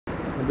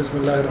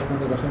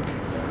Bismillahirrahmanirrahim.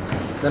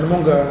 Then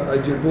monga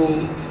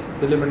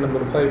IG2 element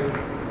number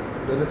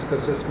 5 the risk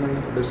assessment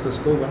discuss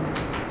koga.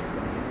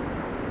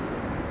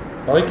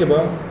 Aay ke ba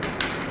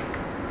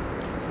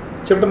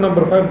chapter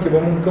number 5 ke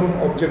ba mungkam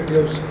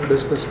objectives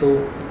discuss ko.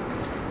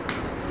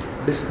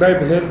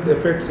 Describe health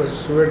effects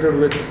associated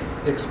with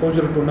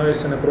exposure to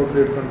noise and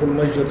appropriate control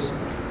measures.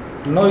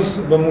 Noise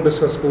ba mu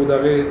discuss ko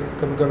dage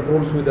kam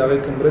controls with dage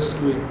kam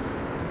risk with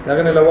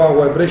dage ne lawa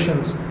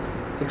vibrations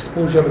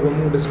exposure ba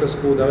mu discuss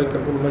ko dage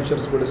control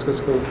measures ba discuss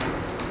ko.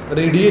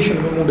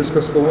 Radiation ba mu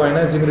discuss ko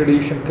ionizing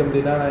radiation kam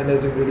di non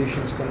ionizing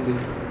radiations kam di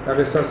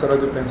dage sa sara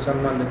jo insan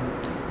man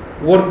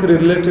work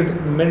related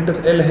mental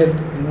ill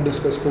health mu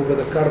discuss ko ba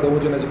kar da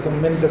wajna je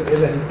kam mental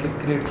ill health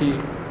create ki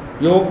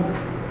yo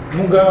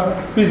muga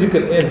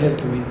physical ill health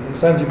हुई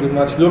इंसान जी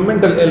बीमार यो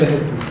mental ill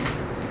health हुई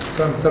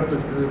इंसान सर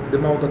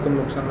दिमाग का कम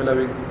नुकसान मिला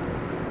भी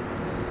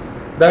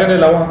दागने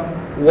लावा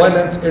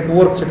वायलेंस एट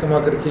वर्क से कमा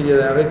करके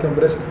ये आगे कम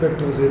रिस्क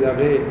फैक्टर्स ये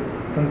आगे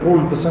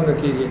कंट्रोल पसंद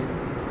किए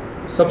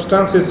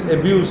सब्सटेंसेस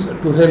अब्यूज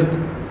टू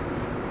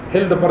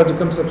हेल्थ पर जो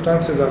कम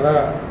सब्सटेंसेस आगा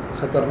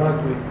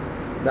खतरनाक हुई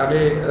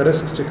दागे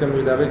रिस्क से कम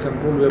हुई दागे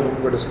कंट्रोल वे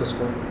हम डिस्कस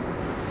करें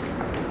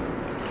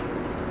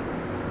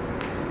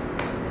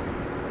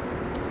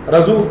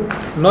राजू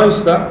नॉइस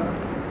था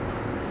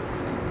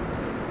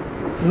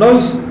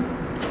नॉइस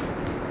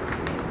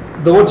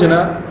दो जना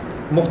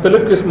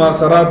मुख्तलिफ किस्म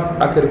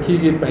असरात आकर की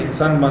गई पे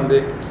इंसान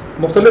मानदे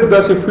मुख्तलिफ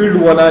दासे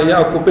फील्ड वाला या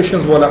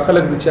ऑक्यूपेशंस वाला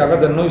खलक दी चागा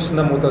द नॉइस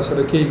न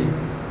मुतासर कीगी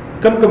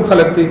कम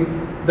खलक थी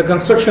द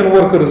कंस्ट्रक्शन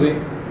वर्कर्स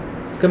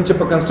कम चे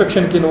पर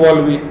कंस्ट्रक्शन की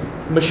इन्वॉल्व हुई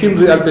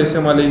मशीनरी आलते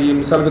इस्तेमालेगी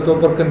मिसाल के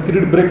तौर पर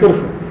कंक्रीट ब्रेकर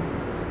शो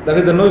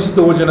दागे द नॉइस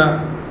दो जना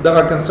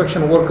दगा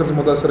कंस्ट्रक्शन वर्कर्स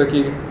मुतासर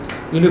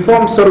कीगी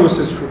यूनिफॉर्म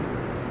सर्विसेज शो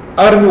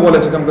आर्मी वाला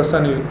चकम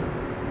कसानी हुई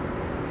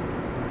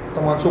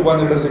तमाचो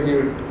बांधे डसे की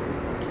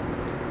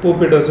तो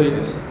पे डसे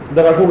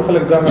दगा टूल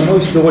खलक दाना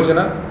नॉइस दो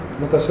जना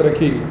मुतासर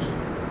कीगी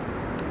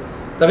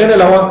तगेने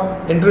अलावा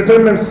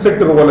एंटरटेनमेंट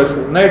सेक्टर वाला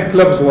शो नाइट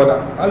क्लब्स वाला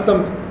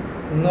अल्तम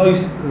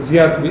नॉइस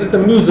ज़्यादा हुई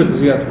अल्तम म्यूजिक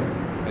ज़्यादा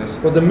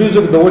हुई और द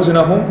म्यूजिक दो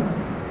जना हम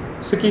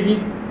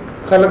सकीगी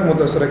खलक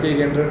मुतासर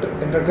कीगी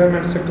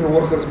एंटरटेनमेंट सेक्टर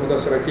वर्कर्स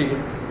मुतासर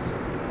कीगी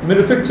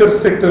मैन्युफैक्चर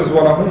सेक्टर्स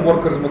वाला हम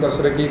वर्कर्स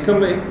मुतासर की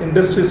कम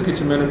इंडस्ट्रीज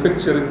की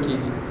मैन्युफैक्चरिंग की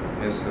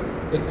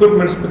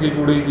इक्विपमेंट्स पे की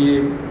जुड़ेगी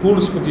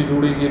टूल्स पे की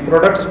जुड़ेगी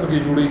प्रोडक्ट्स पे की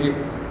जुड़ेगी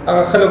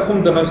अगर खलक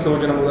हम द नॉइस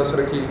तवजना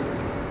मुतासर की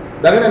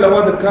दागने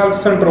अलावा द कॉल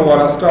सेंटर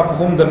वाला स्टाफ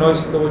हम द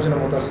नॉइस तवजना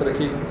मुतासर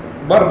की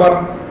बार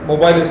बार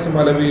मोबाइल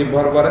इस्तेमाल भी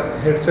बार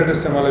हेडसेट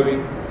इस्तेमाल भी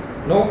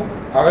नो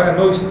अगर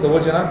नॉइस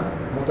तवजना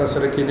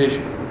मुतासर की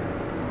देश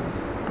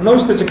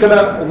नॉइस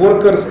तचकला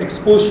वर्कर्स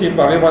एक्सपोज शे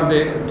पागे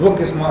बांधे दो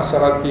किस्म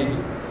असरात की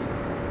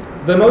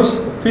The noise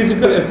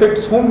physical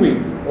effects होंगे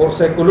और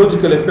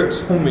psychological effects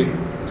होंगे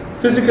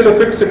physical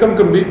effects से कम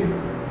दी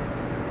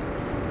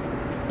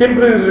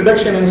temporary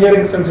reduction in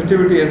hearing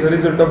sensitivity as a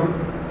result of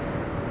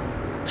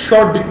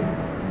short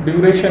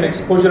duration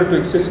exposure to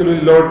excessively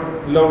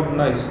loud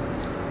noise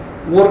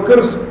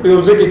workers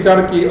पेयोजे की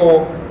कार की और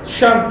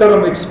short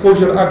term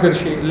exposure आकर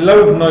शे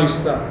loud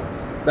noise था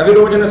दागे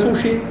दो वजह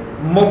नसूशी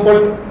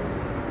muffled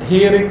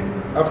hearing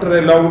after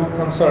a loud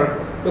concert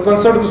तो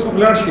concert तो सुबह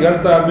लाड़ शी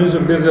आलता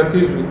म्यूजिक डेज़ या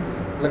तीस हुई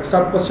लग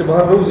सात पस से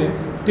बाहर रोज़े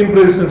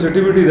टेम्परेरी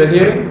सेंसिटिविटी द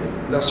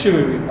हेयरिंग लक्ष्य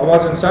में भी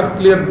आवाज़ इंसान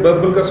क्लियर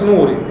बबल का सुनो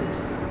हो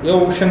रही या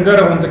वो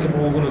शंकारा होने तक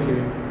वो गुनो की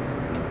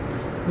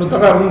नो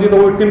तक आरुंदी तो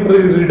वो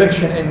temporary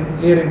reduction in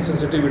hearing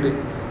sensitivity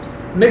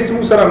next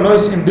Musra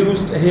noise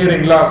induced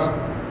hearing loss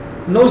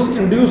noise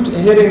induced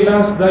hearing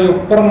loss दा यो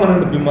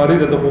परमानेंट बीमारी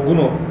दा वो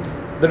गुनो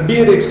द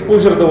डियर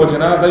एक्सपोजर दा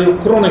वजना दा यो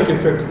क्रोनिक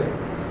इफेक्ट दे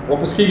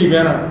वापस की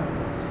बयाना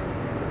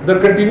the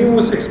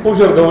continuous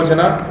exposure the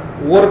wajana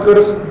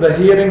workers the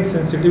hearing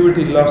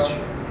sensitivity loss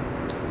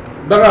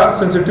daga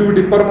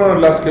sensitivity permanent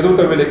loss ke do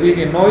ta vele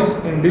ki noise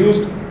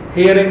induced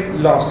hearing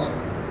loss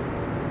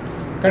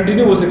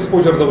continuous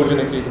exposure the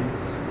wajana ki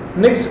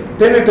next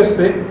tinnitus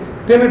se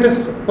tinnitus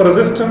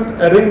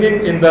persistent ringing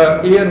in the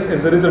ears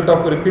as a result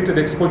of repeated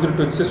exposure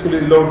to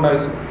excessively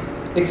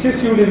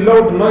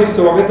loud noise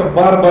se wageta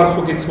bar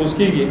so ke expose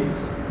ki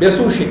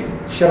besushi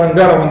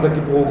sharangara wanda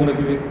ki boguna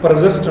ki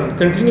persistent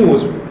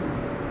continuous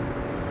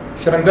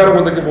शरंगार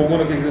होता के भोगों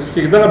के एग्जिस्ट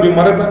की इधर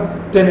बीमारी था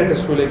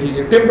टेनिटस को लेके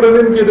ये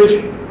टेम्परेरी के देश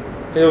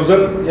के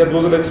उजल या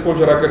दोजल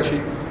एक्सपोजर आकर शी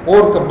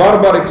और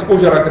बार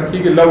एक्सपोजर आकर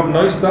की लाउड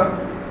नॉइस था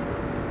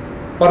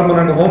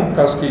परमानेंट होम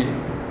कास की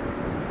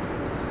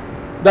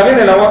दागे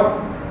ने अलावा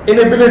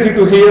इनएबिलिटी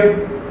टू हियर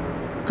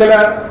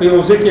कला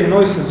पेयोजे के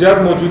नॉइस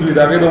ज़्यादा मौजूद हुई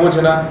दागे दो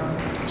जना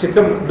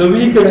चिकम द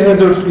व्हीकल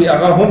हैजर्ड्स हुई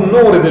आगा होम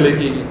नो रे दिले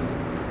की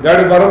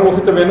गाड़ी बारम वो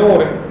खित बेनो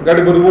रे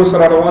गाड़ी बड़ी वो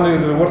सरा रवाने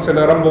रिवर्स से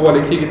लरम वो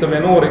वाले की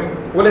बेनो रे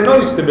वाले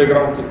नॉइस ते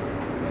बैकग्राउंड की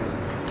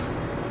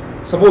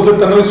सपोज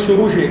द नॉइस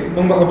शुरू से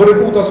हम खबर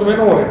को तो सुने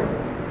नो रे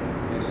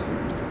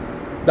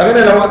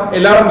दागने अलावा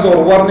अलार्म्स और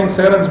वार्निंग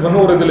सायरन्स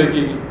बनो रे दिले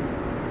की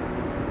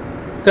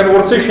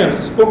कन्वर्सेशन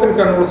स्पोकन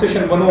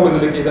कन्वर्सेशन बनो रे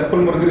दिले की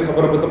दखल मरगरी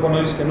खबर बता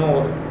नॉइस के नो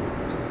रे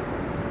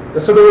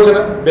दस दो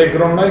जना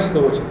बैकग्राउंड नॉइस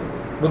दो जना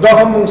नुदा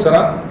हम मुंग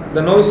सरा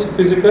the noise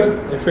physical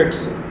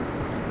effects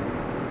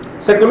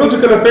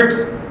سایکولوژیکل افیکټس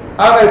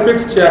هغه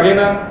افیکټس چې هغه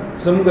نه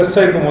زموږ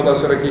سایکو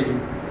متاثر کیږي.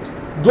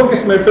 دوه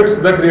قسم افیکټس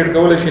دا کریټ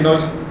کولای شي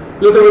نویز.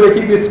 یو ته ویل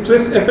کېږي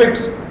سټریس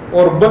افیکټس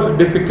or but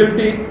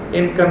difficulty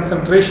in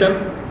concentration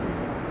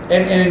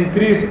and an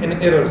increase in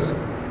errors.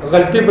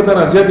 غلطی په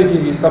تنه زیاته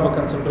کیږي سبا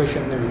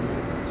concentration نه وي.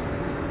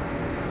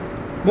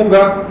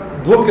 مونږه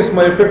دوه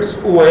قسمه افیکټس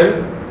وویل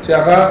چې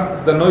هغه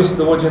د نویز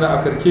د وجه نه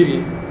اکر کیږي.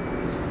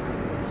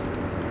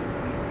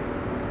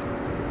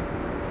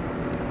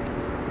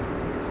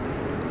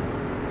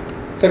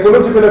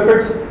 psychological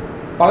effects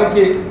هغه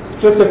کې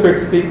stress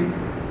effects دي.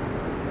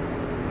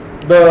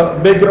 د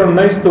background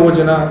noise د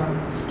وجه نه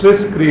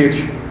stress create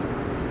شي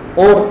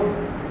اور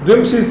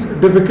دویم چیز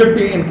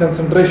difficulty in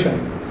concentration.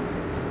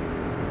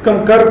 کم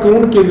کار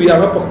کوونکي وي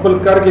هغه په خپل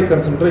کار کې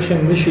concentration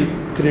نشي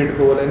کریټ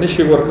کولای،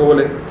 نشي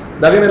ورکولای.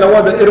 دا غیر علاوه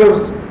د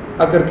errors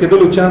اگر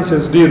کېدلو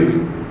chances ډیر وي.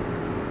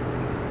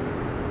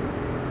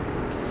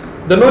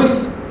 د نویز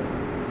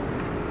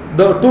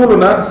د ټولو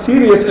نه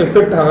سیریس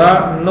افیکټ هغه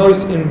نویز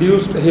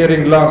انډیوسډ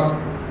هیرینګ لاس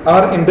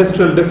اور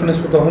انډستریل ډیفنس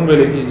ته هم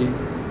ویل کېږي.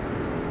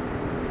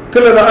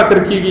 کله دا اکر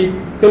کېږي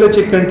کله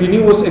چې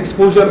کنټینیوس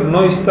ایکسپوژر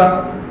نویز ته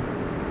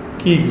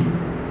کېږي.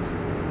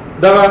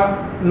 دا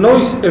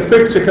نویز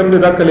افیکټ چې کوم دی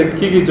دا کلیکټ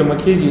کېږي، جمع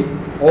کېږي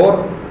اور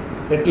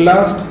اٹ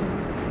لاست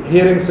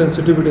هیرینګ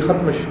سنسټیویټي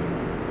ختم شي.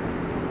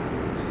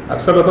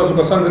 اکثر تاسو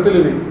کسان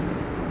کتلی وي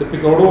د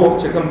پکوړو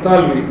چې کوم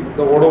تال وي د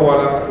وړو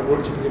والا وړ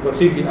چې په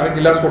خېږي هغه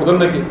ګلاس وردن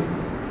نه کی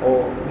او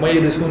مې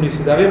د سونی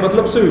سي دا غي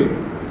مطلب څه وي.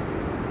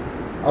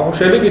 او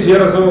خوشالي کې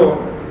چیرې زه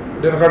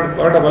ډېر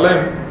غټه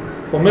بلایم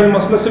خو مې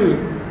مسله څه وي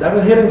دا د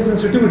هیرینګ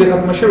سنسټیویټي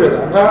ختم شوی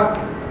دا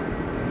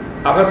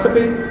هغه څه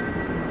کوي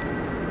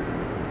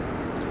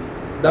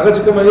دا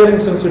چې کوم هیرینګ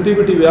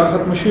سنسټیویټي بیا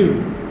ختم شي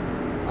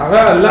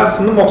هغه لاس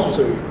نه مخصوص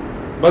وي.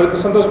 بعض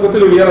کسان تاسو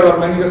کوتل وی یاره دا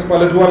پلانګي کس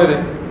پالج والے دي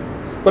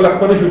په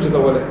خپل شو چې دا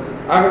والے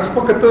هغه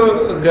خپل کته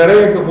غره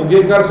کې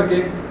خوږی کار سکے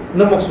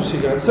نه مخصوصي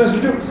کار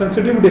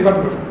سنسټیویټي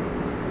ختم شو.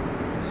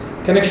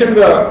 کنیکشن د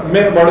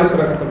مین باډي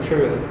سره ختم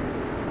شوی دی.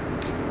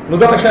 نو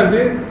دا شان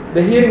دی د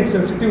هیرینګ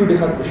سنسټیویټي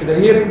ختم شي. د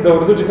هیرینګ د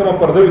ورته چې کومه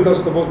پرده وي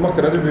تاسو ته اوس مخکې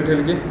راځي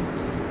ډیټیل کې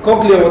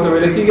کوکلیا وته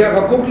ویل کېږي.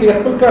 هغه کوکلیا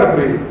خپل کار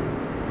پرې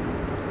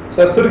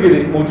سرګې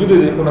دي موجوده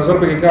دي خو نظر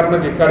پکې کار نه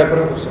کوي، کار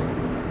پرې خوښه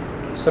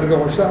سرګه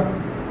وښه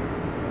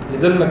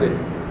لیدل نه کوي.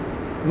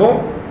 نو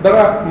دا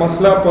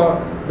مسله په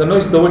د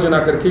نویز د وجه نه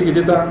اکر کېږي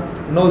دته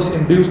نویز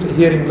انډیوسډ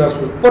هیرینګ لاس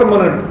وي.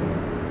 پرمننت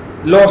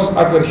لاس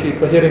اکر شي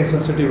په هیرینګ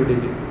سنسټیویټي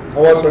کې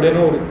اواز وړي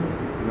نه اوري.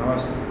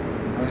 نویز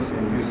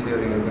انډیوسډ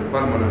هیرینګ اگر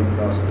پرمننت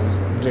لاس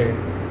جی.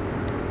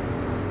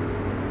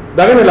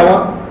 دا غن علاوه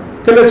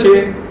کله چې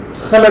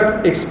خلق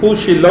ایکسپوز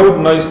شي لاود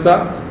نویز ته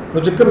نو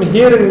چې کوم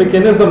هیرینګ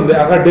میکانیزم دی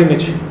هغه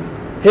ډیمیج شي.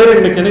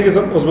 هیرینګ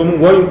میکانیزم اوس به موږ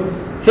وایو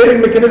هیرینګ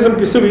میکانیزم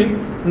کې څه وي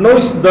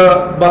نویز د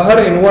بهر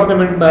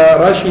انوایرنمنت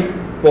راشي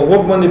په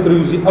غوږ باندې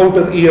پریوزي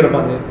اوټر ایر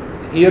باندې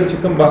ایر چې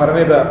کوم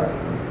بهرنه دا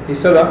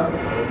حصہ ده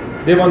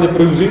دی باندې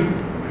پریوزي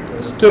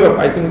stirrup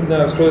I think the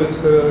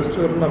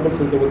stirrup na bal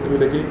sulta bolte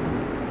lagi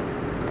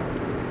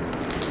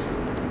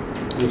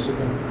yes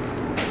second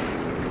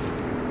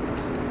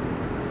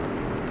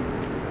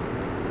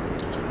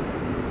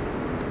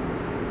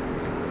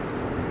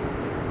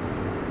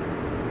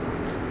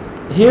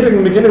hearing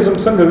mechanism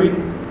څنګه وي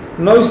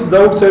noise the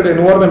outside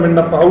environment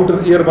na outer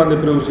ear باندې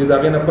پروزي دا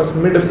غنه پس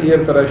middle ear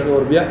تراشي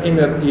اور بیا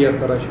inner ear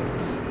تراشي.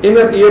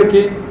 inner ear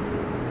کې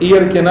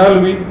ear canal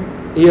وي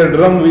ear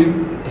drum وي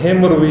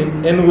هیمر وی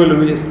انول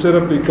وی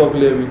سټرپ وی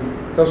کوکلیا وی.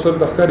 تاسو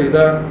ته ښکاري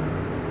دا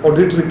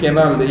اډیټری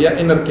کینال دی یا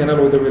انر کینال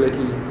وته ویل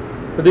کیږي.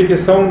 په دې کې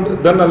ساوند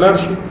دنه لاړ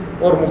شي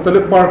او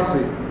مختلف پارټس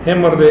دي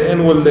هیمر دی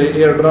انول دی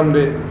ایر ډرم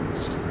دی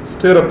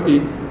سټرپ دی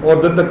او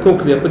د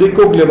کوکلیا په دې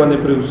کوکلیا باندې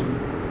پریوزي.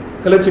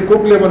 کله چې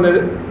کوکلیا باندې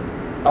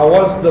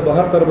आवाज د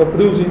بهر طرف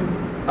پریوزي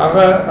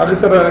هغه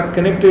سره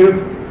کنیکټډ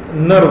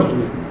نروز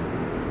وي.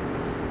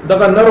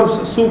 دغه نروز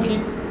سوکي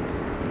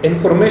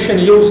انفارمیشن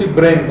یو سی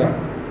برین ته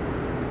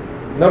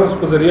نروس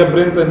په ذریعہ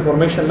برین ته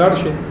انفارمیشن لاړ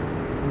شي.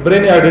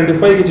 برین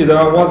آئیډنټیفای کی چې دا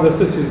आवाज د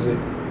څه سیز دی.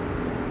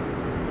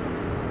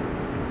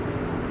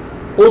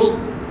 اوس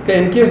که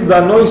ان کیس دا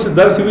نویز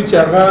داسې وي چې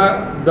هغه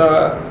د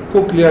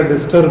کوکلیا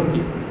ډسټرب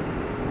کی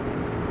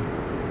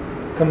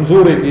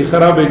کمزورې کی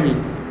خرابې کی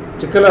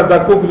چې کله دا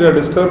کوکلیا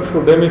ډسټرب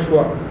شو ډیمیج شو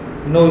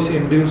نویز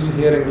انډیوسډ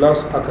هیرینګ لاس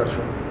اکر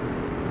شو.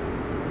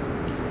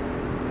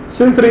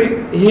 سنسری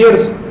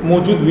هیرز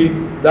موجود وي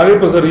داغه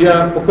په ذریعہ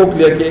په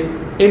کوکلیا کې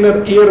inner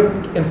ear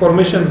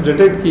informations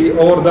detect की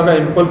और दगा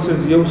impulses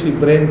यो सी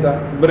brain था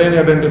brain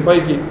identify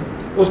की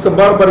उसका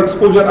बार बार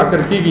exposure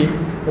आकर की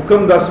वो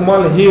कम दा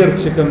small hairs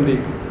चिकम दी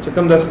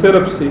चिकम दा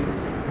stirrups सी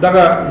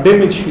दगा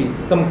damage ही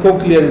कम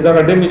cochlear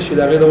दगा damage ही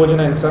दगा दा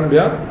वजना इंसान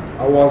बिया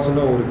आवाज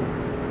न हो रही.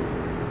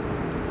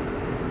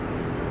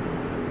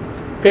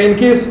 का in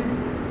case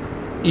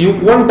you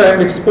one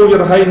time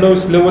exposure high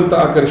noise level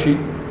ता आकर शी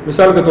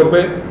मिसाल के तौर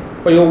पे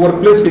यो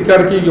workplace की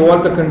कार की यो वाल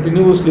ता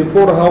continuously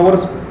 4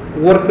 hours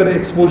worker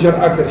exposure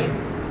आकर शे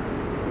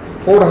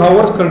 4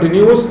 hours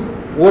continuous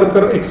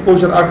worker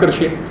exposure आकर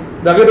शे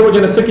दागे तो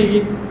वजह नसे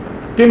की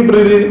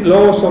temporary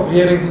loss of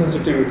hearing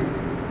sensitivity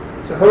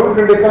چې خبرو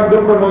کې د کار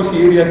دوه نویس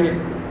ایریا کې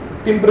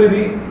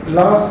ټیمپرری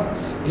لاس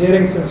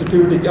هیرینګ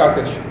سنسټیویټي کې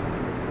آکر شي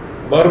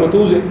بار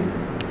بتوزه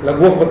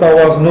لګوخ بتا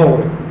आवाज نه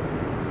اوري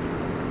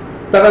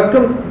دا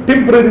کوم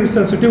ټیمپرری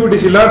سنسټیویټي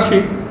چې لاړ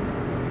شي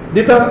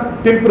دته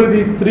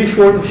ټیمپرری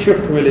تھریشولډ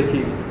شفت ویل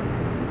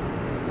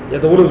کېږي یا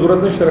د ول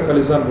ضرورت نشته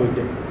راخلي ځان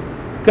وایي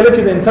کله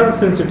چې د انسان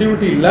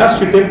سنسټیویټي لاس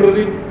شي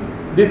ټیمپرری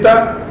دته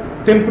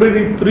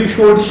ټیمپرری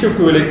تھریشولډ شفت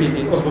ویل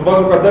کېږي اوس په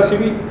بازو کا داسې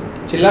وي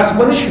چې لاس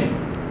باندې شي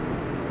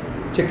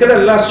چې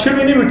کله لاس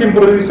شوی نه وي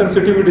ټیمپرری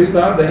سنسټیویټي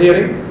سره د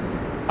هیرینګ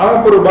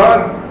هغه پر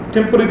بعد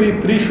ټیمپرری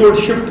تھریشولډ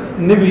شفت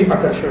نه وي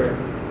اکر شوی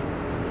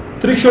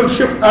تھریشولډ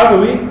شفت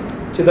هغه وي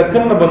چې د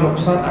کم نه به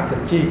نقصان اکر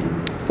کېږي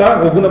سا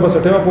وګونه به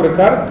سټیمه پورې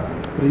کار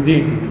پرېږدي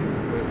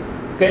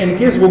که ان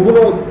کیس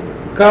وګونو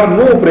کار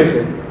نو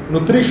پرېږي نو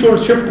تھریشولډ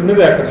شفت نه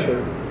دی اکر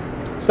شوی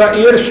سا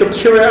ایر شفت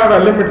شوی هغه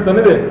لیمټ ته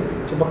نه دی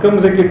چې په کوم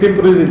ځای کې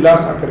ټیمپرری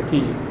لاس اکر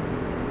کېږي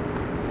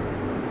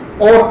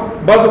اور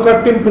بعض اوقات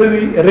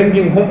ټیمپرری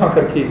رنګینګ هم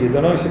اکر کېږي د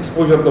نویس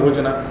ایکسپوژر د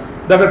وجه نه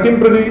دا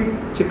ټیمپرری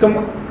چې کوم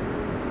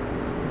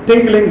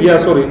ټینګلینګ یا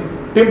سوري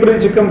ټیمپرری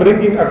چې کوم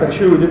رنګینګ اکر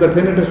شوی دی د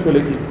ټینیټس ویل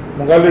کېږي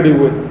موږ الریډي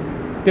وایو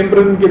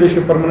ټیمپرری کې د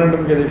شي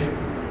پرمننت کې د شي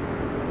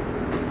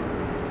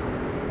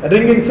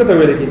رنګینګ څه ته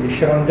ویل کېږي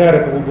شرنګار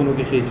په وګونو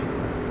کې خېږي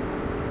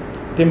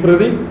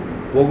ټیمپرری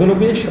وګونو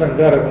کې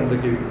شرنګار غوند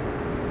کوي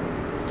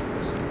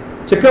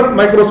چې کوم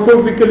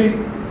مایکروسکوپیکلی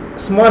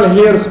سمال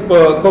هیرز په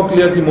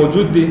کوکلیا کې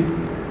موجود دي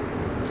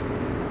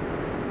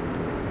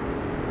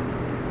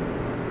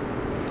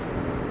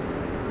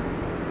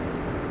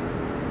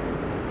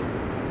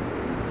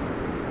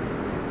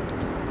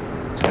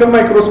چې کوم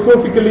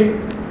مایکروسکوپیکلی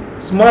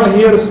سمال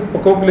هیرز په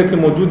کوکلیا کې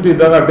موجود دي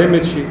دا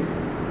ډیمیج شي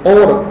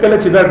اور کله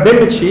چې دا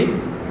ډیمیج شي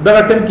دا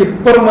ټیم کې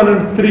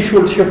پرمننت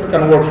تھریشولډ شفت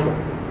کنورټ شو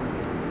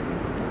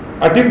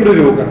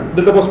ټیمپرری وکنه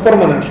دلته بس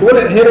پرمننت شو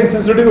ولې هیرینګ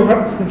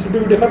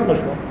سنسټیویټي ختم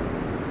شو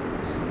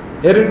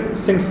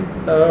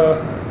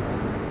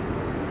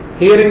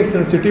هیرینګ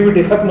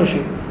سنسټیویټي ختم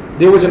شي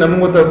دیو جن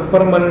موږ ته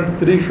پرمننت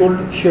تھریشولډ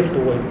شفت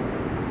وایي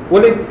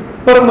ولې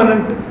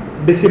پرمننت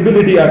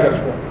ډیسیبিলিټي اگر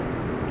شو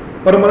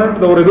پرمننت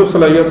د اورېدو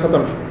صلاحیت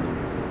ختم شو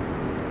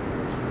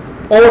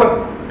اور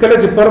کله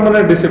چې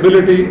پرمننت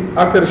ډیسیبিলিټي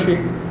اگر شي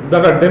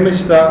دغه ډیمیج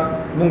تا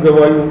موږ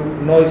وایو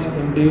نویز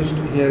انډیوسډ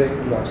هیرینګ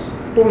لاس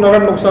ټول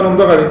نغړ نقصان هم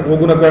دغه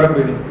وګونه کار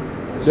کوي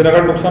د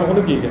نغړ نقصان خو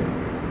نه کیږي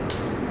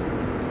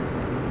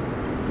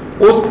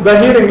اوس د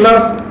هیرینګ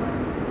لاس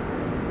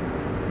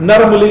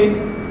نارملی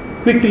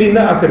کویکلی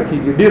نه اکر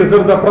کیږي ډیر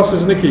زر دا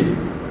پروسس نه کیږي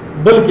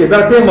بلکې دا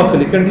ټیم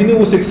اخلي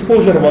کنټینیوس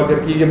ایکسپوژر واګر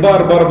کیږي بار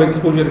بار به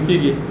ایکسپوژر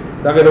کیږي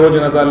دغه د وجه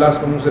نه دا لاس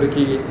په موږ سره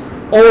کیږي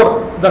اور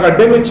دغه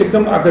ډیمیج چې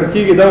کوم اکر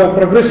کیږي دا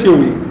پروګریسیو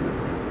وي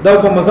دا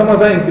په مزه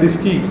مزه انکریز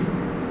کیږي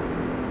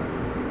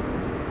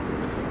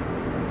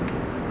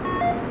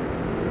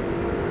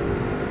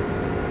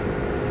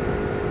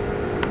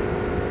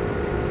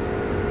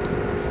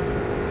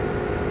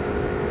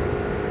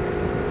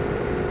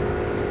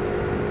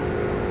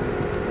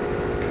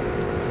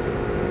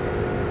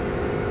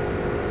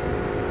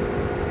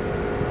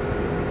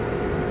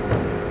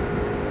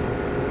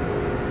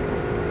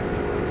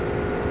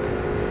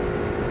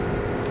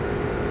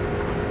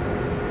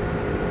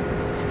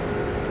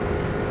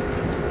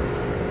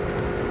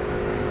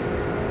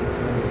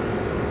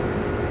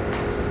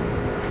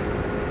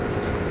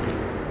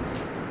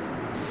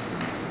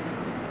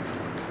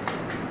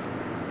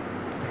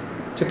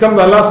چې کوم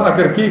د لاس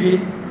اگر کیږي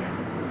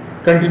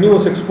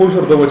کنټینیوس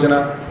ایکسپوژر د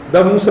وجنه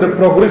دا موږ سره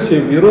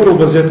پروګریسیو ورو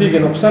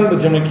بزیاتیږي نقصان به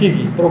جمع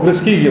کیږي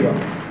پروګرس کیږي به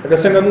لکه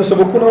څنګه موږ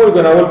سبقونه وایو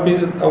کنه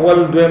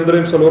اول دویم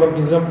دریم څلورم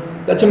پنځم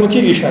دا چې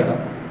مکیږي شاته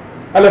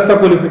اله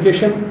سب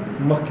کوالیفیکیشن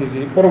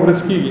مخکې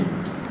پروګرس کیږي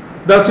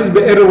دا سیس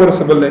به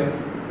ایرورسبل نه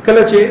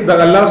کله چې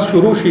د لاس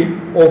شروع شي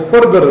او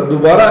فردر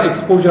دوباره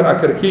ایکسپوژر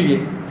اکر کیږي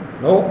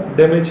نو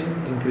ډیمیج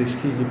انکریز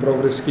کیږي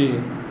پروګرس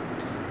کیږي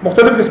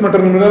مختلف قسمه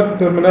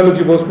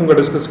ټرمینالوجي به اوس موږ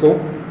ډسکس کوو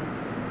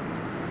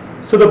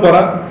څه د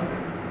پاره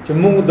چې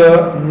موږ د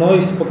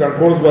نویز په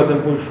کنټرولز باندې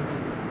پوه شو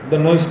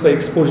د نویز په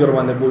ایکسپوژر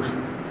باندې پوه شو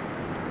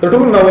د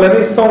ټول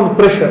ناولنې ساوند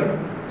پریشر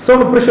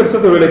څه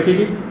ته ویل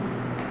کېږي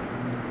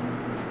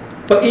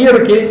په ایر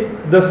کې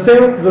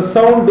د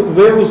ساوند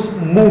ویوز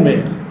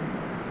موومنت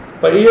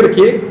په ایر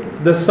کې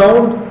د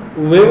ساوند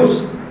ویوز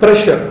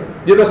پریشر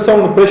د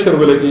ساوند پریشر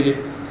ویل کېږي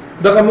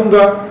دغه موږ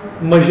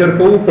میجر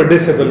کوو په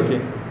ډیسیبل کې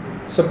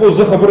سپوز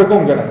زه خبره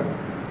کوم کنه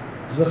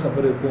زه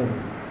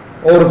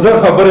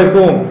خبره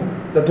کوم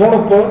د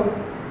دوه په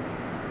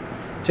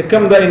چې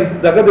کوم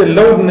دغه د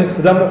لوډنس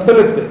دا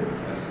مختلف دی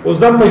اوس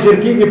دا میجر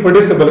کیږي په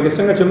ډیسیبل کې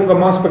څنګه چې موږ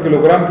ماس په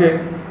کیلوګرام کې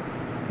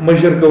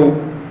میجر کوو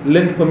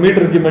لینث په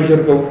میټر کې میجر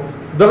کوو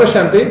دغه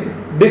شانته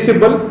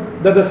ډیسیبل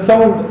د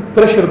ساوند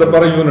پریشر د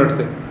پر یونټ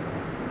دی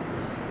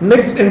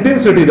نیکسٹ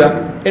انټنسټی دا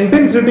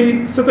انټنسټی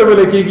څه ته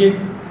ویل کېږي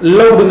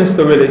لوډنس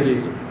ته ویل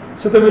کېږي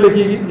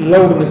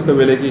loudness the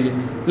way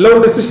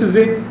loudness is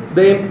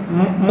the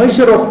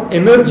measure of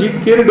energy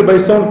carried by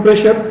sound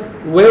pressure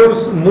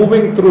waves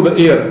moving through the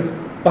air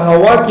په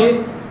هوا کې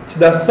چې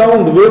دا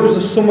sound waves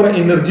څومره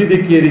انرژي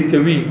د کیری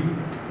کوي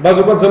بعض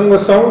وخت زموږ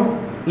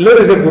sound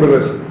لری زه پورې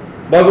رسي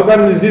بعضو کان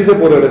نږدې زه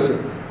پورې رسي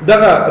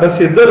دغه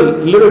رسیدل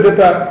لری زه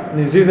ته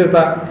نږدې زه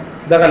ته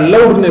دغه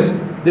لاودنس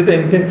دته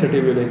انټنسټي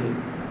ویل کی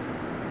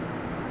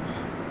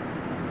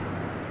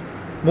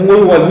موږ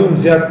والیوم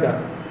زیات کا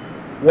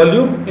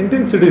والیوم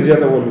انټنسټي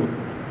زیاته ولو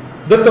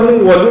دلته موږ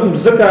والیوم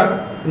زکه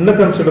نه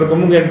کنسیډر کوم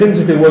موږ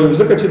انټنسټي وایو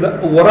زکه چې د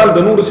اورال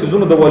د نورو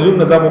سيزونو د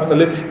والیوم نه دا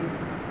مختلف شي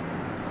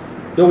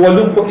یو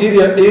والیوم کو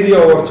ایریا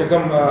او چې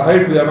کوم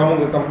هایټ وی هغه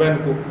موږ کمباین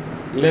کو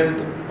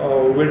لینث او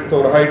ویډث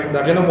او هایټ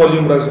دا غنه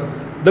والیوم راځي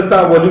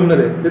دلته والیوم نه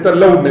دی دلته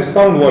لاودنس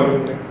ساوند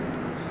والیوم دی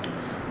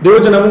دیو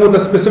جن موږ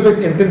د سپیسیفیک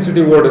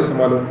انټنسټي ورډ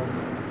استعمالو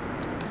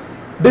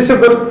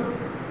ډیسیبل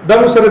دا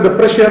مو سره د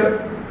پريشر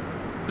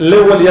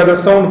لیول یا د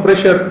ساوند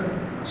پريشر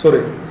سوري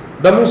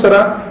دا مو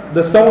سره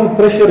د ساوند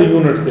پريشر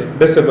یونټ دی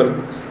ډیسیبل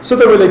څه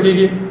ته ویل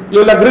کیږي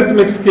یو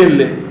لاګریتمیک سکیل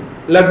دی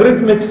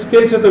لاګریتمیک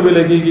سکیل څه ته ویل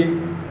کیږي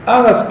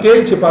هغه سکیل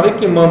چې په هغه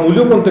کې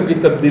معمولی غونډه کې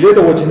تبدیلی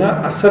د وجنه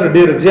اثر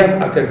ډیر زیات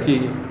اکر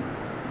کیږي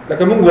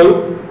لکه موږ وایو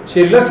چې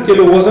 10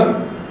 کیلو وزن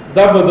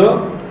دا به د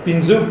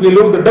 15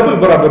 کیلو د ډبل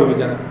برابر وي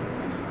کنه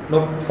نو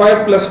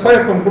 5 +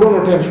 5 په کړو نو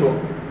 10 شو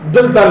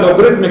دلته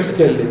لاګریتمیک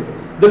سکیل دی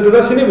دلته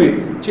دا سنوي وي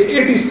چې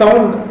 80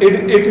 ساوند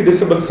 80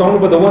 ډیسیبل ساوند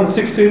به د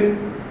 160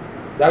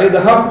 دا د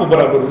هاف په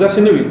برابر دا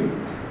سنوي وي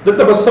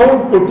دلته به ساوند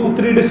په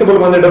 2-3 ډیسیبل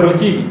باندې ډبل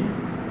کیږي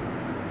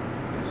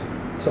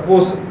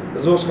سپوز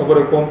زوس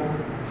خبره کوم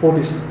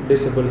 40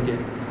 ډیسیبل کې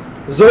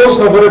زوس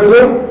خبره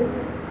کوم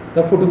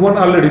دا 41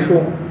 الریډي شو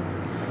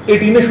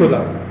 80 نشو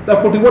دا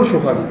 41 شو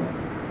خالي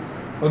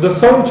او د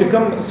ساوند چې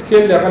کوم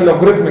سکیل هغه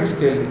لاګریتمیک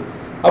سکیل دی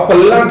په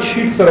لاګ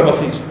شیټ سره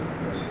بخیج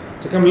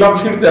چې کوم لاګ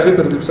شیټ دی هغه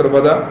ترتیب سره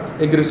بدا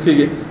اګریس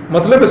کیږي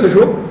مطلب څه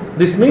شو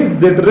this means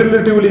that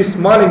relatively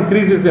small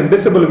increases in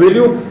decibel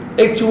value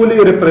actually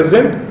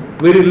represent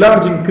very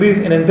large increase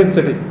in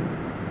intensity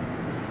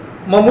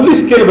معمولی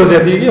سکیل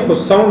بزیاتیږي خو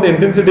ساوند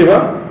انټنسټي وا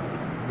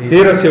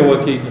ډیره سی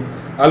وکیږي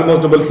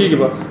almost double کیږي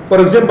for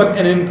example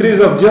an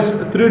increase of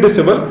just 3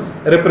 decibel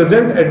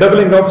represent a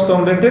doubling of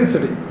sound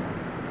intensity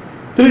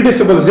 3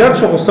 decibel زیات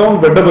شو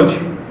ساوند به ډبل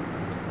شي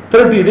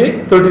 30 دی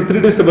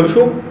 33 decibel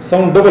شو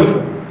ساوند ډبل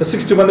شو په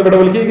 60 باندې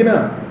ډبل کیږي نه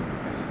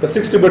په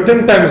 60 به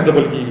 10 times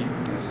ډبل کیږي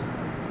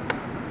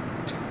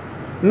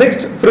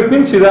next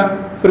frequency دا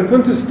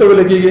frequency څه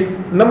ویل کیږي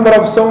number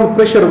of sound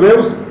pressure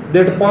waves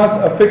that pass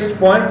a fixed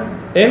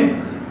point in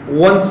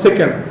 1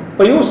 second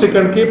په یو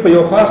سکند کې په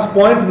یو خاص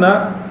پوینټ نه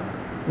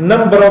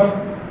number of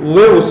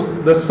waves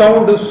د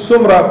ساوند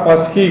څومره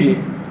پاس کیږي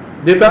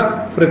دته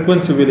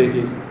frequency ویل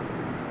کیږي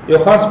یو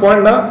خاص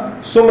پوینټ نه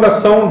څومره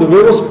ساوند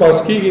ویوز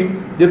پاس کیږي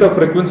دته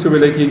frequency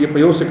ویل کیږي په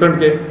یو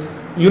سکند کې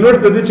یونټ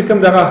د دې چې کوم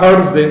دغه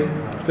هرتز دی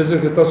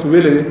فزیکس تاسو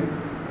ویلې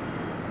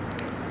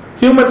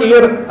هیومن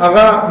ایر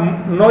هغه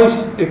نویز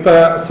اته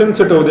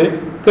سنسټیو دی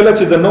کله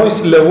چې د نویز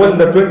لیول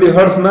د 20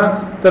 هرتز نه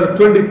تر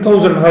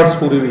 20000 هرتز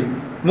پورې وي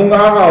موږ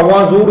هغه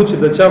आवाज اورو چې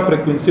د چا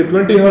فریکوئنسي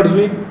 20 هرتز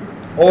وي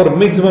او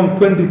میکسیمم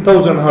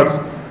 20000 هرتز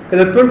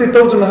کله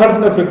 20000 هرتز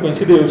نه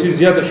فریکوئنسي دی او شي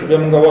زیاته شي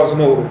موږ आवाज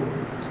نه اورو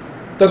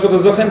تاسو ته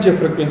ځکه چې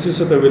فریکوئنسي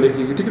څه ته ویل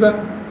کیږي ٹھیک ده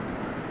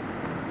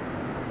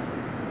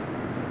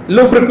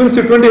لو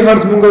فریکوئنسي 20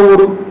 هرتز موږ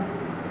اورو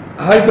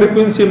های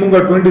فریکوئنسي موږ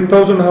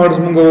 20000 هرتز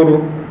موږ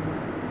اورو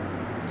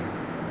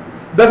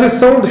داسې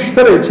ساوند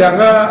شته چې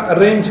هغه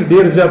رینج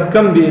ډیر زیات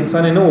کم دی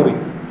انسان نه اوري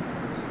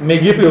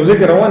میګي په ځای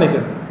کې روانه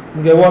کړي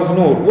موږ आवाज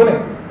نه اورو ولې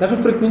دا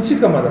فریکوئنسي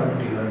کم ده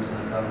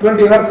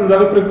 20 هرتز دا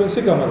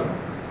فریکوئنسي کم ده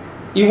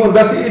ایون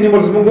داسې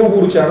انیملز موږ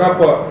وګورو چې هغه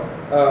په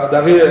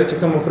دغه چې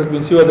کوم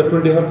فریکوئنسي و د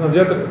 20 هرتز نه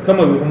زیات کم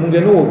وي موږ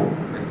نه اورو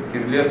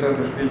کله سره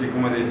په شپې چې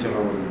کومه دی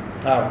چلاوي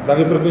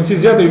دغه فریکوئنسي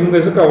زیات وي موږ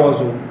ځکه आवाज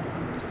وو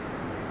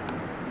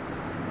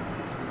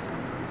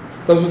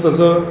تاسو ته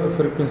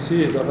فریکوئنسي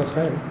دغه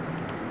خایم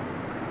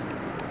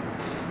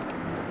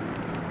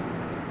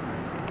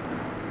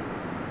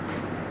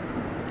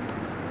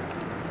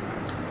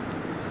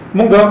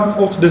موږ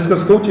اوس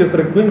ډیسکس کوو چې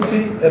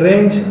فریکوئنسي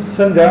رینج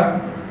څنګه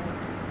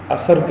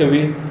اثر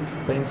کوي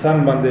په انسان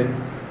باندې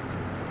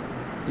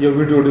یو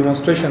ویډیو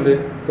ډیمونستریشن دی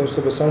تاسو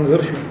به ساوند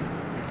ورشي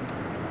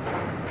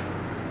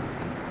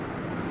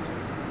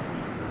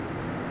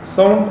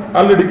ساوند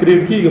الریډي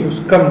کریټ کیږي خو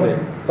کم دی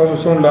تاسو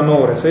ساوند لا نو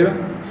اورئ صحیح ده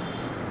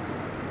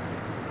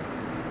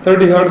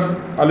 30 هرتز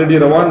الریډي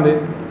روان دی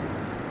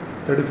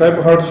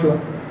 35 هرتز شو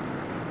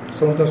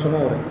ساوند تاسو نو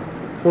اورئ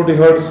 40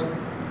 هرتز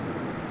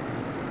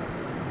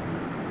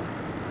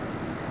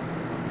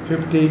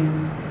 50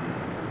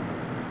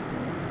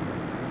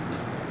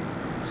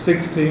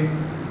 60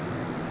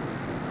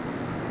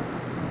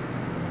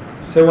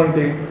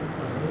 70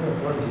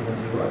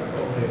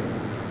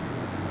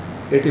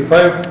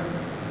 85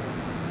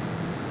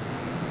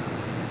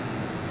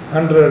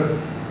 100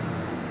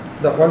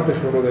 د خپلته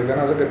شروع دی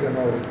کنه ځکه ته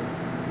نو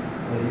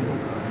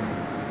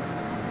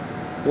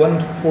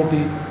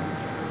 140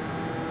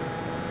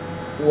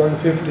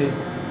 150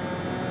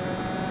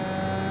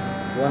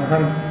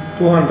 100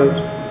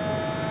 200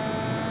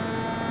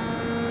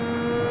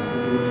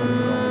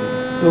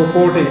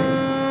 240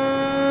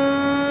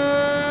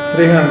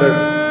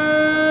 300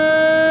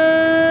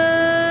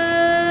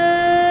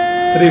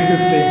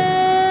 350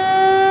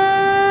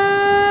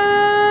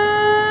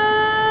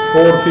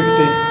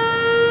 450,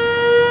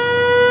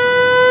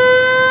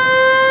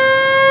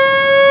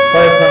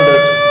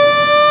 500,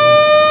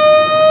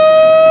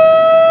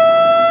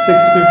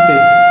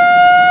 650,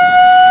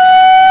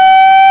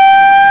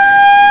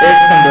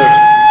 800,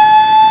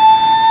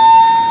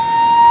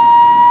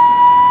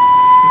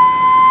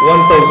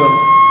 1000,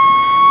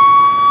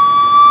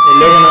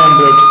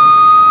 1100,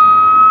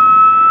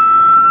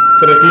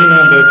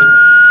 1300,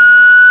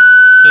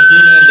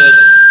 1400,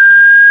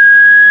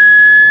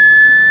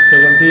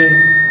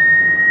 17,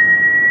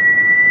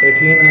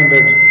 1800.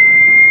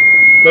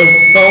 The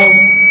sound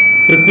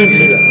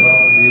frequency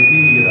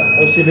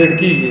oscillate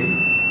की है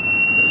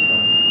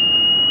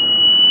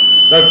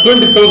that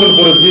 20,000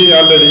 for भी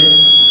already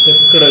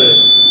is कड़ा है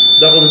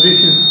that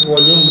this is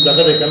volume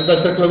Dakha देखा ना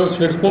अच्छा क्लास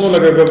हेडफोन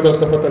लगा कर दो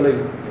सब पता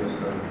लगे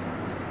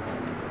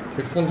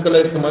हेडफोन का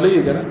लाइफ कमाल ही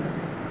है ना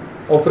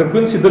और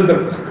frequency दल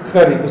तक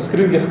खारी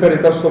स्क्रीन के खारी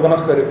तार सो बना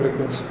खारी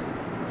frequency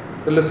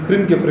दल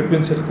स्क्रीन के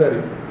frequency खारी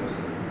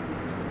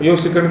यो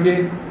सेकंड के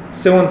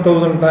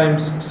 7,000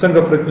 times संग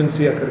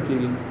frequency आकर की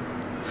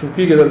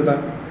शुकी के दलता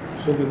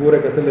सो भी बोरे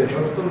कहते ले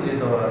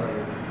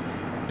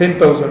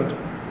 10,000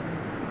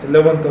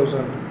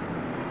 11,000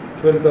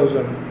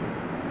 12,000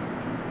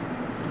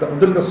 तक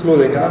दलता स्लो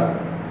देगा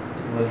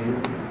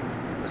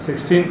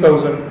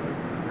 16,000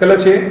 कल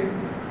चे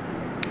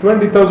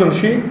 20,000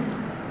 शी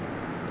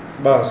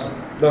बस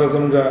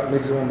दाज़म का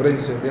मैक्सिमम रेंज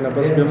से देना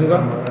बस बेमुगा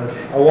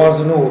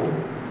आवाज़ नो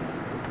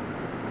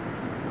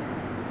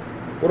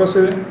पूरा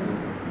से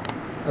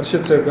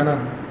अर्शद साहब का ना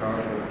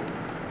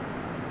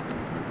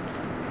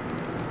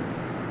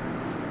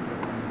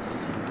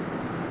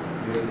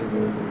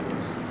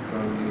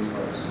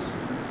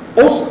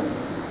उस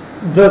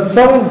द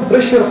साउंड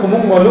प्रेशर को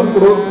मुंग मालूम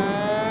करो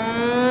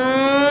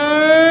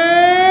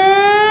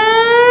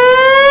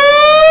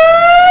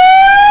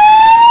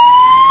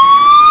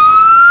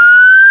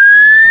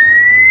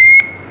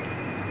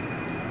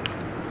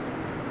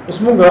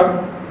उस मुंगा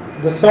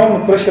द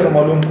साउंड प्रेशर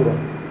मालूम करो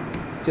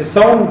कि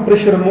साउंड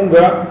प्रेशर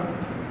मुंगा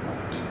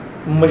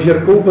मेजर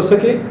को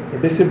बसके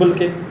डेसिबल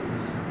के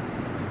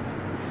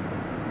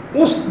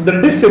उस द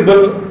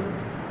डेसिबल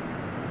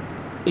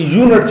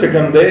यूनिट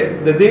चकम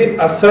दे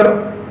असर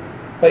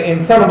पे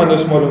इंसान मन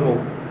उस मालूम हो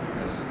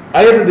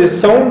आयर दे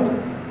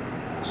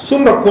साउंड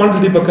सुमरा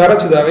क्वांटिटी बकारा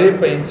चदागे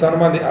पे इंसान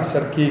मन दे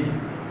असर की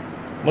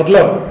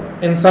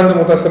मतलब इंसान दे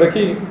मुतासर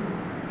की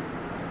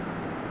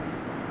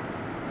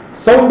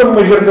साउंड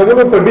मेजर का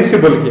वो पे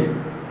डेसिबल के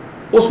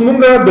उस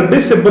मुंगा द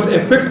डेसिबल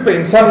इफेक्ट पे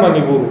इंसान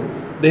मन हो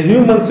द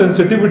ह्यूमन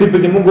सेंसिटिविटी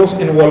पे मुंगा उस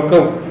इन्वॉल्व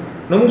कर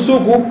नमुसो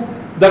को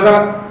दगा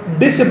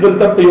डेसिबल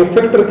ता पे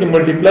फैक्टर की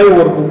मल्टीप्लाई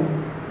ओवर को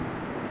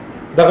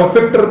दागा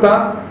फैक्टर था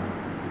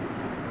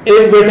ए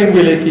वेटिंग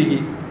भी लिखेगी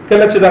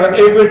कल अच्छे दागा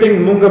ए वेटिंग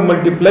मुंगा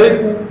मल्टीप्लाई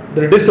को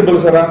द डेसिबल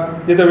सरा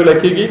ये तो भी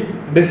लिखेगी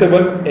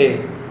डेसिबल ए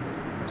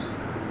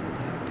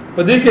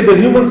पदी के द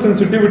ह्यूमन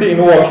सेंसिटिविटी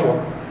इन्वॉल्व हुआ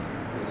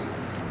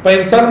पर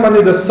इंसान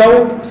माने द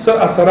साउंड स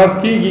असरात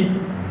कीगी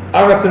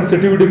आगा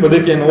सेंसिटिविटी पदी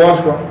के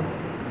इन्वॉल्व हुआ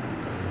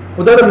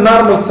खुदा द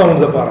नॉर्मल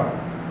साउंड दपारा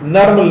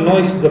नॉर्मल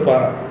नॉइस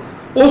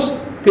दपारा उस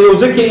के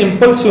उसे के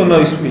इंपल्सिव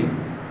नॉइस हुई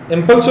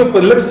इंपल्सिव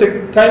पर लग से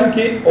टाइम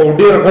की और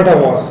डेर घटा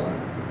आवाज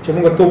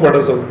चमुंगा तो पड़ा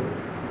जाओ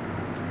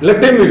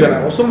लग टाइम भी गना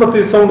उसम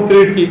बत्ती साउंड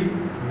क्रिएट की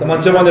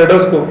तमांचे वाले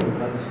एड्रेस को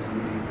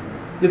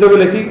ये तो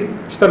बोले कि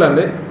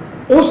स्टलांदे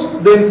उस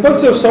द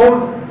इंपल्सिव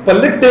साउंड पर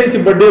लग टाइम की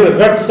बड़े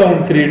घट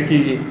साउंड क्रिएट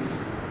की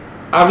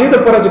आगे द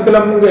पर जकला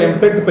मुंगा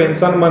इंपैक्ट पे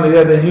इंसान माने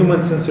या द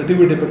ह्यूमन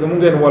सेंसिटिविटी पे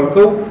मुंगा इन्वॉल्व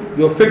को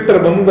यो फैक्टर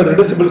बमुंगा द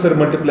डेसिबल से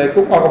मल्टीप्लाई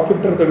को आगा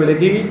फैक्टर तो बोले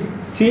कि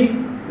सी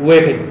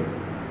वेटिंग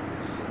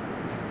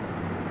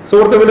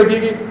सोरते बोले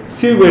कि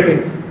सी वेटिंग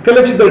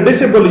कल द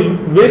डेसिबल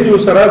वैल्यू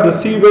सरा द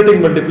सी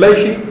वेटिंग मल्टीप्लाई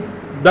शी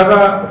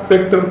दगा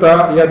फैक्टर था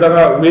या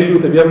दगा वैल्यू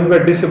तो या मुंगा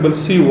डेसिबल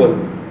सी वल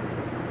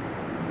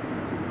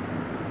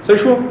सही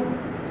शो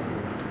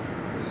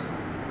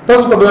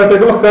तस तो बड़ा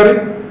टेबल खारी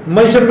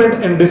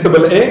मेजरमेंट इन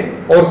डेसिबल ए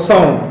और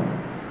साउंड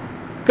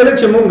कल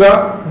मुंगा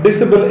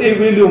डेसिबल ए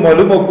वैल्यू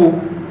मालूम को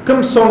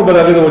कम साउंड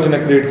बदले तो वचन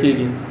क्रिएट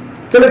कीगी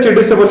कल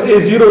डेसिबल ए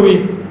 0 हुई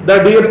द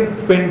डियर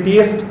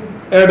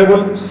फेंटिएस्ट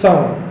एडिबल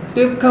साउंड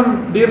देर कम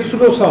देर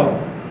स्लो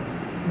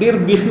साउंड देर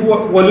बिखी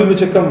वॉल्यूम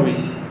में कम हुई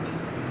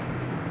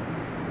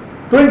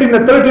 20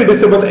 न 30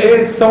 डेसिबल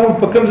ए साउंड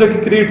पर कम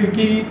जगह क्रिएट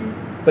की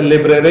पर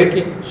लिब्रेरी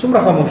की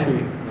सुमरा खामोश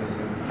हुई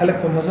हलक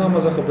पर मजा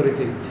मजा खबर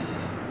की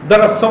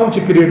दरा साउंड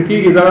च क्रिएट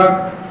की दरा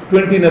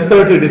 20 न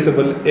 30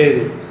 डेसिबल ए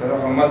दे सर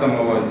मदम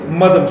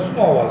आवाज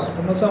स्लो आवाज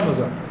पर मजा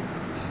मजा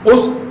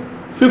उस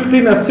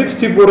 50 न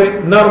 60 पूरे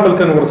नॉर्मल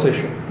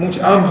कन्वर्सेशन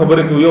मुझे आम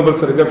खबर की यो बल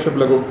सर गपशप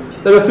लगो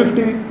दरा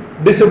 50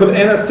 डेसिबल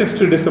ए ना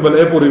 60 डेसिबल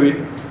ए पूरी भी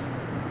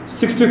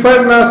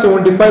 65 ना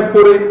 75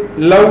 पूरे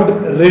लाउड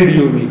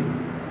रेडियो भी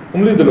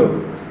उम्मीद लो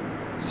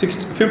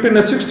 50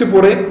 ना 60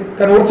 पूरे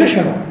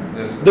कन्वर्सेशन हो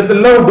that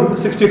loud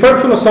 65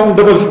 show sound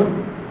double show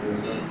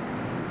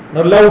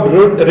ना लाउड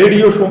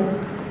रेडियो शो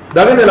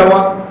दागे ने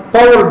लवा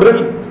पावर ड्रिल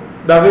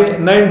दागे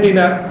 90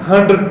 ना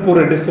 100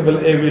 पूरे डेसिबल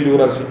ए वैल्यू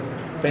राजी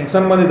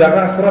पेंशन माने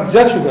दागा असर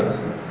ज्यादा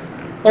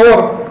शुगर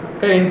और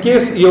که ان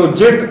کیس یو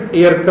جیټ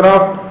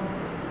ایرکرافټ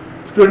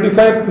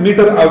 25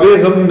 میټر اوی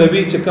زمون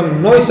نوی چې کوم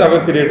نویس هغه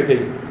کریټ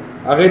کوي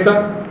هغه ته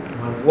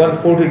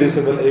 140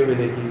 ډیسیبل ای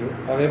ویل کیږي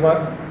هغه با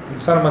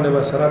انسان باندې به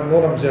اثرات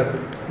نور هم زیات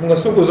وي موږ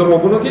څو کو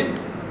ضرورتونو کې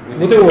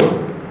مته و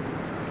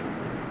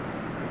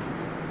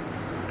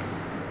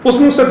اوس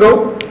موږ څه کوو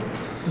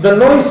د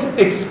نویس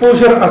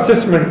ایکسپوژر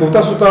اسسمنت کو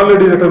تاسو ته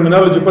الریډي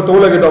ټرمینالوجي پته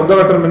ولګی دا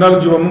د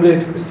ټرمینالوجي موږ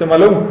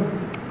استعمالو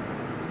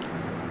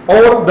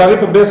اور دغه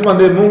په بیس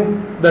باندې موږ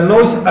د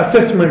نویس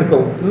اسسمنت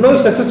کوو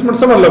نویس اسسمنت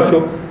څه مطلب شو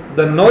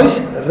د نویس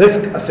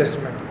ریسک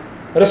اسسمنت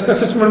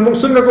موږ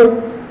څنګه کوو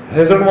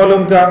هزارد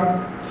معلوم کا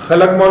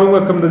خلق معلومه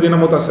کم د دینه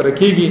متاثر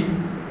کیږي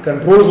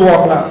کنټرولز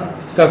واخلا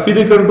کافی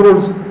دي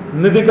کنټرولز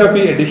نه دي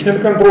کافی اډیشنل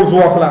کنټرولز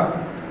واخلا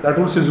دا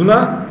ټول څه زونه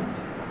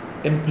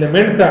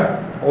امپلیمنٹ کا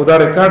او دا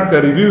ریکارډ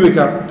کا ریویو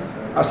کا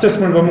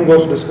اسسمنٹ به موږ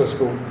اوس ډسکس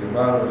کوو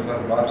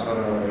بار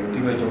سره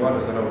ټي وای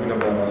جواب سره ویل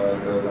به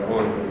د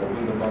اور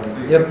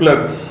ایر پلگ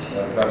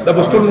دا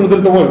پښتو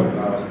مودل ته وایو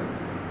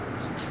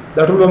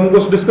دا ټول به موږ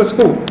اوس ډسکس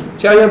کوو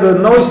چې آیا د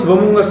نویس به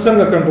موږ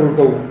څنګه کنټرول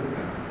کوو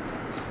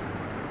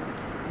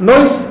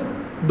نویس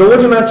د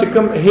وجنه چې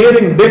کوم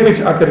هیرینګ ډیمیج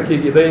اکر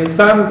کیږي د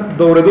انسان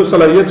د اوریدو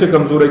صلاحیت چې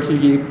کمزور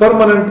کیږي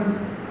پرمننٹ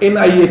ان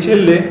آی ایچ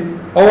ال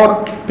اور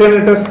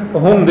ټینیټس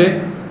هم ده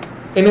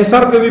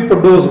انحصار کوي په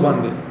ډوز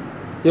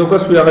باندې یو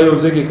کس وی هغه یو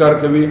ځکه کار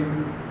کوي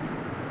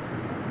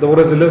د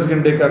ورځې لږ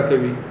غنټه کار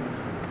کوي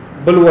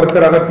بل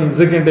ورکر هغه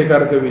 15 غنټه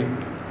کار کوي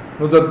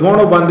نو د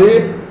دوه باندې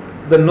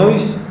د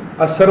نویس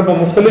اثر به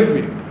مختلف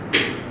وي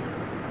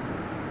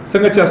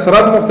څنګه چې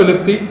اثرات مختلف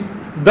دي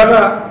دغه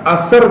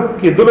اثر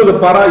کې دلو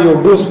لپاره یو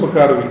ډوز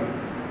پکاروي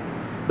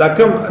دا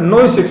کوم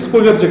نویس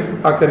ایکسپوژر چې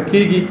اکر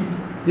کیږي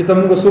د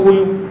تمغه سوګو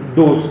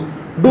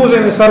ډوز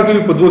انحصار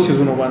کوي په دوه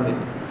سيزونو باندې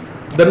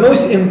د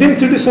نویس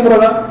انټنسټي څومره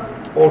ده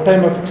او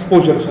ټایم اف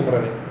ایکسپوژر څومره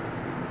ده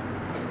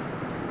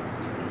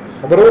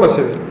خبره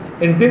ورسېده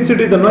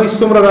انټنسټي د نویس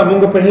څومره ده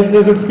موږ په هیلث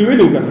ریزلټس کې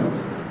ویلو کنه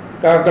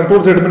کا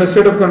کنټرولز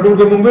ایڈمنسټریټیو کنټرول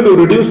کې موږ ویلو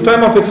ریډیوس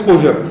ټایم اف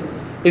ایکسپوژر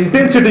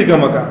انټنسټي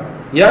کم کا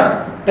یا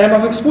ټایم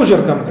اف ایکسپوژر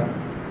کم کا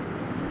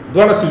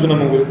دوه سيزونه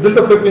موږ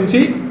دلته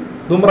فریکوئنسي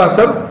دومره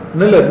اثر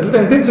نه لري دلته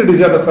انټنسټي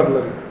زیات اثر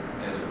لري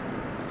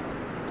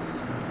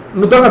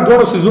نو دا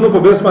دوه سيزونه په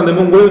بیس باندې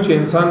موږ وایو چې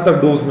انسان ته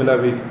ډوز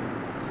ملاوي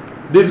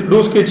د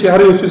ډوز کې چې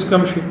هر یو سیس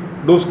کم شي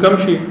ډوز کم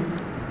شي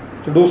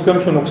چې ډوز کم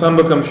شي نقصان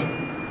به کم شي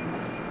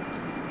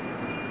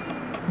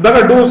دا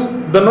ډوز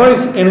د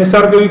نویس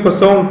انحصار کوي په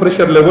ساوند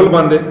پریشر لیول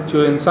باندې چې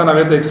انسان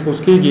هغه ته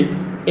ایکسپوز کیږي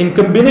ان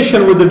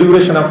کمبینیشن ود د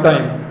ډیوریشن اف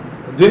ټایم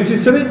دویم څه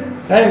سره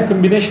ټایم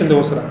کمبینیشن دی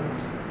وسره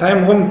ټایم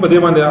هم په دې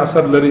باندې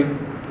اثر لري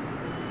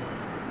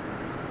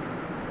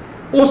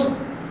اوس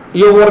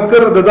یو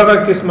ورکر دغه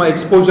قسمه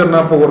ایکسپوژر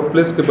نه په ورک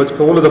پلیس کې بچ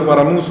کول د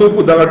لپاره موږ سو کو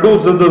دغه ډوز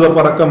د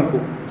لپاره کم کو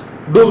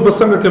ډوز به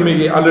څنګه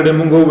کمیږي الریډي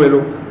موږ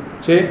ویلو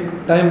چې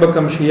ټایم به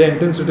کم شي یا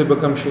انټنسټي به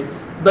کم شي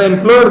د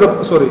امپلویر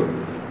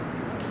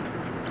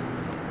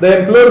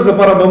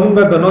لپاره به موږ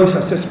د نویس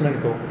اسسمنت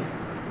کوو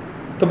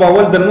تب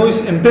اول د نویس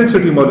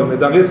انټنسټي معلومه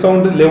دغه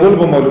ساوند لیول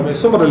به معلومه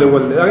څومره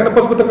لیول دی هغه نه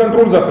پس به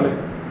کنټرول ځخله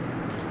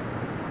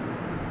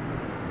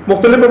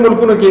مختلفو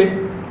ملکونو کې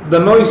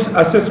د نویس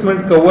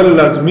اسسمنت کول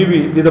لازمي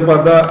وي د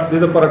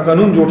لپاره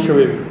قانون جوړ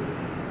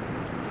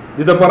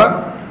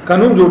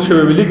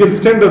شوی وي لیګل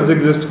سټانډرډز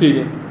ایگزیسټ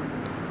کیږي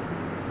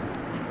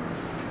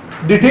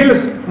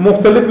ډیټیلز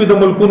مختلف وي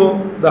د ملکونو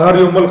د هر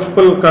یو ملک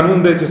خپل قانون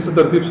دی چې څه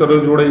ترتیب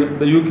سره جوړي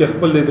د یو کې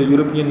خپل دی د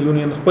یورپین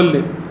یونین خپل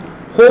دی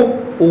خو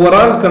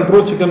اوورال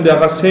کنټرول چې کوم دی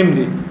هغه سیم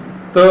دی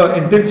ته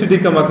انټنسټي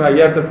کم کا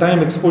یا ته ټایم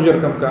ایکسپوژر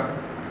کم کا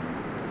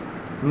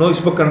نویس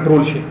په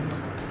کنټرول شي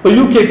په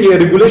یو کې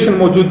ریګولیشن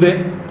موجود دی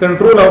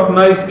کنټرول اف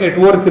نویس ایٹ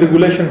ورک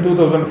ریګولیشن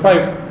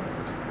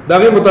 2005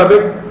 دغه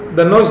مطابق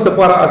د نویس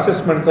لپاره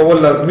اسسمنت کول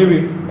لازمي وي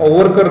او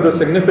ورکر د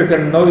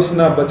سیګنیفیکانت نویس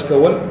نه بچ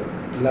کول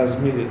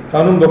لازمي دي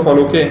قانون به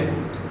فالو کې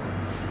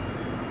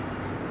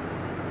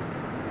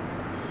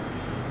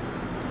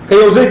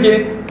یو ځکه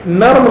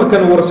نارمل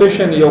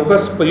کنورسیشن یو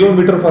کس په 1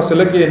 میټر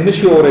فاصله کې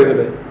نشي اورېدل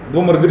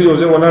دوه مرګري یو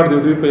ځای ولاړ دی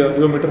دوی په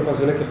 1 میټر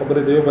فاصله کې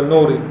خبرې دی بل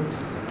نوري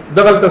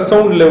دغه ته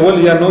ساوند لیول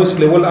یا نویس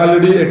لیول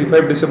الریډي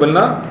 85 ډیسیبل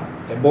نه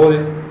ابو دی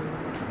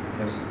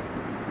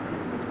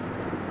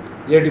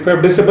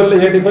 85 ډیسیبل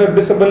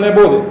نه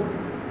ابو دی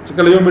چې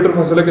کله 1 میټر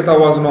فاصله کې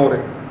आवाज نه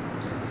اوري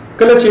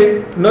کله چې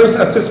نویس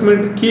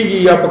اسسمنت کیږي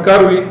یا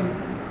پکاروي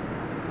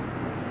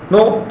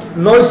نو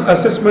نویس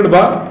اسسمنت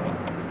با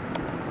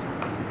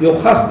یو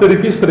خاص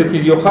طریقې سره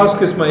کیږي یو خاص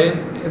قسمه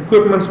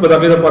اکوئپمنټس به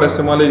دغه لپاره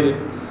استعمالېږي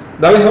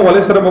دا وی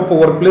حواله سره په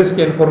ورک پلیس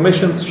کې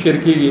انفارمیشنز شیر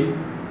کیږي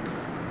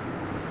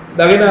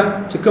داغه نه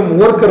چې کوم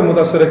ورکر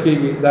متاثر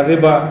کیږي داغه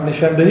با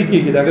نشاندهي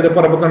کیږي داغه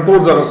لپاره په کنټرول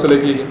ځای سره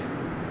کیږي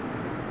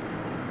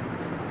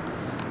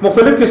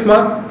مختلف قسمه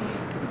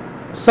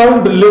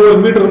ساوند لیول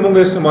میټر موږ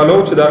استعمالو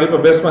چې داغه په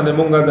بیس باندې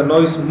موږ د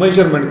نویس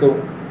میجرمنٹ کوو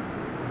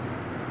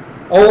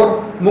او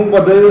موږ په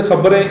دې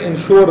خبره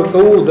انشور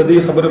کوو د دې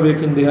خبره به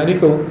یقین دهانی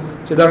کوو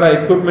چې دا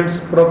اکوئپمنټس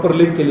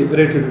پراپرلی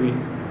کیلیبریټډ وي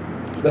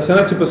دا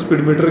څنګه چې په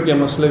سپیډ میټر کې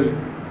مسله وي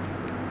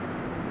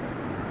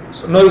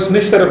نویس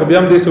نشته خو بیا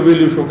هم دې سو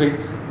ویلیو شو کوي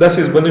دا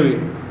سیس بنوي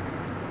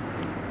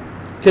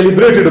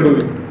کیلیبریټډ به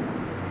وي.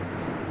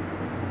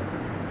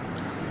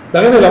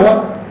 دا نه علاوه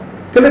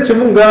کله چې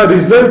مونږه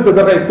ریزلټ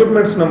دغه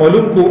اکوپمنټس نه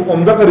معلوم کو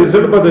همدغه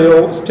ریزلټ به د یو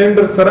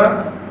سټانډرډ سره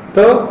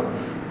ته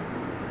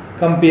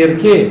کمپیر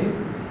کې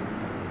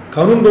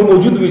قانون به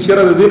موجود وي چې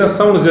را د دینه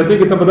ساوند زیاتې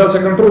کې ته به داسې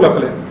کنټرول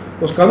اخلي.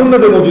 اوس قانون نه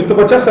دی موجود ته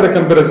 50 سره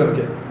کمپیریزن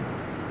کې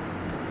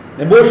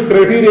نبوش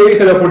کرایټیریا یې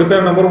خلا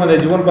 45 نمبر باندې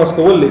IG1 پاس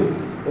کول دي.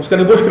 اوس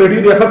کنه نبوش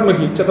کرایټیریا ختم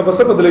کی چې ته په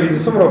څه بدلېږي چې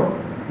سمره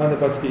باندې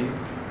پاس کی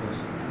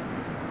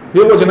دی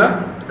وجنه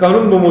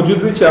قانون به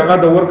موجود وي چې هغه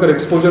د ورکر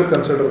ایکسپوژر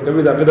کنسیډر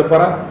کوي دغه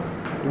لپاره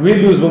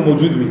ویلیوز به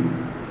موجود وي.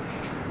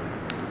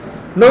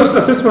 نویس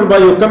اسسمنٹ با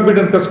یو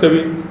کمپیټنټ کس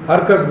کوي هر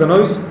کس د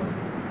نویس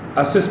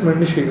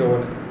اسسمنٹ نشي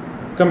کولای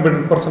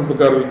کمپیټنټ پرسن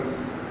پکار وي.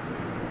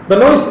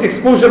 د نویس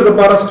ایکسپوژر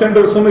لپاره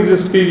سټانډرډز هم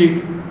ایگزیسټ کیږي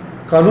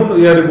قانون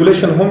یا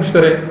ریګولیشن هم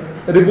شته.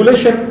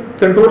 ریګولیشن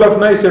کنټرول اف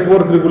نویس ایٹ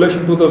ورک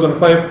ریګولیشن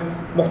 2005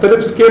 مختلف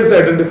سکیلز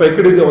آئیډنټیفای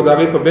کړي دي او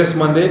دغه په بیس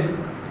باندې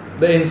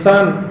د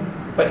انسان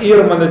په ایر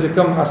باندې چې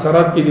کم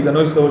اثرات کېږي د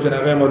نویس د وجه نه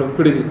هغه معلوم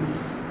کړي دي.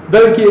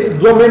 دا کې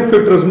دوه مین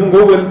فیکټرز مونږ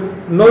وویل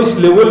نویس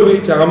لیول وی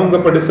چې هغه مونږ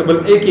په ډیسیبل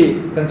A کې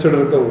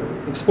کنسیډر کوو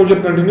ایکسپوژر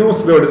کنټینیوس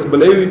به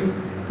ډیسیبل A وي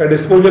که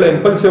ډیسپوژر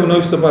امپلسیو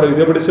نویس لپاره وي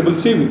به ډیسیبل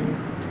C وي.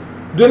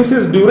 دویم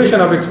سیس ډیوریشن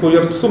اف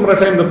ایکسپوژر څومره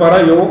ټایم لپاره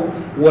یو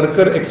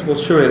ورکر ایکسپوز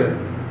شوی دی.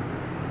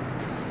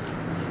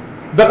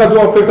 دغه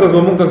دوه فیکټرز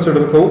به مونږ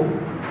کنسیډر کوو.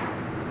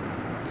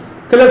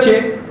 کله چې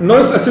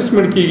نویس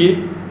اسسمنٹ کیږي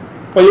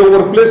په یو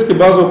ورک پلیس کې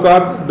بعض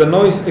اوقات د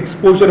نویس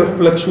ایکسپوژر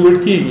فلکچویټ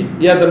کیږي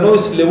یا د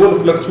نویس لیول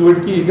فلکچویټ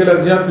کیږي کله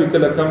زیات وي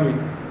کله کم وي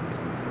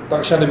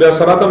تاکشان بیا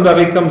اثرات هم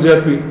دغه کم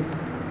زیات وي.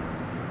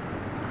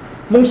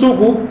 موږ څوک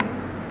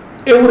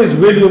ایوریج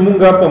ویلیو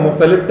مونږه په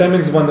مختلف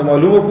ټایمینګز باندې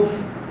معلومه کو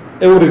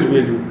ایوریج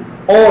ویلیو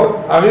اور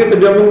هغه ته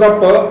بیا مونږه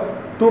په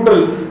ټوټل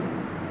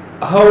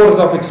هاورز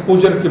اف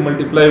ایکسپوژر کې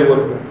ملټیپلای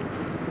ورکو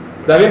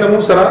دغه نمو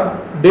سره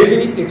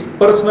ډیلی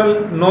پرسنل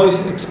نویس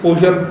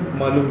ایکسپوژر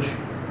معلوم شي.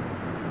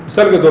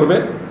 مثال کے طور پہ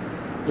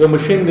یو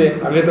مشین دے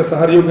هغه ته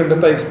سحر یو غنټه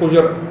ته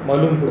ایکسپوژر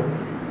معلوم کړو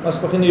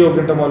ماسپخین یو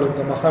غنټه معلوم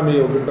کړه مخام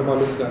یو غنټه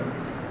معلوم کړه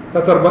تا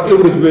تر با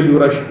ایوریج ویلیو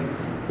راشي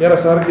یاره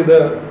سحر کې د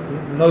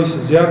نویس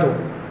زیاتو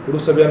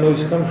ورسره بیا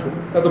نویس کم شو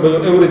تا ته به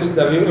ایوریج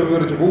دا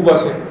ایوریج وو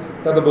باسه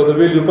تا ته به د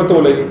ویلیو پته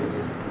ولګي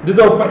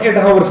دته په 8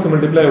 هاورز کې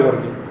ملټیپلای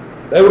ورکي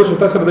دا ایوریج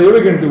تاسو د یو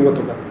غنټه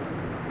وته کا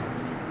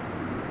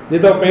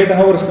دته په 8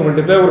 هاورز کې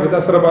ملټیپلای ورکي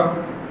تاسو را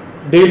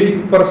ډیلی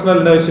پرسنل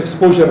نویس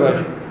ایکسپوژر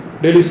راشي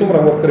ډیلی څومره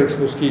ورکر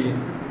ایکسپوز کیږي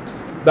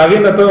دا غي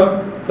نه ته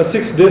په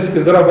 6 ډیز کې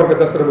زرا ورکه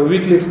تاسو به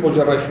ویکلی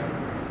ایکسپوژر راشي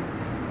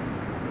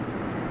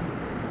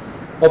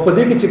او په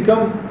دې کې چې کم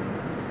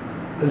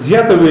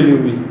زیاته ویلیو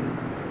وي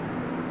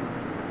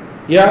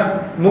یا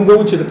موږ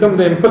وو چې کم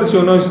د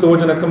امپلسیو نویس د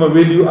وجه نه کم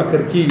ویلیو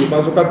اکر کیږي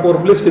بعض اوقات په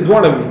ورک پلیس کې دوه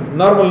وي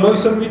نارمل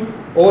نویس هم وي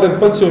او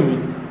امپلسیو وي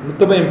نو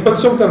ته به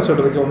امپلسیو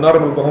کنسیډر کوو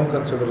نارمل به هم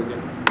کنسیډر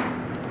کوو.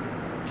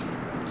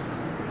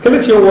 کله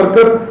چې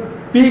ورکر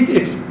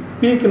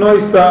پیک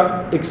نویس ته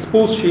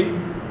ایکسپوز شي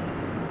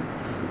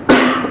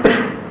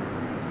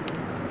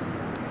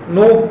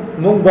نو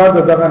موږ بعد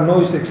دغه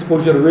نویس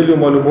ایکسپوژر ویلیو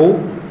معلومو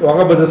او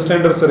هغه به د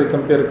سټانډرډ سره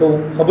کمپیر کوو.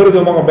 خبره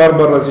دې موږ بار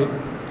بار راځي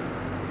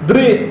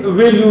درې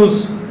ویلیوز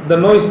د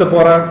نویس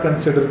لپاره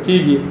کنسیډر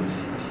کیږي.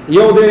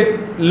 یو د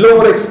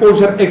لوور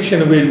ایکسپوژر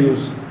ایکشن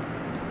ویلیوز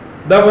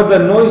دا به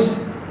د نویس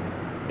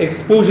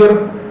ایکسپوژر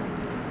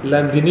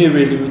لاندینی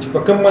ویلیو چې په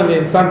کوم باندې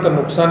انسان ته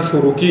نقصان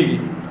شروع کیږي.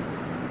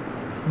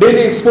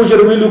 ډیلی ایکسپوژر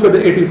ویلیو که د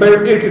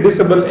 80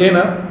 ډیسیبل A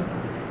نه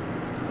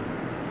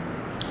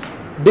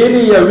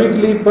ډیلی یا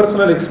ویکلی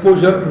پرسنل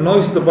ایکسپوژر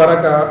نویس لپاره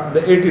کا د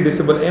 80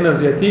 ډیسیبل A نه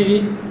زیاتیږي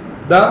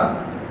دا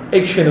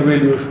ایکشن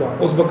ویلیو شو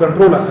اوس به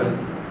کنټرول اخلي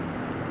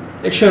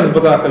ایکشنز به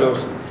داخله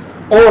اوس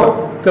اور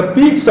که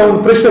پیک ساوند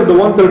پریشر د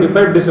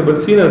 135 ډیسیبل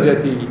C نه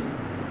زیاتیږي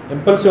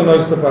امپلسیو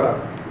نویس لپاره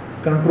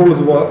کنټرولز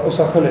به اوس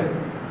اخلي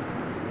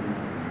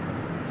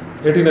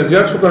 80 نه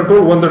زیات شو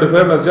کنټرول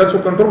 135 نه زیات شو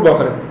کنټرول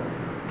واخلي.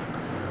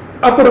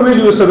 upper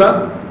value sada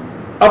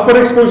upper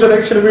exposure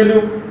action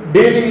value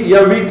daily یا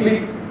weekly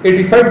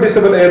 85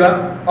 decibel era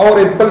اور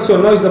impulse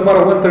noise number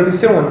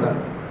 137 دا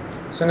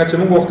څنګه چې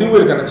موږ وختي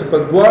ویل کنه چې په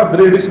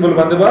 2-3 decibel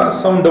باندې با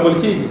ساوند ډبل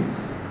کیږي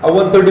او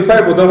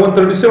 135 او دا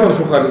 137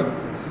 شو خالي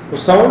او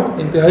ساوند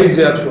انتهایی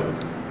زیات شو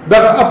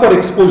دا upper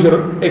exposure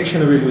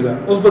action value دا.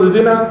 اوس بده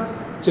دینا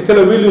چې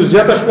کله ویلیو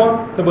زیاته شو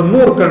ته به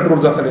نور کنټرول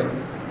ځخله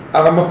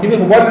هغه مخکینی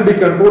خو والډي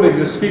کنټرول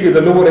ایگزیسټ کیږي د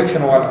لوور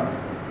ایکشن والا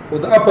او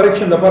د اپر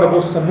ایکشن لپاره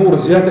بوس نور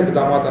زیات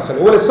اقدامات اخلي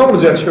ولې ساوند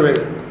زیات شوی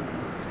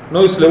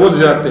نویس لیول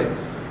زیات دی.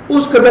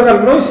 اوس کله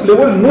نویس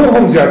لیول نو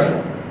هم زیات شو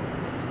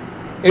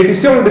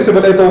 87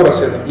 ډیسیبل ته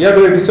ورسېده یا د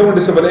 87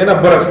 ډیسیبل نه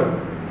بره شو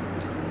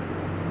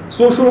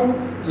سو شو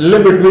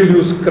لیمټ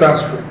ویلیوز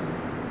کراس شو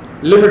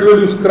لیمټ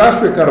ویلیوز کراس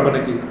شو کاربن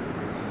کې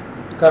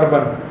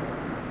کاربن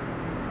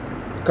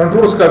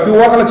کنټرولز کافي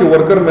واغله چې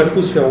ورکر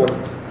محفوظ شي اول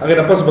هغه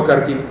نه پس بکار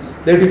کی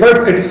د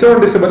 87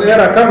 ډیسیبل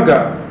ایرا کم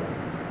کا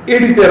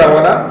 80 تیرا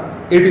والا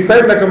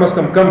 85 نه کم از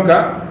کم کا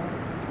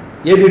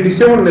یا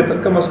 87 نه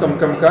کم از کم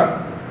کا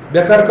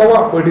بیا کار کوا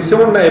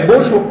 87 نه ابو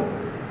شو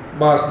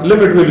بس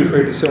لیمټ ویلیو شو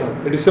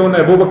 87 نه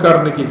ابو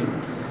بکار نه کیږي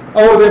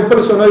او د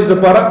امپلس نویز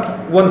لپاره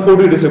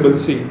 140 ډیسیبل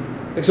سی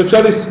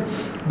 140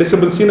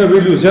 ډیسیبل سی نه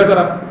ویلیو زیاته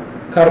را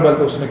کار بل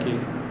اوس نه کی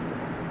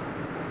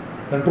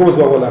کنټرولز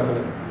به ولا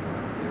خلک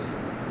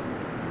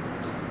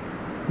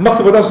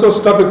مخکې به تاسو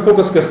ټاپک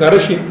فوکس کې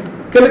خارج شي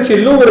کله چې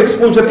لوور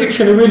ایکسپوجر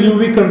اکشن ویلیو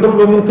وی کنټرول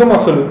به مونږ کوم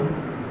اخلو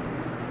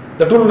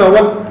د ټول نو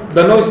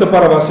د نویز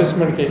لپاره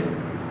اسسمنت کې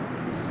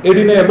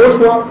 80 نه ابو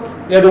شو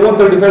یا د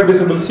 135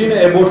 ډیسیبل سی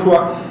نه ابو شو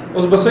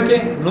اوس بس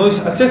کې نویز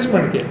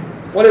اسسمنت کې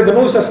ولې د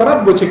نویز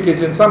اثرات به چک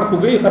کې انسان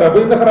خوږی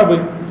خرابوي نه خرابوي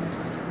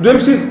دویم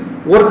سیس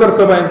ورکر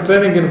سبا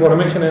ټریننګ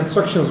انفارمیشن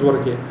انسټرکشنز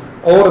ورکې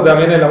اور دا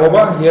غینه علاوه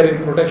به هیرینګ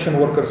پروټیکشن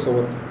ورکر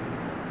سره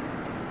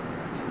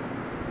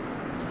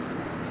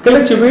کله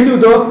چې ویلیو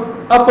د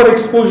اپر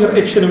ایکسپوجر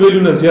اکشن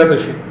ویلیو نه زیاته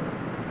شي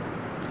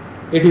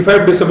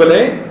 85 ډیسیبل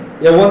ا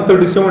یا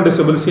 137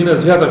 ډیسیبل سی نه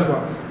زیاته شو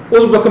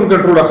اوس به کوم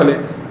کنټرول اخلي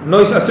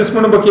نویز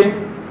اسسمنت وکړي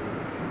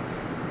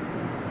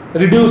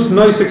reduce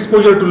noise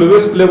exposure to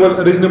lowest level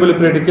reasonably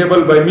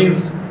predictable by means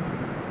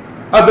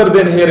other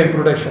than hearing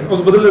protection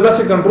اوس بدل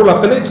داسې کنټرول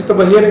اخلي چې ته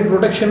به hearing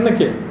protection نه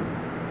کې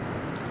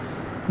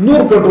نور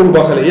کنټرول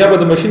باخلي یا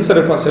به د ماشين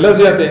سره فاصله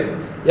زیاته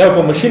یا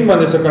په ماشين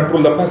باندې سره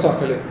کنټرول د پاسه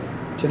اخلي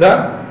چې دا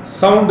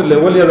ساوند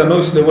لیول یا د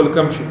نویز لیول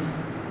کم شي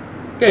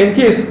که ان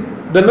کیس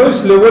د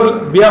نویز لیول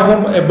بیا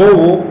هم ابو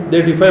د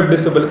 85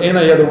 ډیسیبل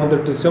ا یا د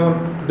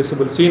 137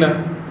 ډیسیبل سی نه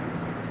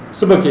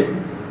سبکه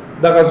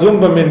دا زون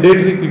به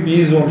منډیټری پی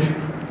پی زون شي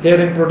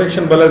hearing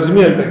protection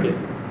بلازمی الته کې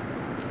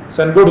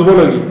سنبورډز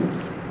بولوږي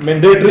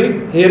منډیټری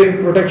hearing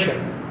protection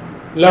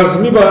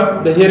لازمی به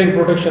د hearing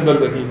protection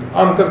دلته کې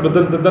عام کس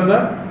بدل ددنه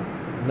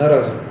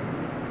ناراضه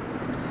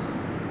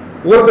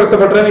ورکر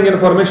سره ټریننګ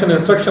انفارمیشن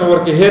انسټرکشن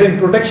ورکې hearing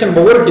protection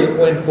به ورکې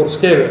او انفورس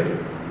کوي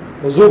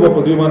وزوبه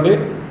په دوی باندې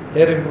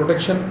hearing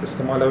protection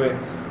استعمالوي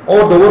او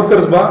د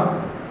ورکرز با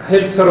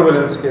health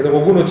surveillance کې د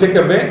وګونو چیک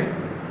اپ به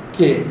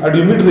کې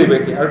اډیومیټری به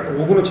کې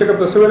وګونو چیک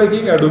اپ تاسو ویل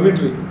کې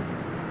اډیومیټری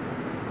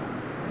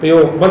په یو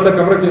بند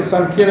کمره کې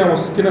انسان کینه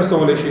مسکینه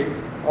سوال شي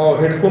او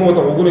هډفون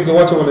وته وګونو کې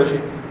واچول شي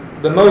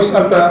د نویز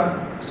الته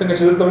څنګه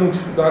چې دلته موږ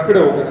دا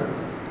کړو وکنه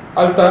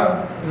الته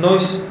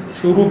نویز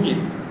شروع کی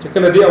چې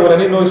کله دی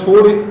اولنی نویز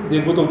ووري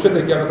دی بوته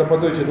چته کې هغه ته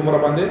پته چې دومره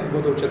باندې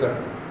بوته چته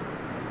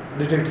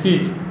ډیټیکټ کی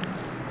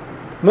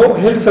نو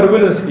هیلث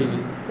سرویلنس کیږي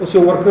اوس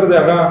یو ورکر دی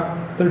هغه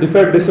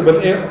 35 ډیسیبل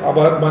ا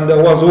باندې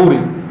आवाज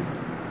اوري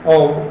او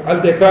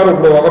الته کار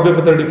وکړو هغه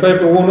په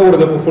 35 په ونه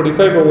ور د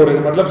 45 په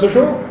وره مطلب څه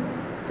شو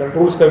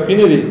کنټرولز کافي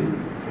نه دي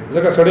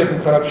ځکه سړی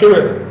خراب شوی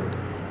دی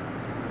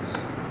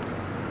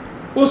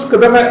اوس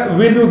کله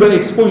ویلیو د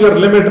ایکسپوجر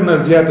لیمټ نه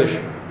زیات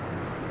شي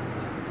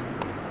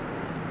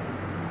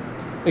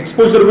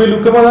ایکسپوجر ویلیو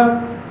کومه ده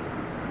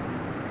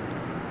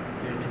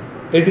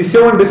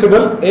 87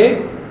 ډیسیبل ا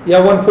یا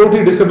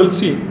 140 ډیسیبل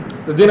سی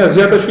د دینه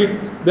زیات شي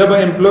بیا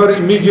به امپلویر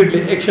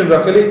ایمیډیټلی اکشن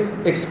راخلي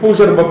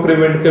ایکسپوجر به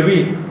پریونټ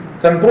کوي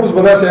کنټرولز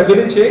به داسې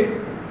اخلي چې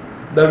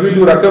دا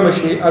ویلیو راکم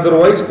شي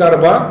اذروایز کار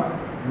به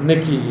نه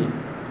کیږي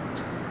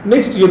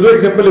نیکسٹ یو دو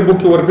ایگزامپل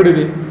بک کې ورکړی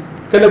دي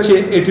کله چې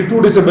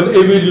 82 ډیسیبل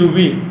ا ویلیو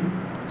وی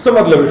څه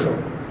مطلب شو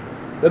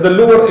دا د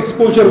لوور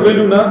ایکسپوجر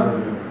ویلیو نه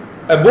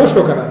ابو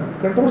شو کنه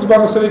کنټرولز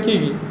باندې سره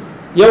کیږي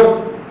یو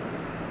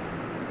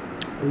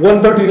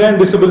 139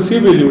 ډیسیبل سی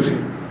ویلیو شي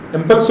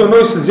امپلس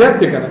نویز زیات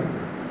دی کنه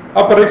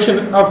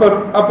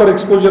اپر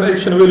ایکسپوجر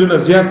اکشن ویلیو نه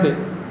زیات دی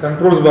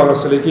کنټرولز باندې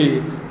سره کیږي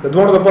د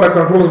دوه لپاره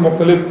کنټرولز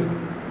مختلف دي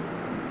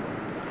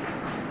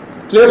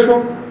کلیر شو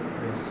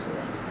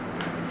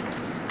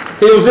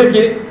که یو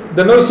ځکه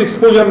د نویز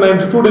ایکسپوجر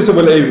 92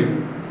 ډیسیبل ای وی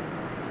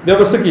بیا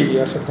به څه کیږي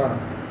ارشد خان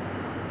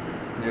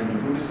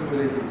 92 ډیسیبل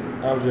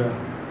ای او جا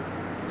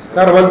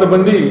کار ولته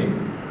بندي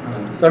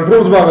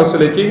کنټرولز باغ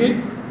سره کیږي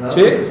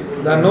چې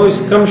دا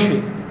نویز کم شي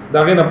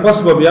دا غینه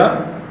پس به بیا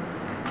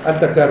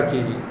الته کار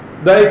کیږي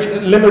دا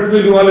لیمټ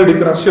ویلیو الریډي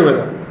کراس شوی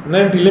دا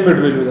 90 لیمټ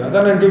ویلیو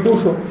دا 92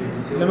 شو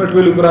لیمټ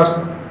ویلیو کراس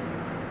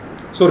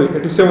سوري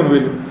 87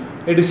 ویلیو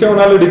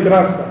 87 الریډي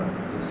کراس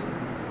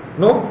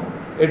نو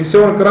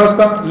 87 کراس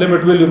تا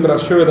لیمټ ویلیو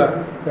کراس شوی دا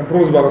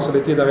کنټرولز باغ سره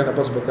کیږي دا غینه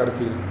پس به کار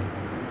کیږي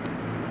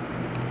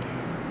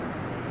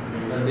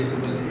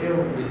ډیسیبل ا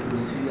او ډیسیبل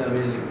سی دا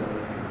ویل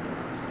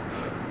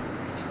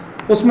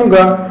اوس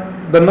مونږه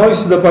د نویز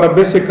لپاره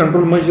بیسیک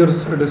کنټرول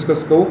میجرز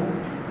ډیسکس کوو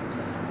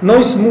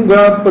نویز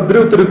مونږه په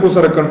دریو طریقو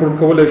سره کنټرول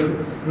کولای شو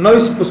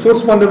نویز په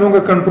سورس باندې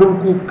مونږه کنټرول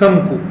کو کم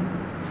کو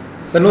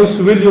د نویز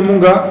ویلیو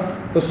مونږه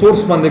په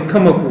سورس باندې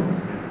کم کو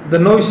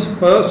د نویز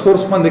په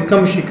سورس باندې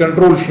کم شي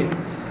کنټرول شي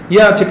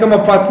یا چې کومه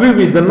پاتوي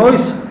وي د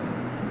نویز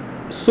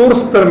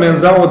سورس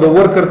ترمنځ او د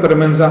ورکر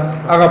ترمنځ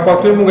هغه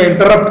پاتوي مونږه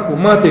انټرپټ کو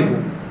ماته کو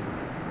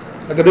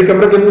اګه د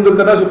کمره کې مونږ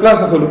دلته تاسو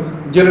کلاس اخلو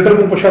جنریټر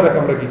مونږ په شاته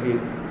کمره کې کیږي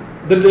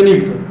دلته نه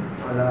ویته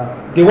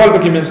دیوال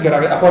پکې مینس کې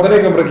راغی اخو درې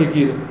کمره کې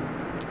کیږي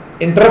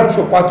انټرپټ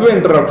شو پاتوي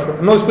انټرپټ شو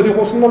نو اس په دې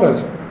خو څنګه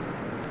راځي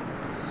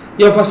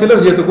یا فاصله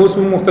زیاته کو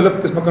سم مختلف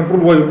قسمه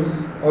کنټرول وایو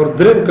او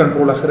درې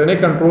کنټرول اخرنه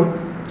کنټرول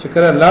چې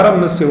کله لارم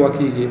نه سیوا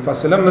کیږي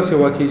فاصله نه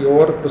سیوا کیږي او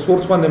په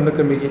سورس باندې نه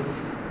کمیږي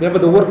بیا به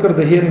د ورکر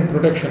د هیرینګ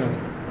پروټیکشن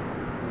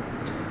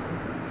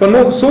په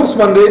نو سورس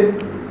باندې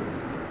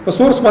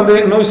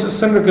نویز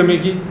څنګه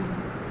کمیږي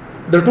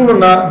د ټولو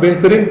نه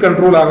بهترین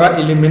کنټرول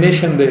هغه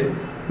الیمینیشن دی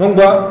موږ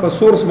به په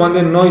سورس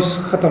باندې نویز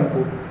ختم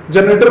کو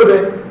جنریټر دی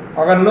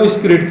هغه نویز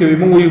کریټ کوي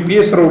موږ یو پی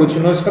ایس راوړو چې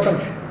نویز ختم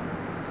شي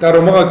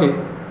کارو مګه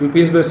کې یو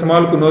پی ایس به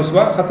استعمال کو نویز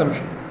به ختم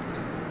شي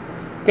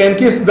که ان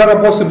کیس دا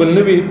پوسیبل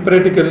نه وي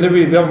پریکټیکل نه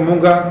وي بیا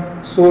موږ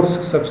سورس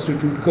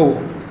سبسټیټیوټ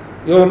کوو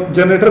یو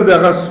جنریټر دی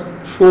هغه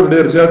شور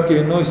ډیر زیات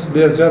کوي نویز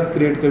ډیر زیات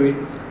کریټ کوي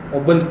او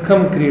بل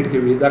کم کریټ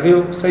کوي دا یو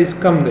سایز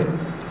کم دی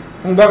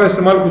موږ به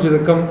استعمال کو چې د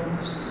کم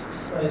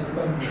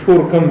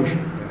شور کم شي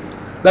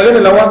دا غیر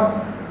علاوه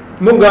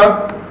موږ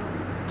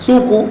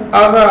څوک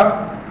هغه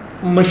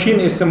ماشين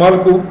استعمال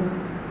کو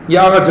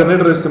یا هغه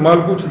جنریټر استعمال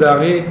کو چې دا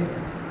هغه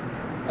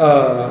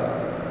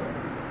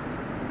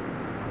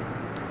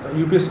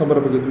یو پی ایس خبره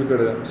به دوی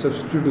کړه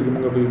سبسټیټیوټ کې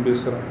موږ به یو پی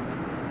ایس سره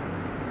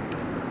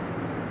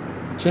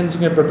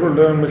changing a petrol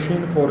driven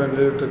machine for an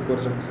electric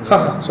version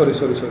sorry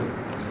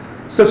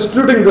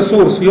substituting the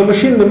source یو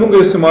ماشين د موږ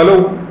استعمالو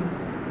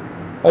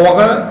او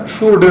هغه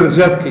شور ډیر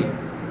زیات کوي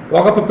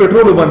هغه په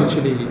پټرول باندې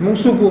چلیږي موږ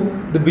څوک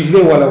د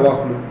بجلی والا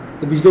واخلو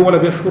د بجلی والا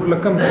بیا شور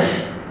لکم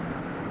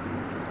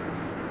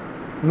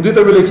موږ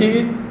ته ویل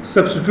کېږي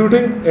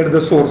substituting at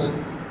the source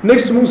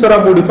next موږ سره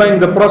modifying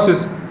the process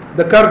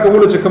د کار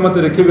کولو چې کومه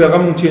طریقې به هغه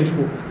موږ چینج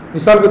کو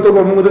مثال په توګه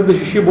موږ د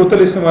شیشې بوتل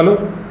استعمالو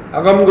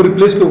هغه موږ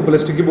ریپلیس کوو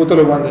پلاستیکي بوتل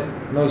باندې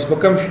نو اس په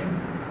کم شي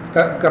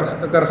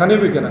کارخانه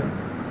به کنه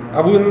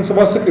هغه نن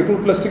سبا سکه ټول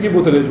پلاستیکي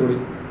بوتلې جوړي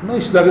نو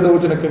اس دغه د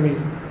وجنه کمی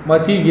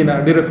ماتيږي نه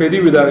ډیره فائدې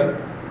وداري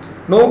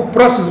نو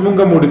پروسس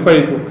مونږه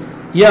موډیفای کو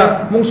یا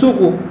مونږ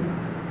سوکو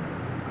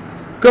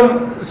کم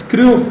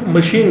سکریو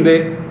ماشين دی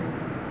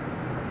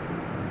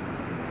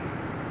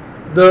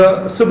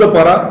د صد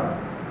لپاره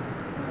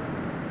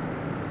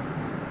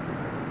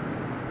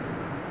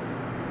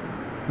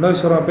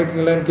noise from a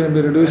packing line can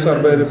be reduced or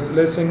by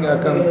replacing a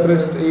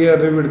compressed air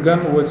rivet gun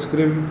with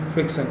screw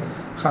fixing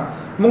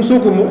مونږ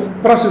سوکو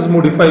پروسس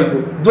موډیفای کو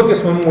دوه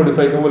قسمه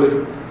موډیفای کولای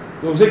شو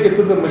یو ځکه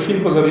ته د ماشين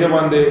په ذریعہ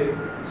باندې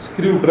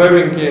سکریو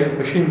ډرایوینګ کې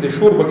ماشين د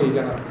شور بکی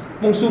کنه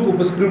مونږ سوکو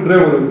په سکریو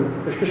ډرایور یو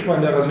پښکش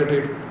باندې هغه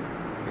سیټیټ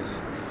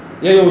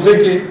یا یو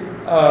ځکه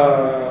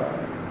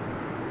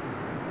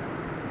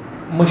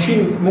ماشين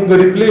مونږ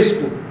ریپلیس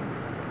کو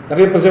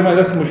هغه په ځای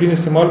باندې ماشين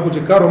استعمال کو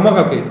چې کار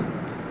ومغه کوي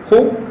خو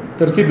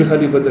ترتیب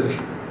خالی بدل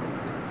شي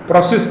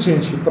پروسس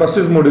چینج شي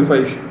پروسس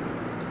موډیفای شي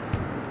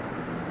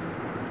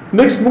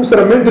نیکسٹ موږ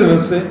سره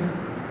مینټیننس سے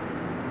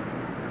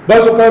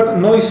بعض اوقات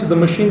نویس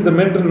د ماشين د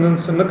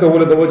مینټیننس نه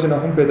کوله د وجه نه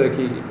هم پیدا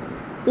کیږي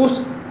اوس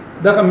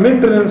دغه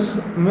مینټیننس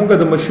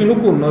موږ د ماشینو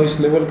کو نویس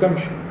لیول کم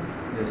شي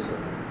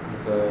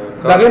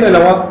دا غیر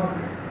علاوه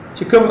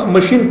چې کوم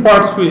ماشين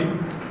پارټس وي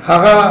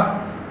هغه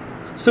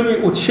سوي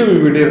او چوي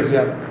وي ډیر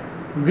زیات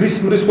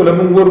ګریس مریس ولا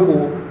موږ ورکو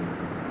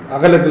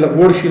هغه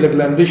لګور شي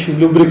لګلاندې شي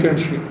لوبریکانت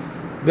شي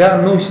بیا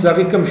نویس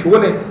دغه کم شي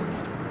ولې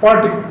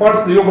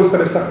پارټس یو بل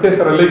سره سختي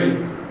سره لګي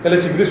کله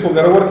چې ګریس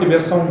وغیرہ ورکي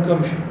بیا ساوند کم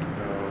شي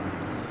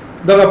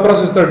دغه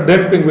پروسس ته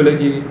ډمپینګ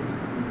ولګي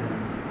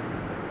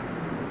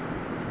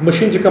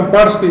ماشين چې کوم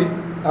پارټس دي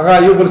هغه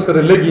یو بل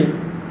سره لګي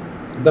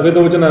دغه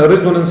د وجنه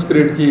ریزونانس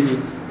کریټ کیږي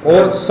او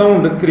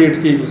ساوند کریټ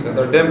کیږي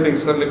دا ډمپینګ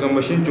سره لکه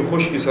ماشين چې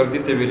خوش کی سردی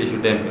ته ویل شي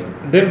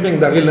ډمپینګ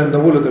دغه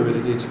لندولو ته ویل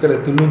کیږي چې کله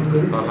تلوند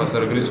کوي هغه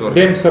سره ګریس ورکي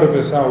ډمپ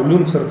سرفیس او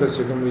لون سرفیس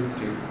چې کوم وي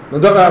نو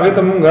دغه هغه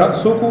ته مونږه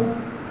سوکو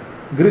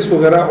ګریس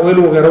وغیرہ اویل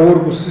وغیرہ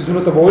ورکو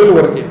سيزونو ته اویل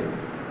ورکي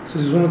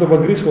سيزونو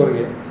ته ګریس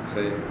ورکي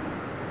صحیح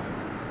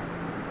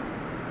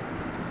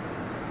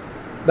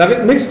دا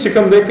نیکسٹ چې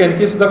کوم دی کین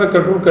کیس دا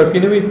کنټرول کافي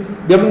نه وي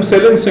بیا موږ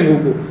سایلنسینګ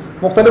وکړو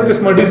مختلف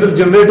قسمه ډیزل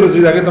جنریټرز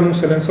دي هغه ته موږ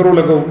سایلنسر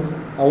ولګو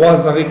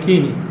आवाज هغه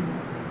کینی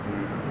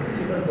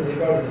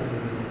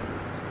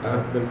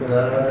بالکل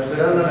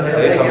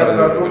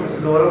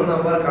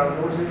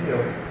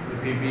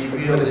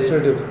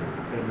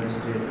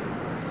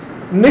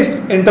next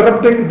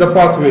interrupting the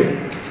pathway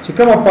چې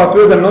کومه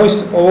pathway د noise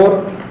or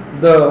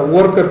the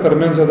worker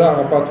ترمنځ دا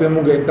هغه pathway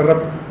موږ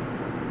interrupt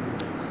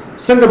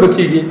څنګه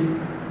بکیږي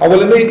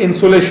اولنې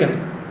insulation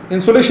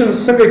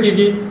څنګه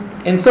کیږي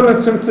in some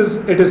instances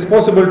it is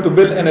possible to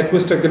build an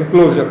acoustic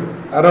enclosure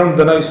around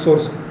the noise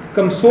source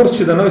کوم source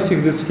چې د noise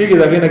exist کیږي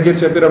دا غینه غیر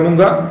چې پیرا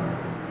مونږه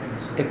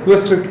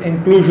acoustic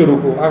enclosure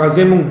وکړو هغه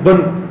زمون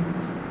بند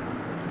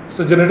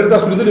س جنریټر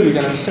تاسو لیدلی وی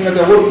کنه څنګه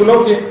ته ور کولو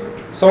کې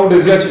ساوند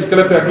زیات چې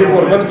کله په اپډیټ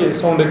ور بند کې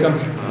ساوند کم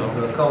شي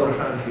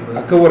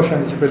کور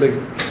شان چې په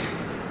لګي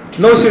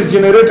noise is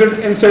generated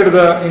inside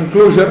the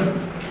enclosure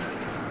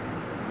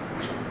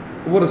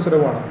ور سره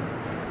وانه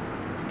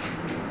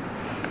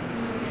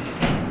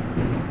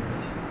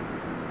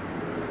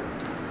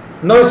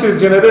noise is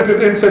generated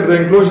inside the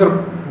enclosure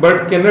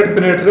but cannot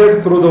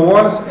penetrate through the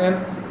walls and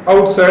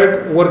outside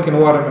work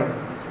environment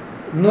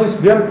noise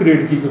بیا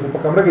کریټ کیږي خو په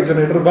کمره کې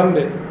جنریټر بند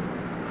دی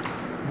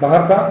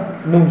بهر تا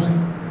نوز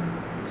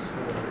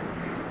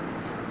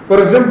for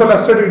example a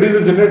static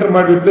diesel generator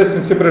might be placed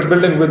in separate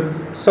building with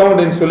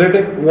sound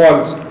insulating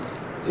walls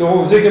یو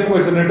ځکه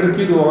موږ جنریټر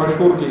کیدو هغه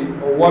شور کې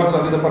او والز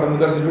هغه د پر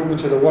موږ سره جوړ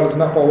چې د والز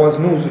نه خو आवाज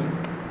نه وځي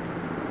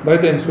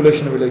باید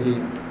انسولیشن ولګي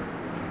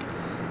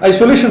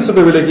ایسولیشن څه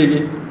ته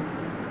ولګي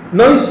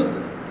نویز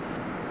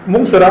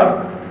موږ سره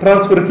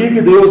ट्रांसफर کیږي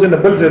د یو ځای نه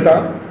بل ځای ته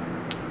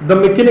د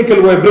میکانیکل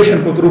وایبریشن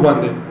په ترو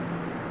باندې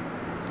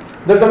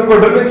دلته موږ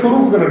ډرل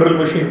شروع کړو ډرل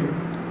ماشين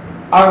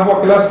هغه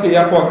کلاس کې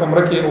یا خو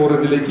کمره کې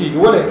اوریدل کیږي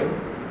ولې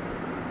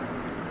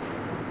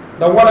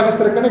دا وړه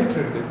سره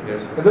کنیکټډ دی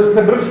دلته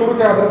ډرل شروع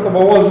کې حضرت په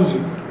आवाज وځي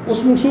اوس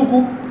موږ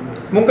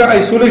موږ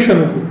آیسولیشن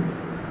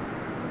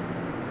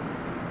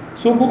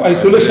وکړو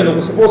آیسولیشن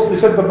وکړو سپوز د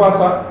شت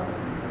پاسه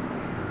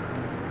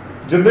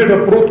جنریټر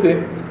پروت دی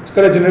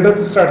کله جنریټر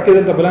سٹارټ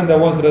کېدل ته بلند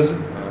आवाज راځي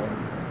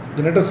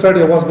جنریټر سٹارټ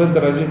आवाज بل ته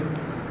راځي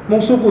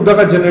موږ څوک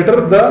دغه جنریټر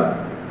د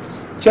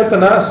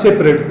چتنا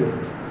سیپریټ کو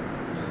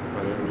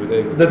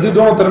د دې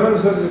دوه ترمنځ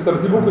سره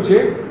ترتیب کو چې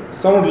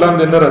ساوند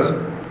لاندې نه راځي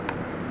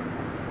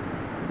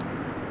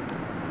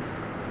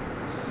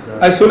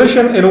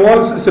Isolation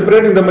involves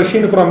separating the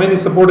machine from any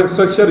supporting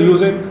structure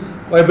using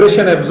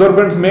vibration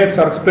absorbent mates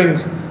or springs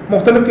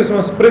مختلف قسم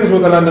springs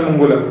ہوتا لاندې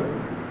مونږ لګو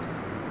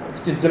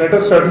چې جنریټر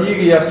سٹارټ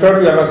کیږي یا سٹارټ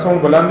یا ساوند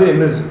بلاندې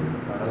انځي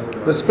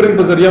د سپرینګ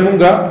په ذریعہ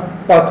مونږه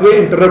pathway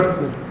interrupt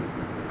کو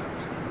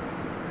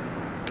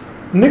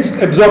next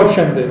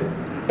absorption دی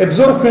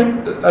absorption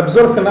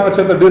هغه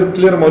چې ډېر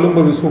کلیر معلوم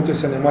به وي څوک چې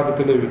سینما ته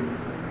تللی وي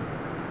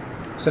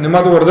سینما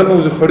ته وردن نو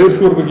خړیر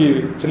شور بږي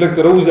چې لکه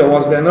روزي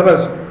आवाज به نه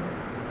راځي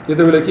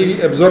دته ویل کېږي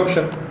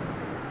absorption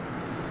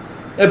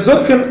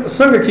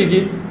څنګه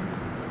کېږي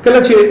کله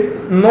چې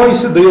نویس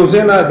د یو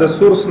ځای د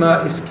سورس نه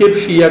اسکیپ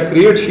شي یا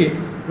کریټ شي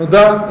نو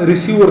دا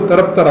ریسیور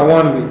طرف ته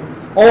روان وي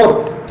او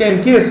کین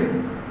کیس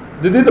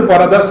د دې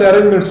لپاره دا سه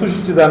ارینجمنت شي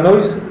چې دا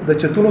نویس د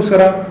چتونو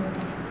سره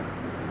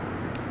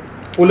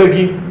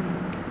ولګي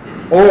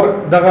او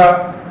دغه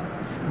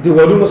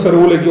دیوالونو سره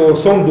ولګي او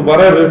ساوند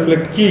دوباره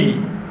ریفلیکټ کیږي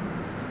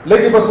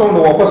لګي بس ساوند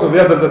واپس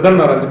بیا دلته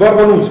دنه راځي بار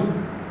بنوز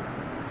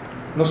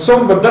نو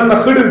ساوند بدن نه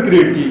خړل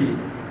کریټ کیږي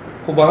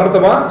خو بهر ته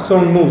ما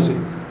ساوند نوزي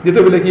دته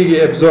ویل کېږي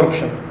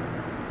absorption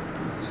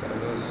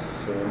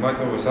ما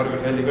ته وسر په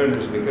خالي ګڼ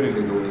سپیکر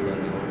کې دوی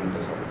باندې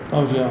منتصف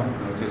او جا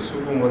چې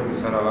څوک مور کې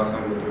سره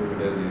آسان به ته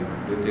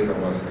د تیز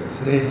आवाज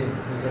کوي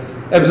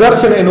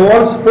absorption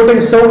involves putting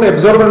sound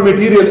absorbent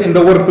material in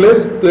the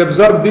workplace to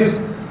absorb these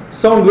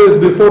sound waves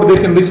before they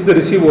can reach the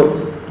receiver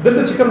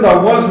دلته چې کوم دا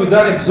walls وي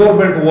دا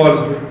absorbent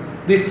walls وي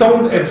the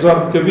sound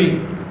absorb کوي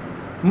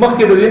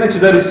مخکې د دې نه چې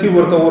دا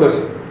receiver ته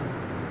ورسي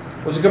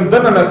او چې کوم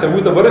دنه نه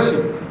سوي ته ورسي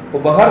او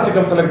بهر چې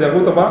کوم خلک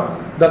دغه ته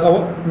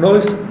دغه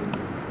noise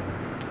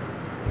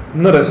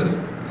نرسي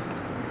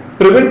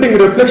preventing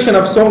reflection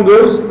of sound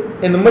waves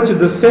in much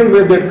the same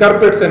way that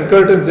carpets and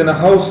curtains in a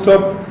house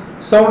stop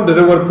sound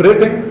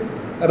reverberating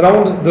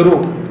around the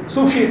room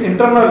so she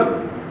internal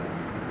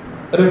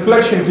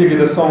reflection kegi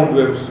the sound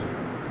waves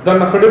the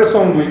nakhadere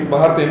sound we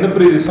bahar te ne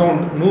pri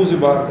sound noise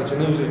bahar te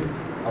chnuzi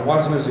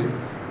आवाज ne zi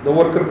the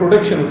worker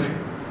protection ushi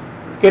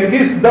can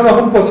this da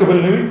hum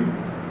possible ne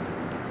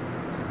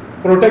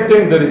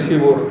protecting the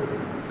receiver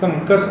kam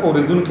kas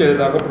auridun ke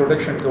da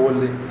protection kawal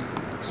di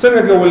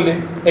څنګه کول دي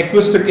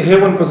اکوستیک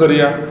هیون په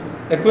ذریعہ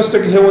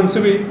اکوستیک هیون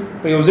سوي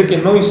په یو ځکه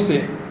نویس ته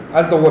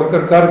الته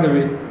ورکر کار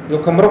کوي یو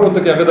کمره وته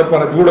کې هغه د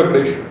لپاره جوړ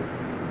کړی شي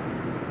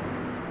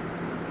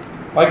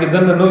پاکي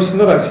دنه نویس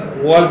نه راځي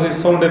والز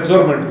ساوند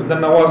ابزوربنت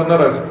دنه आवाज نه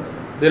راځي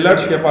د لټ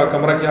شي په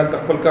کمره کې الته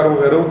خپل کار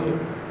وغیرہ وکي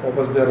او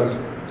بس بیا راځي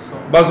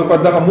بعضو کا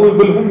دغه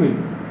موبل هم وي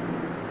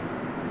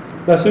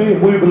دا سوي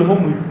موبل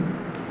هم وي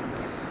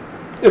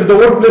if the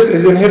workplace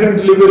is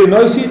inherently very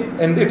noisy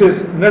and it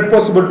is not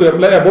possible to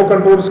apply above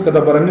controls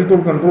kada barani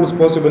tool controls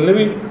possible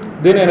nahi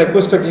then an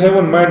acoustic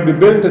haven might be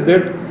built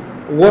that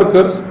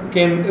workers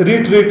can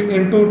retreat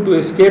into to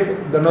escape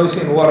the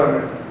noisy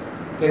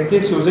environment in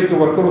case use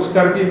ke worker us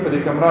kar ki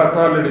padi kamera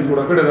ta ledi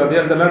joda kade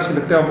da de lat shi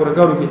lekta pura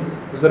karu ki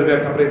zarbia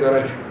kamre da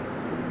rash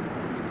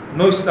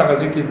noise ta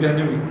gazi ki bia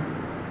nahi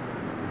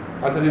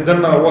ata de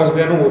danna आवाज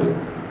bia no wori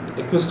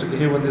acoustic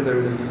haven de da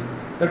legi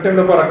lekta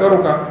da para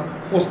karu ka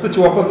اوس ته چې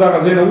واپس دا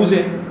غزې نه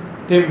وځي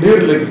ټیم ډېر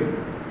لګي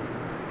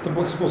ته په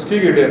ایکسپوز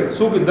کېږي ډېر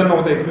څوک دنه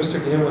وته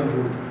اکوسټیک هیون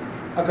جوړ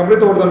ا کمرې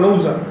ته ورته نه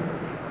وځه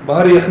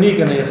بهر یخني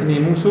کنه یخني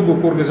موږ څوک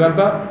کور کې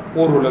ځانته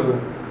اورو لګو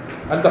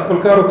ال خپل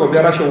کارو کو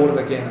بیا راشه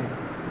ورته کېنه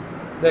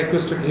دا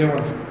اکوسټیک هیون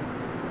شو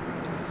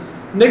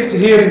نیکسټ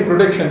هیرینګ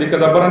پروټیکشن د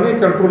کدا برانه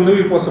کنټرول نه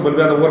وی پوسیبل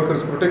بیا د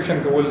ورکرز پروټیکشن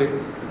کول دي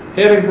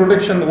هیرینګ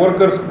پروټیکشن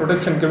ورکرز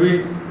پروټیکشن کوي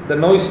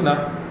د نویس نه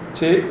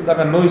چې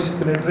دا نویس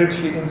پینټریټ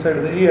شي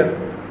انساید د ایر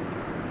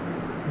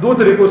دو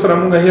طریقوں سره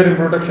موږ هیرینګ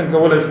پروټیکشن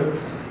کولای شو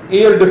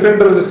ایر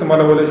ډیفندرز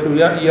استعمالولای شو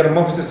یا ایر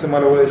مفز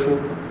استعمالولای شو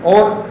او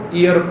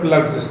ایر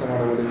پلگز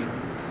استعمالولای شو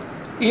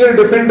ایر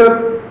ډیفندر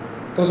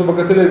تاسو به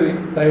کتلې وي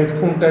دا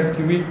هډفون ټایپ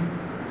کی وي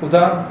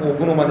خدا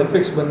وګونو باندې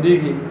فکس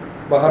بنديږي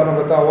بهر نه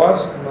وتا आवाज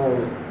نه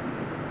وي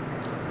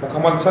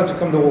مکمل سچ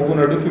کوم د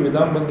وګونو ډکی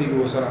ودام بنديږي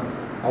وسره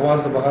आवाज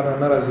بهر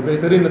نه راځي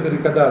بهترینه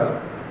طریقه دا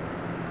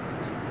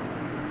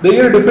د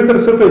ایر ډیفندر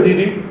صرف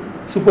دي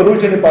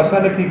سپرویژن په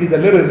اسانه کېږي د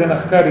لری زنه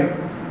ښکاری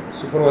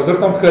سپروایزر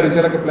ته ښکاری چې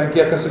لکه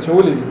پلانکیا کس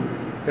چولې دي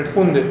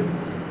هډفون دي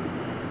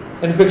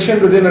انفیکشن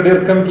د دې نه ډېر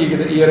کم کېږي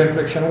د ایر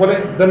انفیکشن ولې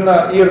دنه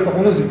ایر ته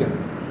خو نه ځي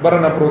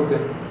برنه پروت دی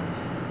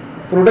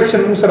پروټیکشن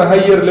موږ سره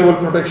هایر لیول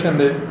پروټیکشن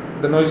دی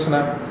د نویس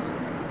نه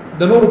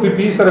د نورو پی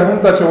پی سره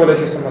هم تا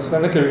چولای شي سم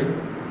مسله نه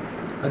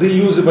کوي ری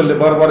یوزبل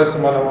بار بار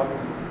استعمالوا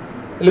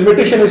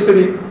limitation is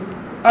the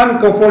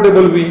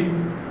uncomfortable we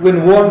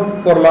when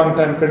worn for long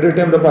time credit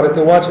time the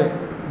parate watch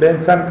be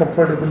insan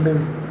comfortable ne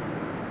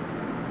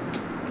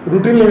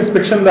routine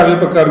inspection da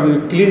pe kar we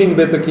cleaning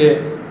be take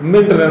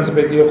maintenance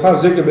be ke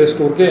khas jagah be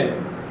store ke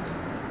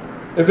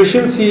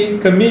efficiency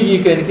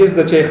kamigi ke in case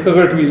da che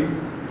ikhtagat we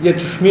ya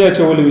chshmiya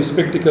chawli we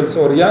spectacles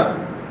or ya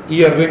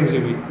earrings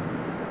we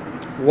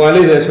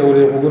wale da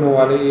chawli gugun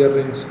wale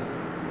earrings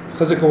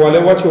khase ko wale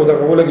watch o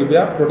da wala gi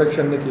bia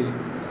protection ne ki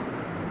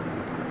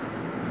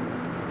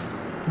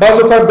بعض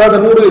اوقات دا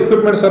د نورو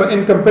اکوپمنٹ سره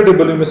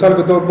انکمپیټیبل وي مثال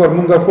کے طور پر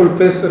مونږه فل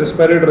فیس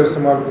ریسپیریټر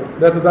استعمال کو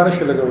دا ته دانش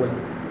لګول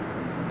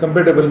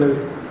کمپیټیبل نه وي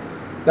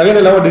دا غن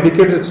علاوه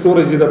ډیډیکیټډ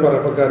سټوریج دې لپاره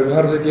پکار وي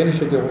هر ځای کې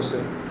نشي کې هوسه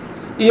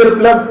ایر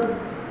پلگ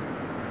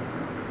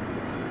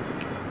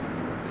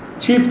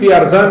چیپ دي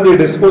ارزان دي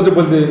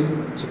ډیسپوزیبل دي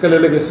چې کله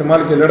لګي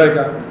استعمال کې لړای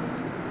کا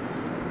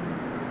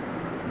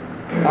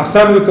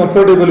آسان وي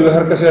کمفورټیبل وي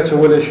هر کس یا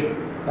چولې شي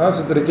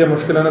څه طریقې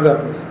مشکل نه ده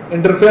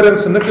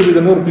انټرفیرنس نه کوي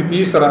د نور پی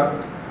پی سره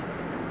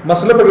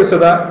مسله په کې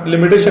صدا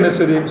لیمیټیشن یې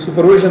سدي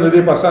سپرویژن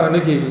دې په اسانه نه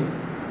کیږي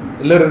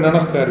لره نه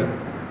ښکاري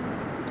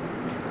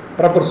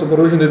پراپر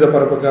سپرویژن دې د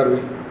پر پکار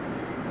وي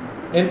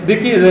ان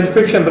دکی د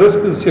انفیکشن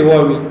ریسک سیوا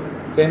وي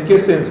که ان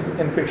کیس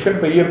انفیکشن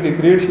په ایر کې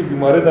کریټ شي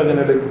بیماری دا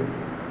نه لګي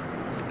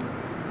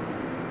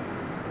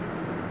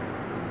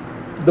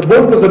د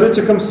بول په ذریعہ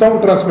چې کوم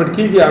ساوند ټرانسمیټ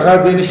کیږي هغه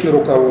دې نشي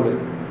روکاولی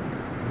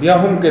بیا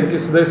هم که ان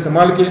کیس د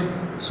استعمال کې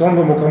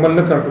ساوند به مکمل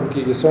نه کنټرول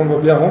کیږي ساوند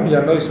بیا هم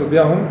یا نویس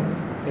بیا هم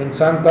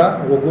انسان ته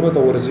وګونو ته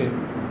ورځي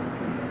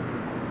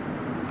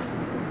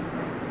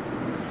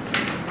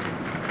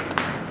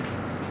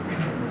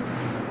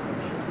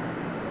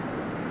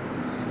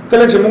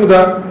کله چې موږ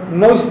دا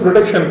نویس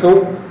پروټیکشن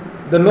کوو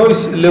د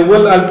نویس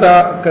لیول التا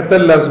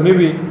کتل لازمي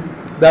وي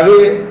دا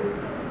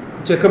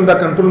چې کوم دا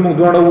کنټرول موږ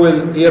دوه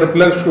ویل ایر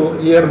پلگ شو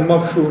ایر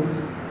مف شو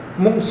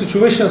موږ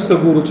سچويشنز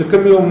ته ګورو چې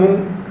کوم یو موږ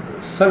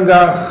څنګه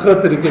ښه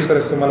طریقې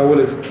سره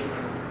استعمالول شو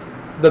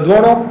د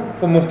دوه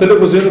په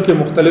مختلفو ځایونو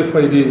کې مختلف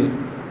فائدې دي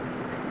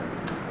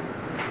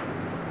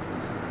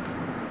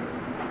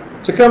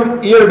چې کوم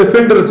ایر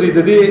ډیفندرز دي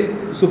د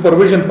دې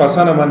سپرویژن په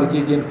اسانه باندې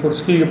کېږي انفورس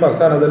کېږي په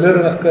اسانه د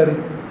لره نه ښکاري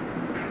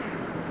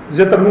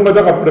زه تر موږ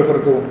دغه پریفر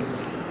کوم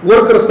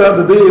ورکر سره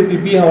د دې پی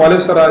پی حواله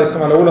سره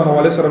استعمالولو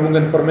حواله سره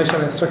موږ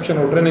انفارمیشن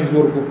انسټرکشن او ټریننګز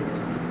ورکو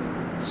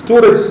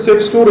سټوریج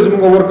سیف سټوریج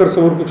موږ ورکر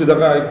سره ورکو چې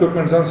دغه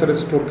اکوپمنټس ان سره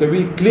سٹور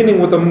کوي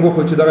کلینینګ وته موږ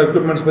خو چې دغه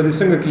اکوپمنټس به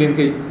څنګه کلین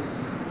کوي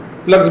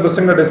پلگز به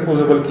څنګه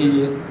ډیسپوزیبل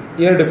کیږي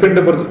ایر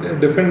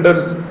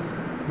ډیفندرز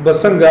به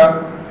څنګه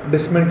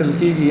ډسمنټل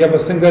کیږي یا به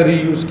څنګه ری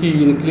یوز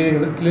کیږي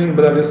کلینینګ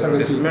به دغه څنګه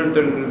کیږي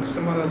ډسمنټل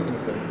سماله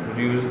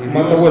ری یوز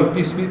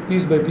ماته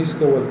پیس بای پیس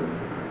کول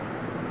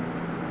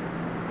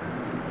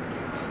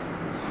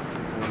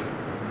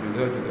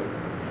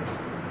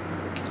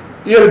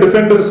ایر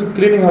ډیفندرز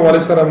کلینینګ حواله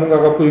سره موږ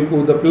هغه کوی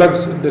کو د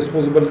پلگز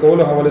ډیسپوزیبل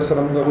کولو حواله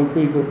سره موږ هغه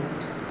کوی کو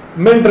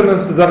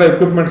مینټیننس دغه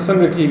اکوپمنټ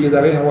څنګه کیږي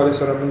دغه حواله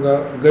سره موږ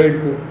گایډ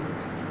کو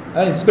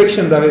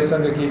انسپیکشن دغه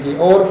څنګه کیږي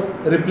او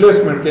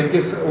ریپلیسمنٹ کې انکه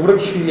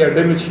ورک شي یا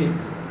ډیمیج شي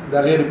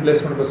دغه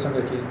ریپلیسمنٹ به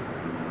څنګه کیږي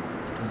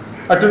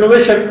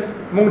اټینویشن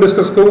موږ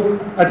ډسکس کوو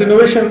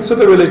اټینویشن څه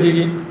ته ویل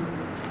کیږي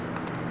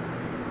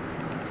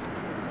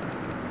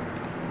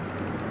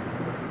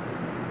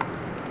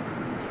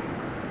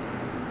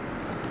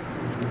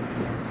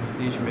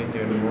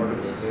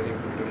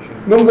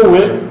موږ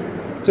وایو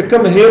چې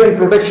کوم هیرینګ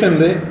پروټیکشن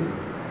دی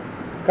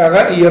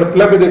کاغه ایر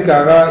پلگ دی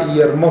کاغه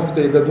ایر مفت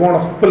دی د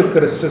دوه خپل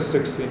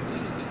کریسټریسټکس دي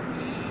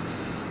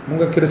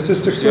موږ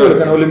کریسټریسټکس ول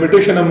کنه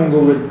لیمیټیشن موږ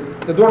وایو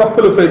د دوه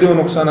خپل فائدې او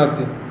نقصانات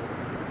دي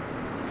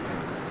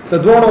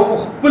د دوه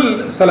خپل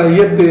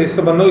صلاحیت دی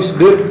سب نویس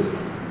ډیر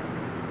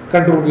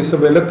کنټرول کوي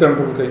سب الګ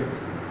کنټرول کوي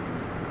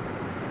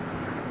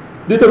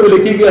دته ویل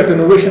کېږي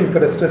اټینویشن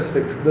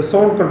کریسټریسټکس د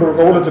ساوند کنټرول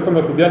کولو چې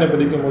کومه خوبیانه په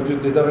دې کې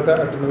موجود دي دغه ته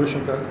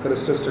اټینویشن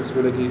کریسټریسټکس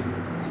ویل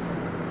کېږي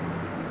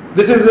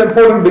This is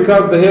important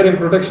because the hearing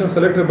protection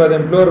selected by the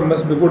employer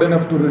must be good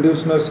enough to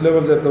reduce noise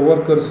levels at the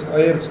workers'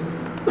 ears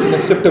in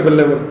acceptable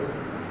level.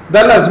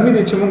 دا لازمي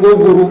دي چې موږ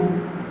وګورو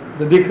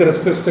د دې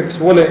کریسټریسټکس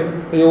ولې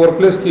یو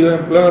ورپلیس کې یو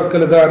امپلویر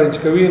کله دا ارینج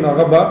کوي نو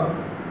هغه به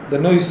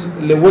د نویس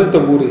لیول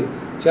ته ګوري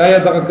چې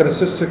آیا دغه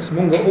کریسټریسټکس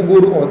موږ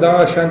وګورو او دا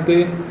شانته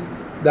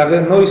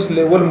دغه نویس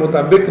لیول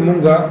مطابق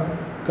موږ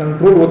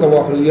کنټرول وته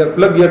واخلو یا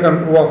پلگ یا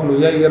واخلو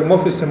یا ایر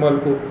مف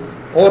استعمال کو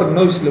اور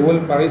نویس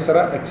لیول پای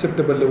سره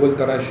acceptable لیول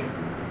تراشي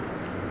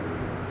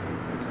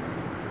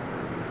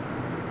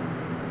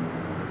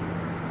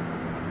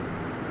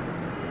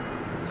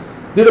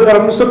د لپاره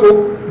موږ کو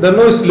د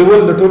نویس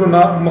لیول د ټولو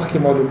نه مخکې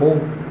معلومو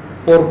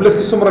او پلس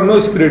کې څومره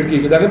نویس کریټ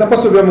کیږي دا نه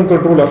پس بیا موږ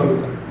کنټرول اخلو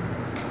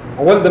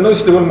اول د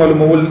نویس لیول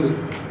معلومول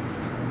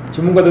چې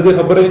موږ د دې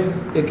خبره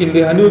یقین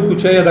دهانیو کو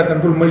چې دا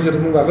کنټرول میجر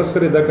موږ هغه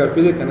سره دا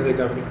کافي دی کنه دی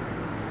کافي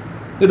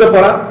د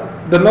لپاره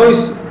د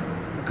نویس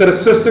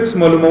کریسټریسټکس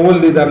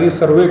معلومول دي دا غي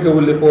سروې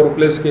کول په اور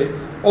پلیس کې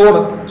اور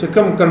چې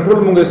کوم کنټرول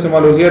موږ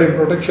استعمالو هیرینګ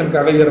پروټیکشن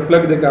کاغه ایر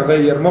پلگ دی کاغه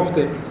ایر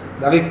مفت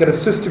دا غي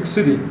کریسټریسټکس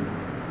دي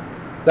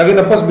دا غي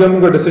نه پس به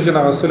موږ ډیسیژن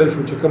اغوستل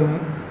شو چې کوم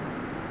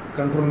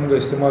کنټرول موږ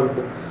استعمال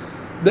کو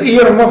د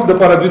ایر مف د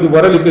لپاره دوی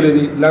دوباره لیکل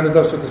دي لاندې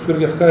تاسو تصویر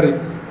کې ښکاری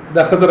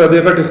دا خزر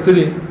د غټ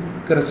اختلي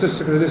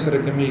کرسسټک د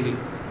سره کمیږي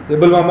د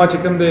بل ما چې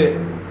کوم د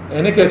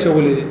انه کې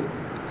چولې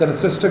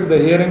کرسسټک د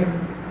هیرینګ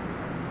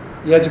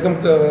یا چې کوم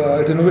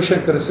اټینویشن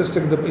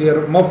کرسسټک د ایر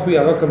مف وی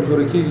هغه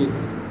کمزوري کیږي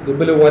د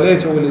بل والي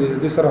چولې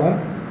د سره هم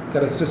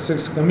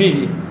کرسسټکس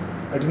کمیږي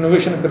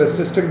اټینویشن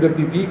کرسسټک د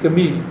پی پی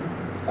کمیږي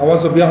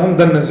اواز بیا هم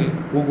د نزي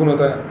وګونو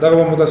ته دا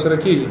به متاثر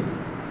کیږي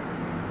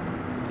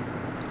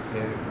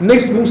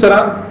نیکست موږ سره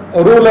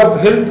رول اف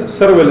هیلث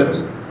سرویلنس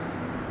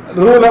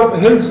رول اف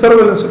هیلث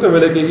سرویلنس ته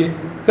ویل کېږي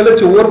کله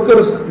چې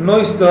ورکرز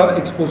نویس ته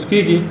ایکسپوز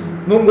کیږي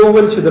موږ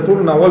وویل چې د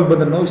ټول ناول به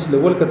د نویس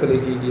لیول کتل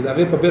کېږي دا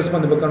غي په بیس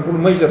باندې به کنټرول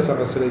میجر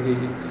سره سره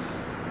کېږي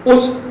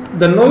اوس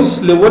د نویس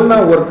لیول نه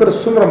ورکر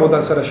څومره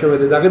متاثر شوی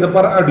دی دا غي د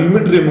پر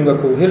اډیومیټری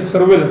موږ کو هیلث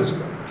سرویلنس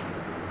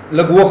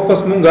لږ وخت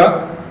پس موږ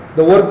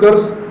د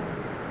ورکرز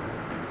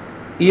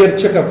ایر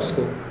چیک اپس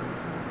کو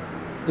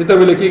دته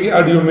ویل کېږي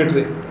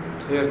اډیومیټری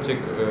ایر چیک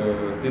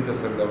دې ته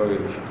سره دا وایي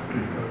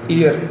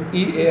ایر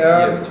ای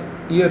ار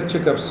ایر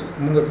چیک اپس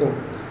موږ کو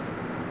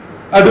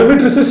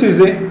اډومیټری سیس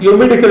دی یو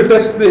میډیکل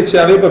ټیسټ دی چې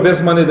هغه په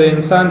بیس باندې د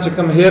انسان چې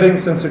کوم هیرینګ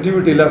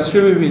سنسټیویټي لاس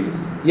شوی وي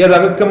یا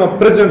د کوم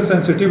پریزنت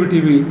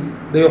سنسټیویټي وي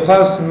د یو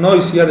خاص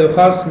نویس یا د یو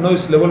خاص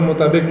نویس لیول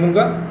مطابق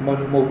مونږه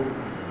معلومو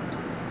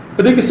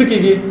په دې کې څه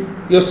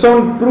کېږي یو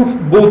ساوند پروف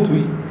بوت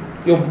وي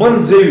یو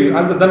بند ځای وي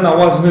هلته دننه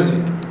आवाज نه ځي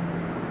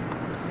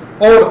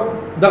او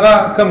دغه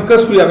کم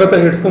کس وي هغه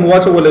ته هډفون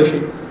واچولی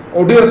شي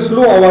او ډېر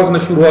سلو आवाज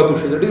نه شروعات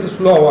وشي د ډېر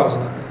سلو आवाज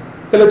نه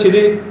کله چې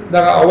دی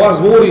دغه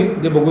आवाज ووري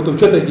د بګوتو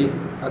چته کې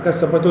اګه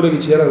سپټو لګي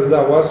چې را د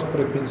आवाज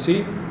فریکوئنسي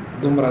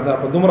دومره ده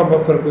په دومره په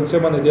فریکوئنسي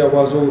باندې دی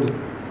आवाज ووري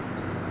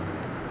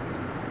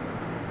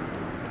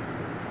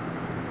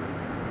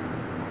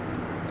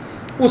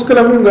اوس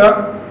کله مونږه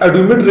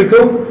اډومیټری کو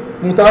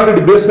متعلق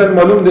بیس لاین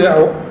معلوم دی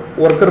او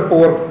ورکر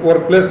په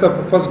ورک پلیس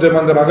په فرست ډے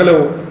باندې راغله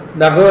و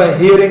دغه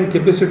هیرینګ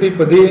کیپاسټي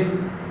په دې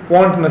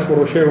پوینټ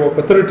نشورو شوی و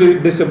په 30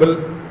 ډیسیبل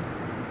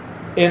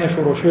ان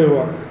شروع شوی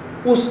و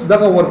اوس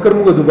دغه ورکر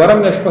موږ دوباره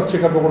نش پس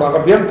چیک اپ وکړو هغه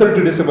بیا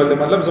 30 ډیسیبل دی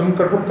مطلب زموږ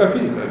کنټرول کافي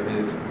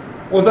دی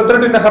اوس دا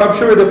 30 نه خراب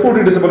شوی دی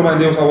 40 ډیسیبل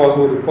باندې اوس आवाज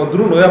اوري په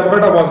درونو یا په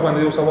غټ आवाज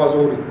باندې اوس आवाज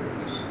اوري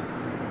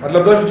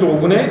مطلب دا چې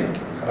وګونه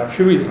خراب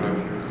شوی دی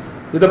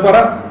د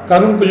لپاره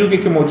قانون په یو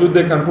کې موجود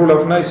دی کنټرول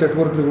اف نایس ایٹ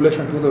ورک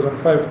ریګولیشن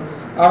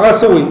 2005 هغه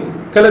سوی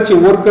کله چې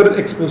ورکر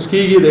ایکسپوز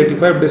کیږي د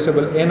 85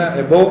 ډیسیبل ان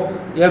ابو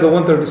یا د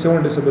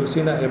 137 ډیسیبل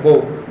سینا ابو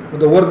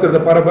د ورکر د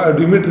لپاره به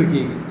اډومیټری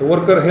کیږي د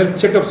ورکر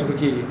هیلث چیک اپس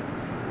کیږي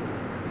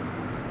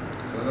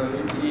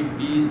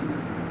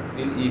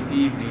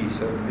EPD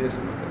सब देश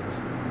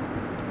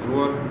में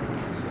और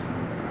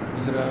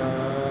जरा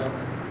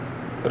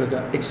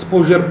रगा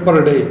एक्सपोजर पर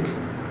डे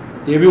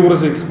ये भी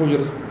वर्स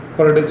एक्सपोजर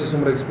पर डे से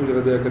सुमरा एक्सपोजर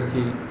दिया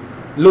करके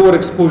लोअर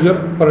एक्सपोजर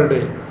पर डे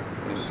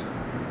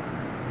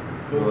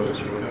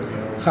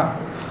हाँ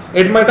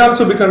it might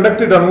also be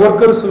conducted on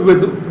workers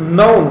with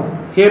known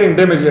hearing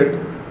damage at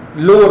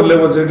lower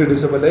levels 80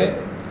 decibel A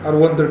or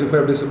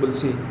 135 decibel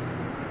C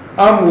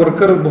عام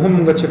ورکر به هم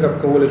موږ چیک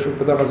اپ کولای شو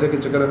په دغه ځای کې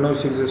چې کله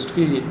نویس ایگزیسټ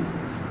کیږي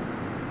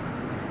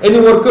any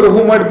worker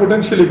who might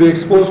potentially be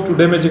exposed to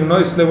damaging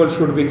noise level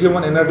should be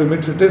given an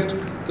audiometry test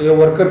که یو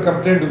ورکر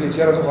کمپلینټ وکړي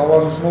چې راځه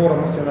आवाज اوس نور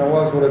مخکې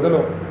आवाज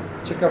ورېدلو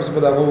چیک اپس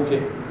به دغه وکړي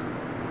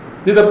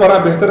د دې لپاره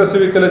بهتره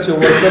سوي کله چې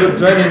ورکر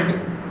جوائنینګ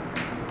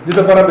د دې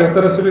لپاره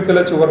بهتره سوي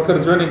کله چې ورکر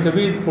جوائنینګ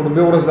کوي په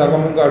ډېر ورځ هغه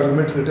موږ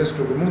اډیومیټری ټیسټ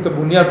وکړو موږ ته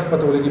بنیاد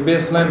پته ولګي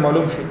بیس لاین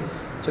معلوم شي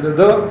چې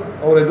د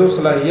اورېدو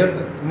صلاحیت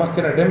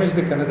مخکې نه ډیمیج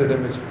دي کنه د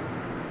ډیمیج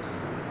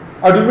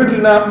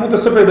اډیومیټری نه موږ ته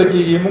څه پیدا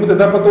کیږي موږ ته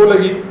دا پته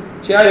ولګي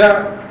چې آیا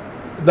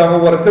دا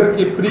ورکر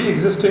کې پری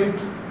ایگزیسټینګ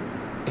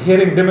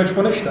هیرینګ ډیمیج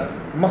خو نشته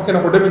مخکې نه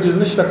خو ډیمیجز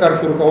نشته کار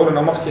شروع کول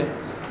نه مخکې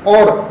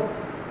اور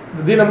د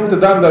دې نه موږ ته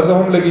دا اندازه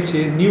هم لګي چې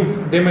نیو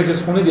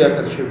ډیمیجز خو نه دي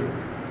اکر شوي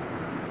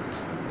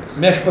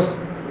میش پس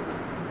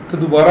ته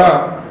دوباره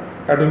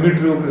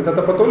اډیومیټری وکړې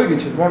ته پته ولګي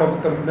چې دوه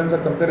وخت منځ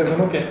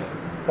کمپیریزن وکړي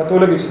پته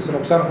ولګي چې څه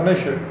نقصان خو نه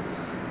شي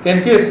کین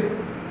کیس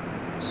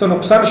څه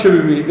نقصان شوی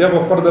وي بیا به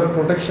فردر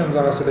پروټیکشنز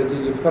هغه سره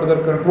کېږي فردر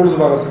کنټرولز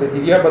هغه سره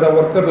کېږي یا به دا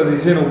ورکر د دې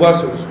ځین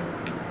وباسي اوس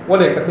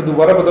ولې کته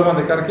دوباره به د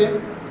باندې کار کې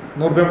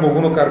نور به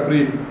وګونو کار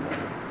پری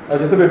او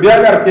چې ته بیا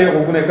کار کې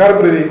وګونه کار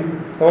پری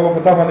سبب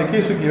پتا باندې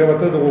کیسو کې به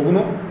ته د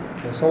وګونو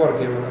څور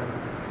کې ولا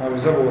او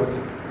زه به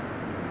ورکې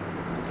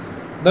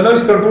د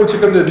نویس کنټرول چې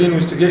کوم د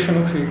انویسټیګیشن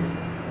وشي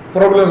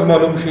پرابلمز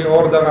معلوم شي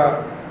او دغه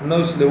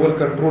نویس لیول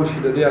کنټرول شي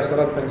د دې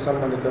اثرات په انسان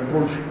باندې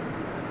کنټرول شي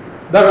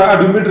دغه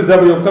اډیومیټر دا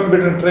یو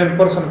کمپیټنټ ټرین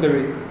پرسن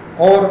کوي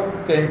اور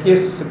که ان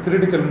کیس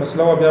کریټیکل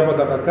مسله و بیا به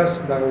دغه کس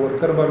دغه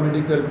ورکر به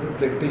میډیکل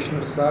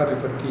پریکټیشنر سره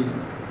ریفر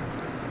کیږي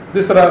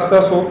د سره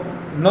اساسو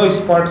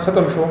نویس پارت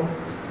ختم شو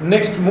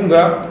نیکسٹ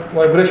مونږه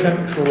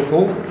وایبریشن شروع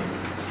کوو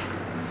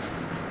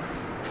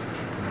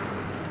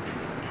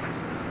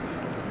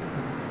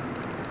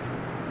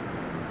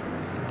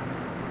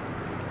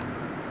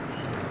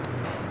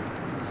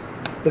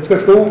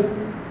डिस्कस करूँ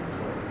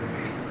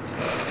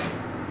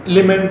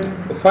एलिमेंट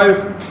 5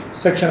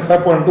 सेक्शन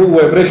 5.2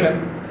 vibration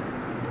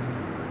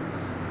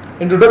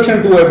Introduction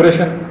to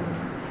vibration.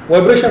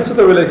 Vibration څه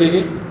ته ویل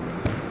کېږي؟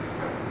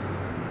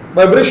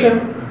 Vibration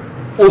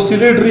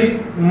oscillatory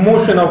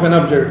motion of an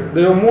object.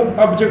 The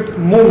object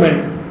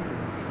movement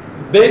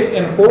back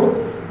and forth,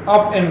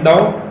 up and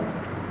down.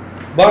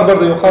 بار بار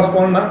د یو خاص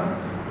پوند نه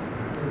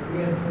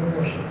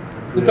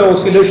دته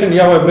oscillation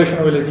یا vibration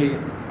ویل کېږي.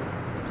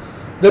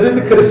 د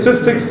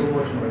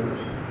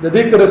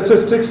دې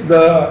characteristics د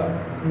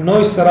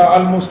noise سره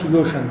almost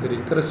یو شان دي.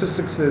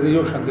 characteristics د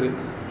یو شان دي.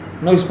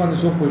 noise باندې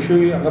څو پوه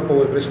شوی هغه په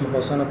vibration په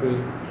اسانه پوي.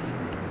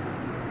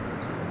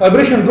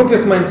 vibration دوه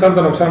قسمه انسان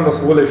ته نقصان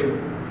رسولای شي.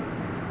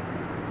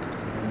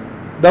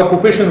 د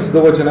occupations د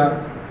وجنه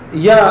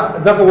یا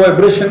دغه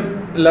vibration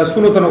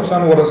لاسونو ته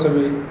نقصان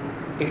ورسوي.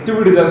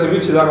 activity داسې وي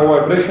چې دغه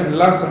vibration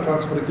لاس ته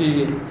ترانسفر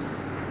کیږي.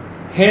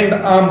 hand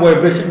arm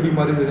vibration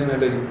بیماری ده نه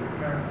لګي.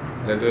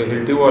 لکه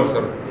هیلټي وال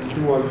سر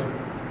هیلټي وال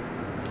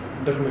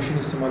د ماشين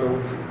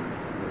استعمالول.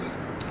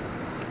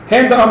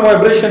 hand arm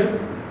vibration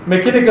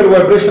mechanical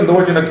vibration د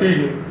وجنه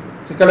کیږي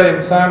چې کله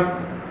انسان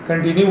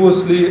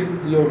continuously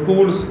یو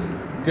tools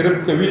grip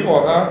کوي او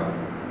هغه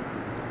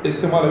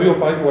استعمالوي او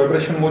پای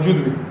vibration موجود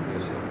وي.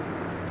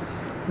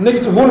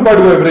 next whole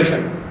body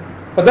vibration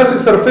په داسې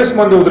سرفیس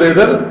باندې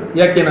ودرېدل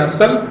یا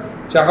کېناستل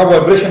چې هغه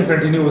vibration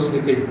continuously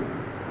کوي.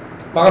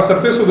 په هغه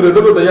سرفیس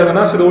ودرېدل د یا د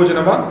ناسې د وجه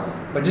نه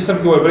په جسم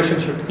کې vibration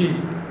shift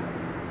کیږي.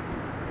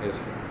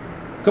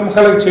 کوم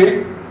خلک چې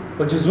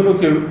په جزونو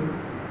کې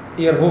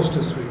ایر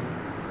هوسټس وي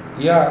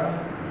یا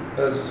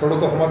سړو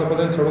ته هم ته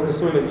پدې سړو ته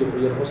سوې لګي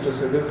ایر هوسټس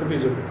ډېر خپې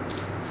جوړ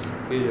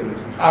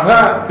هغه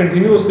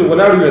کنټینیوسلی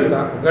ولاړ ویل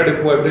تا ګاډي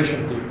په vibration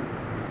کوي.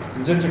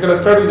 انجن چې کله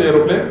سٹارټ وي د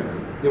ایروپلین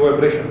دی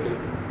vibration کوي.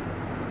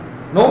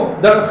 نو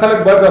دا خلک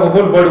بعد د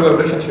هول باډي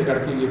vibration شکار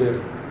کیږي ډېر.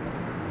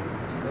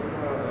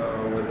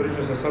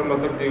 وایبریشن سره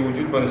مطلب دی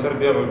وجود باندې سر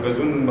بیا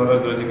غزون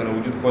مرز راځي کنه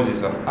وجود خوځي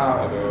سر.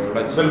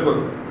 بالکل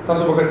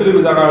تاسو په کتلې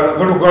وي دا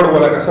غړو غړو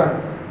ولا کسان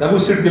دا مو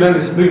سیټ ګلاند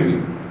سپرینګ وي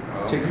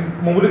چې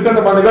معمولی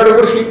کنده باندې غاړه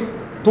ورشي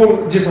ټول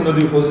جسم د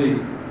دې خوځي.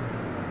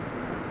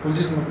 ټول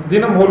جسم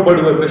دینم هول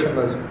باډي vibration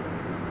راځي.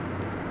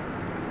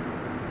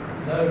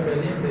 دا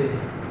قدیم دی.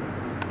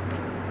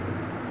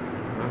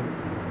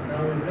 دا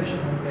vibration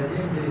هم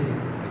قدیم دی.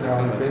 دا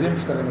قدیم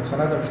شته نو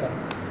سناد هم شته.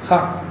 ها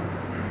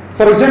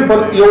فور ایگزامپل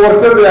یو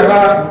ورکر دی هغه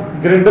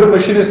ګرینډر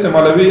ماشين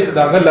استعمالوي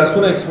دا غل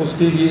لاسونه ایکسپوز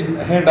کیږي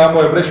هند ارم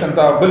vibration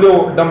ته بل یو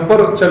ډمپر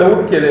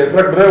چلوون کې دی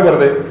ټرک ډرایور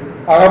دی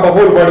هغه به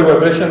هول باډي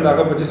vibration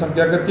هغه په جسم کې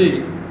اثر کوي.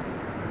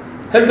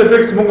 health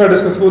effects مونږه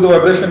ډسکس کوو د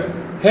vibration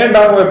hand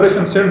arm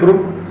vibration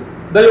syndrome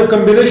دا یو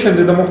کمبینیشن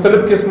دی د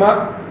مختلف قسمه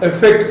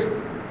افیکټس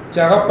چې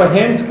هغه په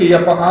هینډز کې یا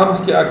په آرمز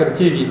کې اثر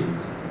کیږي.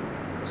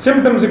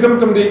 سمپټمز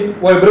کوم دي؟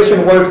 vibration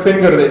white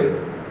finger دی.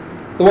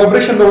 د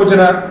vibration د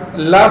وجنه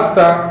لاس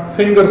تا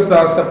فingers تا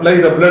سپلای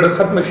د بلډ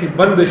ختم شي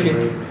بند شي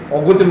او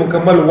ګوتې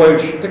مکمل وایټ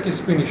شي ټکی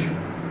سپین شي.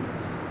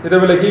 دا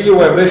ویل کېږي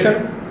vibration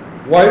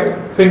white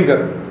finger.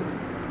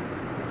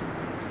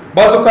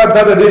 بعض اوقات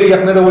دا د ډېرې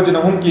یخنۍ د وجنه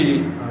هم کېږي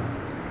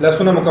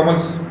لاسونه مکمل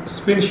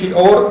سپین شي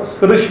او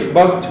سره شي.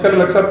 بعض چې کله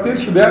لږ سات تیر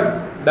شي بیا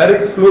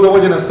ډایرکټ فلو د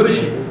وجنه سره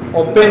شي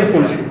او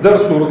پینفول شي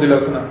درد شروع کوي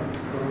لاسونه.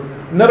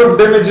 نرو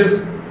ډیمیجز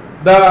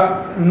دا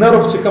نرو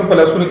چې کوم په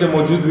لاسونو کې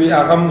موجود وي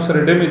هغه مو سره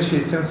ډیمیج شي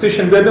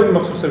سنسیشن بیا د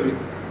محسوس وي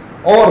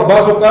اور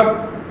بعض اوقات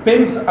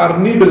پینز اور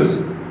نیډلز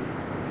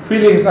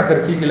فیلینګز اکر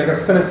کیږي لکه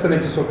سنه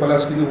چې سو په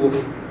لاس کې دی وو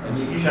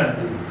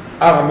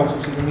هغه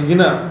محسوس کیږي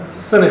نه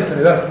سنه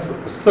دا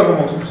ستغه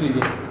محسوس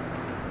کیږي.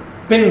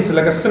 پینز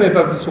لکه سنه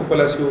ته سو په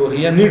لاس کې وو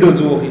یا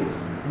نیډلز وو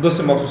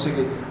دوسه محسوس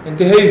کیږي.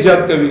 انتهایی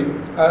زیات کوي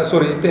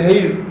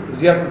انتهایی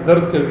زیات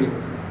درد کوي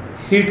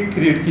هیټ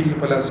کریټ کیږي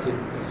په لاس کې.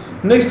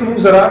 نیکسٹ موږ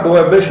زرا د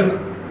وایبریشن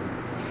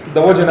د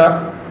وجنه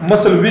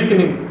مسل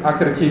ویکنینګ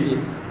اکر کیږي.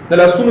 د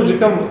لاسونو چې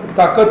کم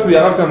طاقت وي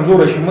هغه کمزور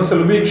شي مسل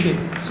ویک شي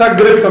ساک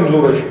ګریډ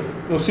کمزور شي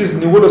او سیز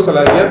نیولو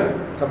صلاحیت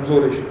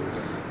کمزور شي.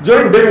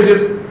 جوینټ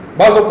ډیمیجز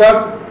بعض اوقات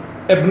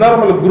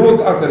ابنارمل گروث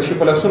اکر شي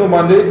په لاسونو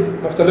باندې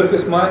مختلف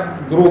قسمه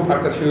گروث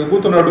اکر شي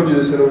ګوتو ناډو دي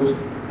سره اوس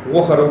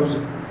وخه راوځي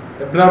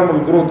ابنارمل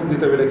گروث دي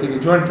ته ویل کېږي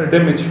جوینټ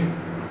ډیمیج.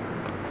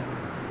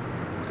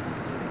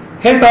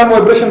 هند arm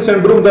vibration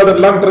syndrome دا د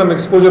لانګ ټرم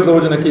ایکسپوجر د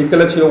وجنه کې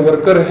کله چې یو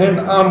ورکر هند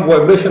arm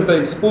vibration ته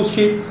ایکسپوز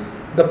شي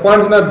د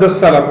 5 نه 10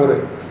 سال پورې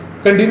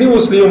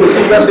کنټینیوسلی یو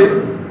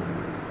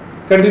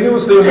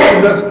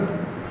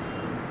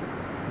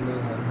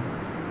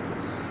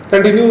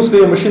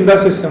ماشين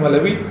داسې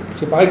استعمالوي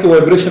چې پای کې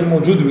vibration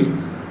موجود وي.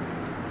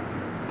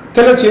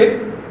 کله چې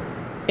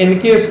ان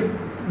کیس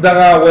دا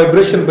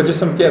vibration په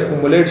جسم کې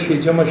اکومولیټ شي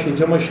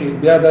جمع شي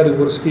بیا دا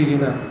ریورس کیږي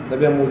نه دا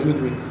بیا موجود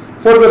وي.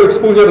 further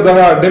exposure دا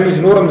ډیمیج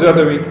نورم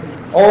زیاته وي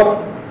اور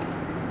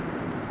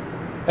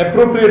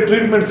appropriate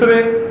treatment سره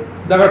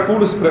دا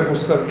ټولز پر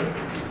هوستل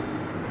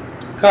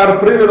کار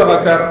پرې دا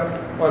کار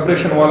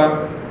vibration والا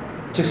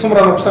چې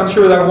څومره نقصان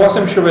شوی دا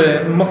واسم شوی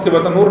مخکې به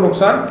نور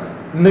نقصان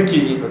نه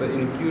کیږي.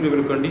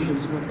 incurable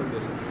conditions مطلب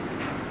څه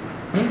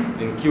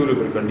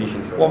incurable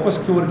conditions واپس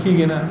کور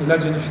کیږي نه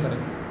علاج نشته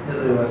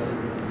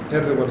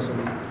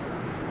irreversible.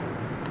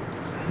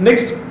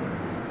 next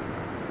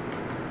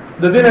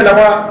د دې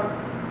علاوه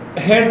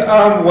هینډ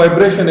آرم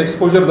وایبریشن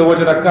ایکسپوجر د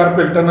وجه نه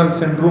کارپل ټنل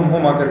سنډروم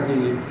هم اگر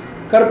کیږي.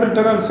 کارپل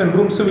ټنل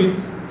سنډروم سوي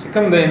چې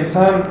کوم د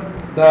انسان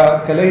د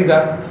کلی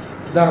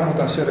دا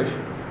متاثر شي،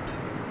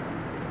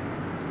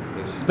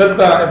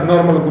 دلته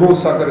ابنورمل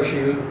گروث اگر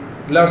شي،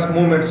 لاس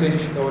موومنټ یې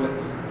نشي کولای.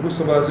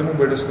 وروسته به راځي موږ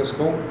به ډسکس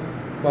کوو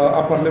په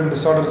اپر لم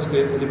ډیسارډرز کې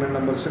ایلیمنٹ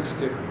نمبر 6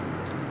 کې.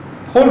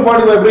 هول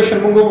باډي وایبریشن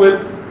موږ وویل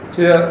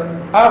چې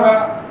هغه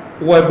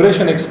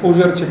وایبریشن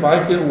ایکسپوجر چې پای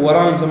کې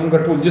اورال زموږ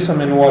ټول جسم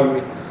انوالو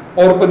وي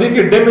او په دې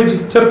کې ډیمیج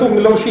چرته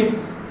ملو شي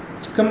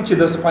کوم چې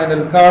د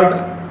سپاینل کارډ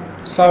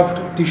سافټ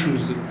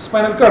ټیشوز دي،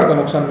 سپاینل کارډ ته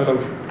نقصان ملو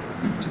شي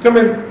چې کوم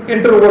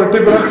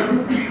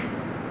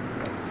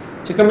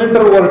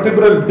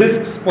انټرورټیبرل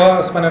ډیسکس په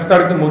سپاینل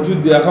کارډ کې موجود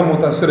دي هغه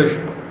متاثر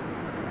شي.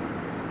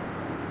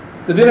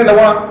 د دې نه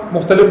علاوه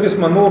مختلف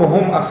قسم نور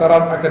هم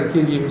اثرات اثر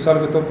کیږي، مثال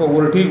په توګه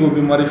ورټیګو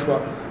بیماری شو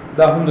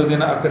دا هم د دې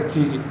نه اثر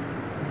کیږي.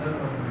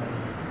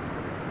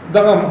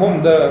 دا هم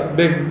د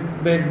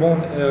بیک بون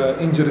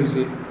انجریز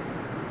دي،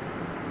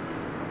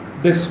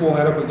 ډیسک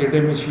وغیرہ په کې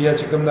ډیمیج یا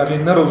چې کوم دغه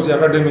نروز یا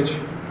ډیمیج.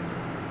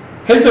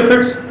 هیلث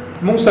افیکټس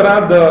موږ سره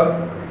د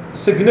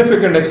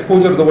سیګنیفیکینټ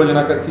ایکسپوجر د وجه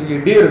نه اثر کیږي،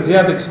 ډیر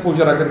زیات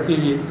ایکسپوجر اثر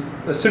کیږي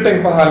د سټینګ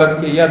په حالت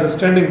کې یا د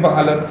سټینډینګ په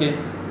حالت کې،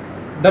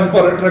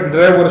 ډمپر ټرک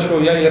ډرایور شو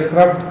یا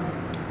ایرکرافټ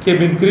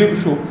کیبن کریو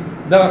شو،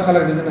 دا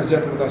خلک د دې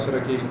زیات متاثر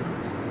کیږي.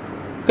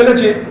 کله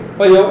چې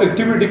په یو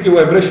اکټیویټي کې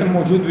وایبریشن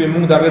موجود وي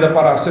موږ دغه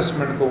لپاره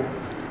اسسمنت کوو.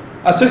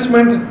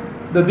 اسسمنت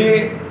د دې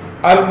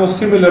almost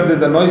similar دی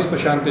د نوایز په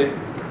شان دی.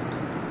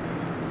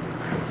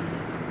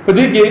 په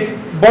دې کې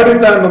باډي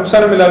ته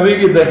نقصان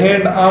ملاويږي د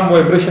هینډ آرم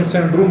وایبریشن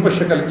سنډروم په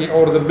شکل کې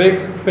او د بیک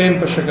پین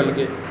په شکل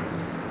کې.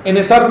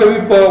 انحصار کوي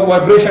په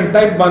وایبریشن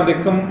ټایپ باندې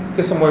کوم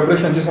قسم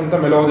وایبریشن جسم ته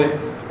ملاو دی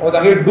او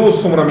دغه ډوز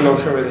څومره ملاو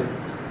شوی دی.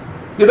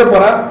 دې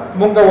لپاره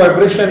موږ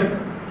وایبریشن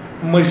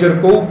میجر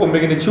کوو په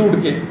میګنیټیوډ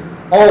کې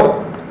او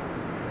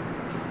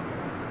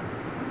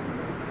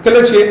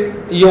کله چې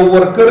یو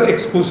ورکر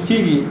ایکسپوز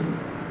کیږي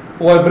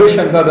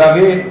وایبریشن دا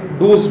دغه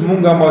ډوز موږ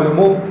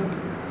معلومو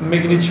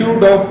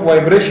میګنیټیوډ اف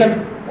وایبریشن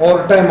اور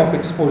ټایم اف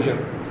ایکسپوجر.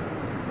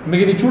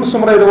 میګنیټیوډ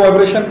څومره د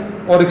وایبریشن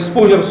او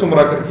ایکسپوجر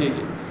څومره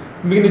کیږي.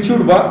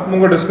 میګنیټیوډ با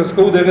موږ ډسکس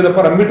کوو دغه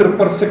لپاره میټر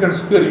پر سیکنډ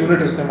سکوير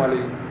یونټ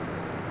استعمالي.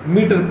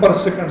 میټر پر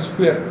سیکنډ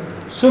سکوير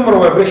څومره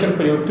وایبریشن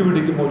په یو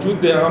اکټیویټي کې موجود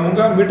دی هغه موږ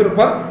میټر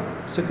پر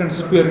سیکنډ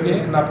سکوير کې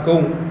ناپ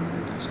کوو.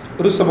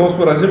 وروسته به اوس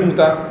پر راځي موږ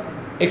ته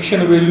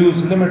ایکشن ویلیوز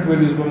لیمټ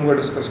ویلیوز به موږ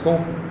ډسکس کوو.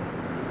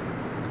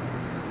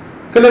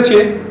 کله چې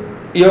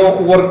یو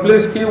ورک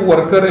پلیس کې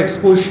ورکر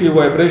ایکسپوز شي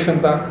وایبریشن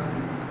ته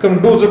کوم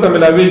ډوز ته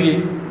ملاويږي،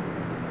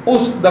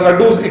 اوس دغه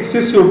ډوز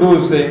ایکسیسیو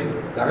ډوز دی،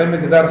 دغه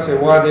مقدار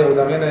سیوا دی او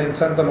دغه نه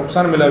انسان ته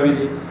نقصان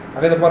ملاويږي،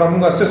 هغه لپاره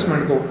موږ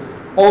اسسمنت کوو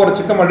او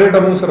چې کوم ډیټا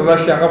موږ سره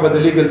راشي هغه به د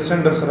لیګل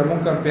سټانډرډ سره موږ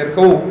کمپیر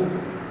کوو.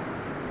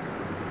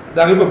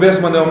 دغه په بیس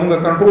باندې موږ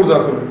کنټرول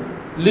ځاخلو.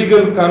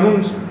 لیګل قانون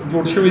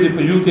جوړ شوی دی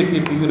په یو کې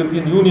په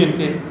یورپین یونین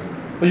کې.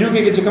 په یو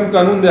کې چې کوم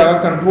قانون دی هغه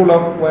کنټرول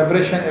اف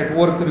وایبریشن ایٹ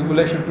ورک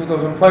ریګولیشن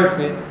 2005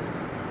 دی.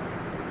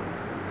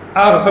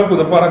 هغه خلکو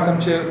د لپاره کوم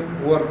چې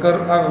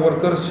هغه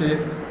ورکرز چې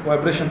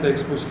وایبریشن ته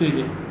ایکسپوز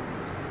کیږي.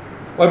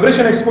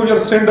 وایبریشن ایکسپوجر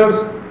سټانډرډز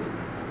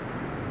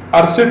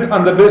are set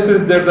on the basis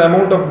that the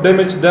amount of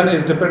damage done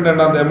is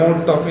dependent on the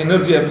amount of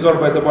energy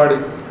absorbed by the body.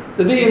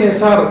 د دې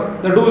انحصار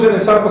د ډوز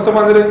انحصار په څه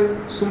باندې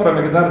څومره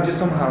مقدار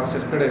جسم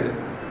حاصل کړي دي.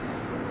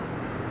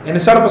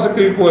 انحصار په څه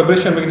کې په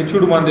وایبریشن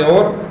میګنیټیوډ باندې او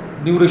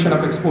ډیوریشن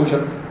اف ایکسپوجر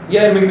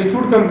یا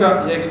میګنیټیوډ کم کا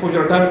یا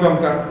ایکسپوجر ټایم کم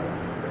کا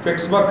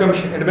افیکټس با کم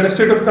شي.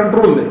 ایڈمنسټریټیو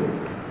کنټرول دی،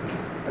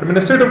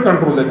 ایڈمنسټریټیو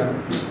کنټرول دی کنه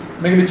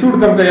میګنیټیوډ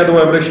کم کا یا د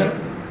وایبریشن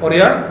او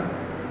یا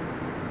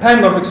ټایم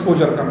اف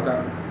ایکسپوجر کم کا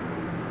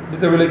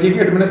دته ویل کېږي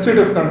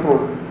ایڈمنسټریټیو کنټرول.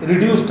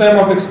 ریډیوس ټایم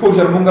اف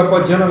ایکسپوجر مونږه په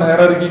جنرال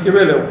هایرارکی کې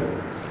ویلو.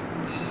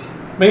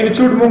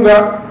 میګنیټیوډ مونږه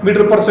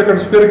میټر پر سیکنډ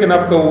سکوير کې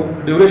ناپ کوو،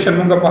 ډیوریشن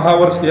مونږه په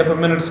هاورز کې یا په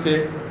منټس کې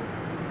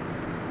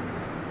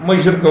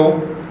میجر کوو.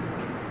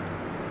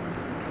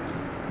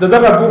 دغه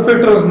دوه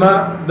فیکټرز نه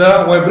د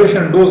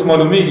وایبریشن ډوز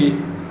معلومیږي.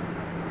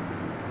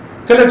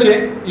 کله چې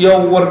یو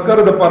ورکر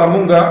د لپاره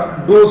مونږه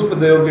ډوز په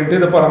یو غنټه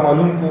د لپاره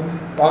معلوم کو،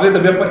 هغه ته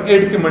بیا په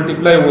 8 کې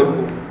ملټیپلای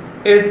ورکو،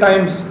 8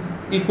 ټایمز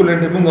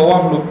equivalent موږ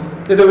واخلو.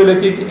 ته ویل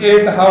کېږي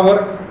 8 hour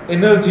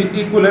energy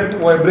equivalent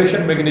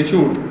vibration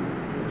magnitude.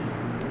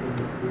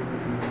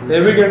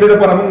 یوې غنټې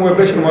لپاره موږ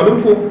وایبریشن معلوم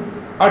کو،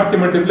 8 کې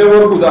ملټیپلای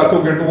ورکو دا 8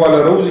 غنټو والا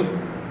راوځي.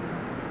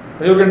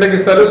 په یو غنټه کې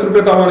 40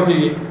 روپے تاوان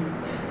کیږي،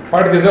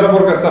 8 کې ضرب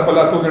ورکړه په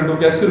 8 غنټو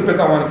کې 80 روپے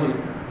تاوان کیږي.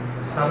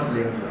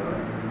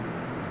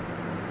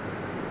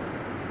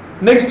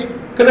 نیکسٹ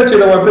کله چې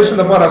د وایبریشن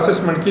لپاره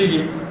اسسمنت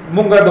کیږي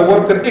مونږه د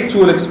ورکر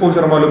ایکچوال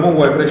ایکسپوجر معلومو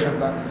وایبریشن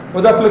دا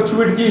او دا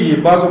فلکچویټ کیږي،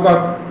 بعض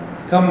اوقات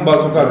کم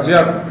بعض اوقات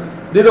زیات.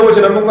 د دې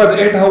وجه نه مونږه د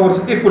 8 hours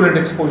ایکویولنت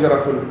ایکسپوجر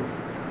اخلو،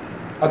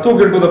 8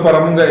 غنټو د لپاره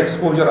مونږه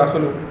ایکسپوجر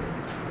اخلو.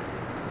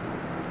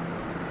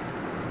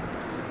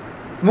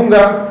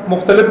 مونږه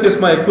مختلف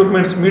قسمه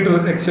اکوئپمنټس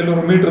میټرز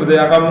ایکسلرومیټر دی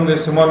هغه مونږه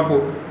استعمال کو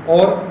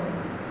اور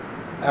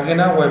هغه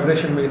نه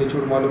وایبریشن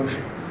میګنیټیوډ معلوم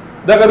شي.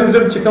 دا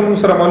ریزلټ چې کوم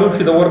سره معلوم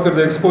شي د ورکر د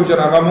ایکسپوجر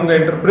هغه مونږه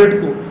انټرپریټ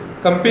کو،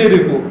 کمپیر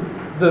کو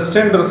د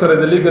سټانډرډ سره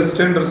د لیګل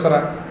سټانډرډ سره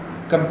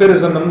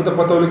کمپیریزن موږ ته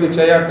پته ولګي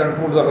چې یا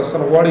کنټرول د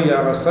غسل غواړي یا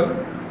غسل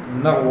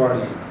نه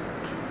غواړي.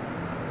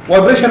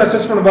 وایبریشن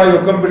اسسمنت با یو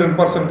کمپیټنټ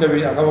پرسن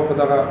کوي هغه په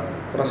دغه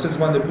پروسس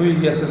باندې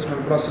پوهیږي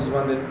اسسمنت پروسس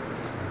باندې.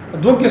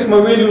 دوه قسمه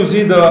ویلیوز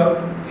دي د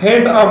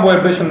هاند آرم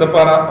وایبریشن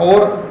لپاره او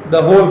د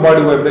هول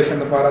باډي وایبریشن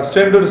لپاره.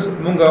 سټانډرډز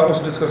موږ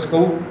اوس ډیسکس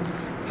کوو.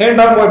 هاند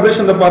آرم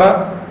وایبریشن لپاره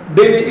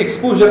ډیلی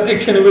ایکسپوژر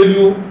ایکشن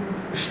ویلیو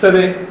شته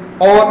ده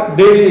او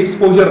ډیلی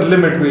ایکسپوژر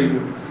لیمټ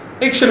ویلیو.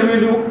 ایکشن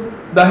ویلیو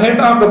د هاند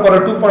آرم لپاره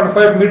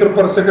 2.5 میټر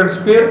پر سیکنډ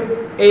سکوير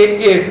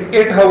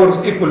A8 هاورز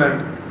ایکویولنت.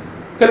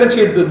 کله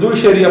چې د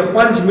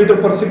 2.5 میټر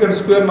پر سیکنډ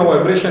سکوير نو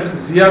وایبریشن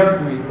زیات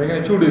وي دغه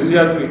چوډي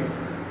زیات وي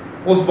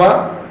اوس با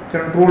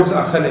کنټرولز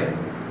اخلي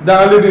دا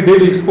الریډي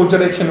ډیلی ایکسپوژر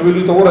ایکشن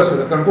ویلیو ته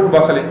ورسېده کنټرول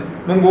باخلي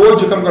موږ وو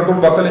چې کوم کنټرول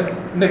باخلي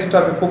نیکسټ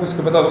ټاپک فوکس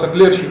کې بتاو سره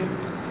کلیر شي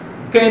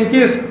که ان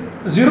کیس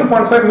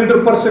 0.5 میټر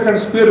پر سیکنډ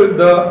سکوير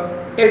د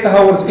 8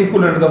 هاورز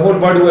ایکویولنت د هول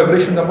باډي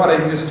وایبریشن لپاره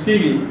ایگزیست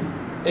کیږي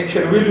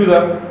ایکشن ویلیو دا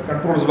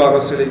کنټرولز باغ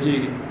سره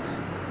کیږي.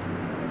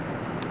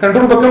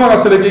 کنټرول به کومه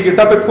سره کیږي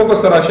ټاپک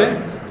فوکس راشه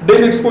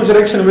daily exposure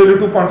action value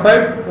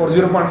 2.5 or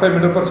 0.5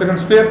 meter per second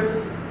square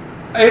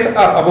 8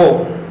 or above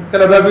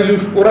کله دا ویلیو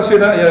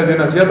ورسېده یا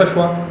دینه زیاته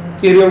شو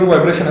carry out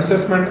vibration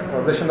assessment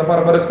vibration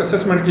لپاره risk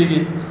assessment کیږي.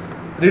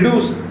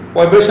 reduce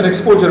vibration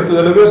exposure to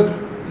the lowest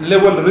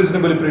level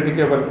reasonably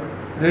predictable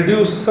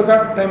reduce सका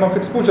time of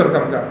exposure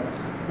कम का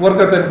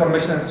worker the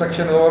information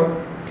instruction और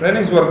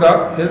trainings worker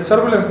health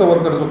surveillance the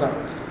workers का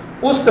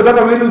उस कदा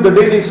का value the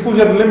daily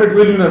exposure limit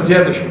value ना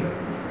ज्यादा شي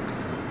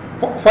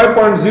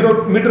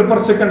 5.0 meter per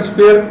second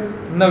square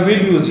na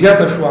value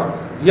zyada shwa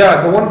ya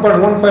the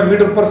 1.15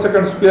 meter per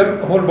second square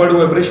whole body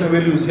vibration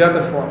value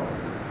zyada shwa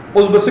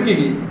us bas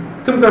kigi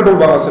kam control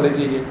ba asale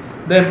kigi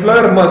the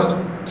employer must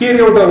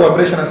carry out a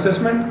vibration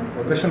assessment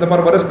vibration the par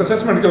risk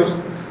assessment ke us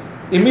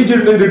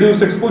immediately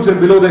reduce exposure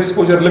below the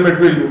exposure limit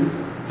value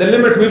the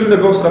limit value ne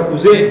bos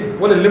rakuze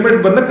wala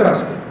limit ban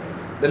kras ke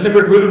the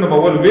limit value ne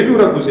bawal value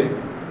rakuze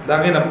da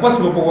gina pas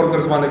bo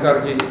workers bane kar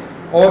kigi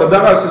اور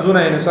دغه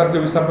سيزونه انحصار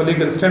کوي سم په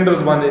لیګل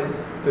سټانډرډز باندې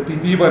په پی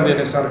پی باندې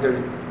انحصار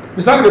کوي.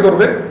 مثال کے طور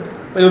په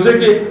یو ځای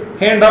کې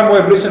هاند آرم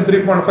وایبریشن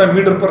 3.5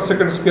 میټر پر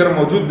سیکنډ سکوير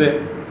موجود ده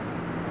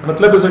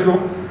مطلب څه شو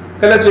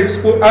کله چې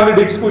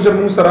الریډي ایکسپوژر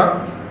مو سره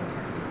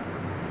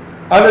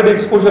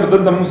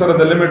دلته مو سره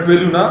د لیمټ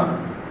ویلیو نه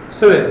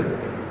څه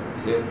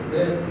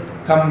ده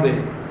کم ده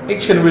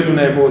ایکشن ویلیو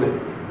نه بوله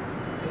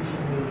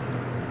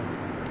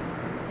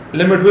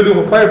لیمټ ویلیو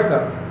 5 تا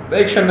د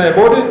ایکشن نه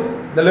بوله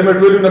د لیمټ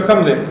ویلیو نه کم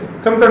ده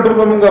کم کنټرول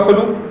به موږ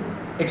خلو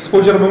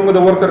ایکسپوژر به موږ د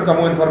ورکر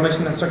کومو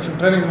انفارمیشن انسټرکشن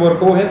ټریننګز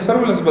ورکو هیلث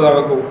سرویلنس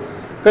بداوه کو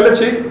کله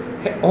چې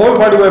هول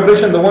باډي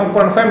وایبریشن د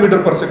 1.5 میټر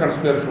پر سیکنډ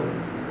سکوير شو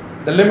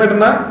د لیمټ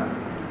نه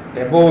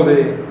ابو ده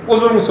اوس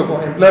به موږ کو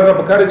امپلایر را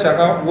پکاره چې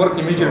هغه ورک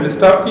ایمیډیټلی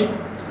سٹاپ کی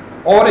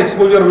اور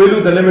ایکسپوژر ویلیو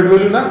د لیمټ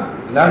ویلیو نه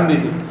لاندې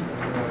کی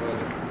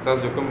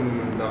تاسو کوم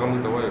دغه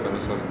متوای کنه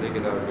سره دې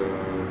کې دا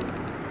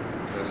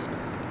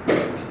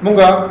موږ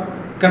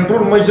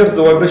کنټرول میجرز د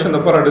وایبریشن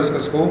لپاره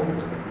ډیسکس کوو.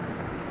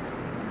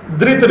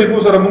 درې طریقو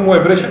سره موږ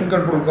وایبریشن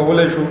کنټرول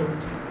کولای شو.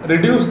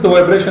 ریډیوس د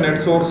وایبریشن اټ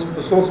سورس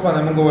په سورس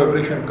باندې موږ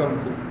وایبریشن کم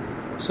کو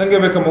څنګه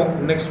به کوم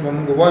نیکسټ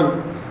موږ وایو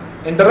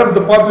انټرپټ د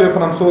پاتوې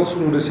فرام سورس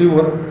ټو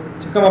ریسیور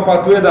چې کومه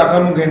پاتوې دا هغه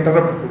موږ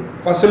انټرپټ کو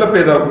فاصله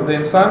پیدا کو د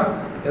انسان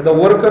یا د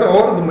ورکر او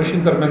د ماشين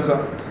ترمنځ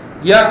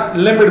یا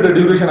لیمټ د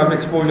ډیوریشن اف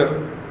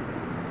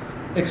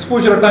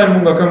ایکسپوژر ټایم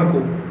موږ کم کو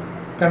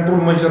کنټرول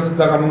میجرز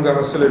دا موږ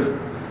حاصل شو.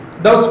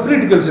 دا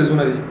سپریټیکل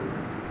سيزونه دي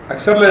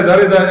اکثر له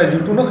ادارې دا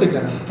IG2 نه خي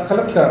کنه دا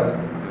غلط کار دی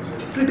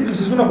کریټیکل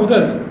سيزونه خدا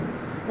دي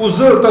او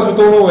زه تاسو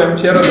ته وایم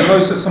چې را د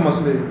نوې سم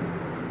مسلې دي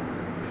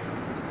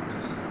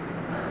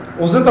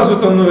او زه تاسو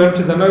ته وایم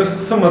چې د نوې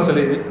سم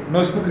مسلې دي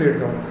نوې سم کریټ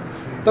کوم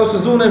تاسو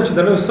زونه چې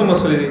د نوې سم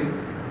مسلې دي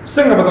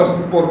څنګه به تاسو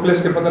په پلیس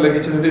کې پته لګي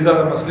چې د دې د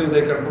مسلې د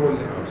کنټرول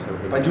دی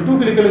په IG2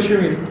 کې لیکل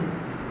شوی دی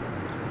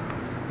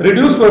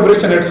ریډیوس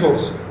وایبریشن اټ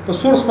سورس په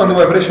سورس باندې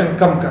وایبریشن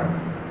کم کا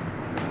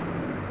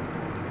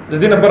د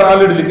دې نه بر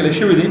الریډي لیکل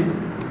شوی دی.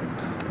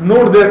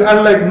 Note that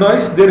unlike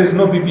noise, there is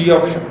no PPE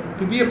option.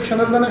 PPE option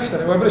is not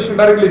necessary. Vibration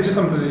directly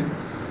جسم تزي.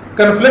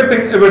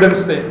 Conflicting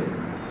evidence ده.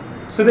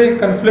 سده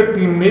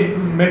conflicting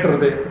matter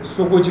ده.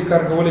 سو کوئی چی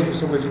کار کولای شي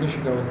سو کوئی نشي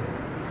کولای.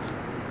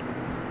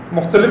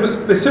 مختلف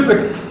specific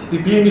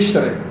PPE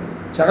نشته.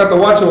 چې هغه ته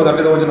واچو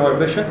دغه د وجه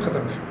وایبریشن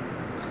ختم شي.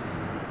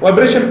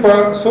 وایبریشن په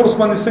سورس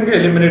باندې څنګه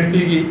الیمینیټ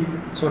کیږي؟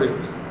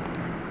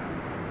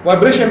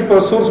 وایبریشن په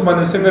سورس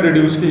باندې څنګه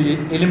ریډیوس کیږي؟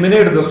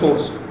 الیمینیټ د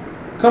سورس.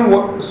 کم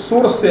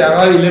سورس سے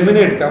هغه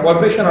الیمینیټ کا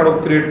وایبریشن اړو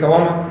کریټ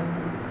کوما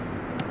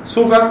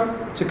سو کا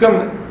چې کوم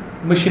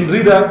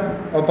ماشينري دا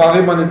او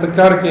پاغه باندې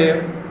تکار کې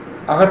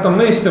هغه ته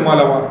نه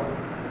استعمالوا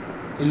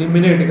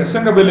الیمینیټ کا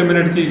څنګه به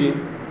الیمینیټ کیږي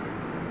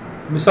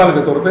مثال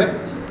کے طور پہ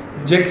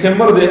جیک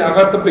ہیمر دے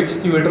هغه ته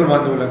ایکسکیویټر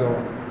باندې لګاو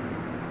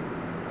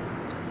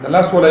د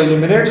لاس ولا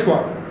الیمینیټ شو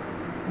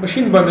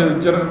ماشين باندې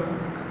جر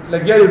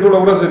لګیا دی ټول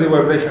ورځ دی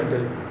وایبریشن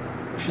کوي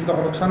ماشين ته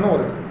نقصان نه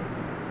ورغی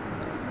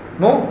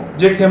نو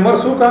جیک ہیمر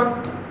سو کا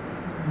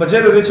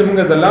بجای د دې چې موږ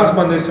د لاس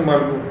باندې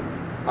استعمال کوو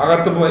هغه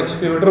ته په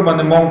ایکسکیویټر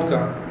باندې ماونټ کا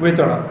وې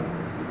تړه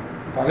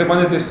هغه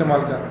باندې ته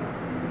استعمال کا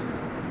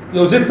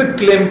یو ځای ته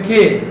کلیم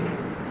کې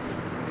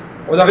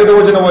او د هغې د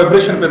وجې نه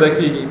وایبریشن پیدا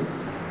کېږي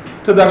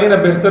ته د هغې نه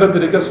بهتره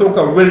طریقه څه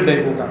وکړه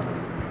ویلډینګ وکړه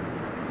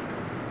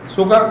څه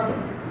وکړه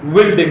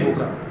ویلډینګ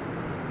وکړه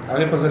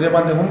هغې په ذریعه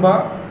باندې هم به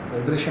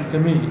وایبریشن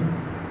کمیږي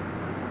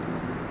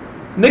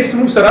نیکسټ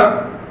موږ سره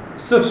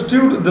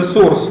سبسټیټیوټ د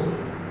سورس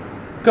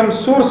کم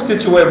سورس کې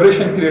چې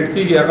وایبریشن کریټ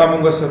کېږي هغه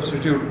موږ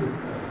سبسټیټیوټ کړو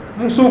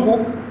موږ څه وکړو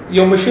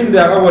یو ماشین دی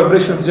هغه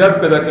وایبریشن زیات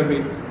پیدا کوي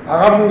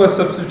هغه موږ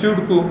سبسټیټیوټ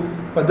کړو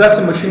په داسې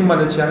ماشین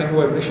باندې چې هغې کې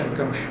وایبریشن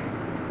کم شي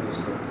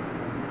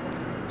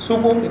څه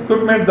وکړو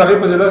اکوپمنټ د هغې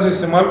په ځای داسې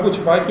استعمال کړو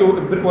چې په هغې کې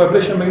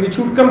وایبریشن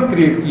میګنیچیوډ کم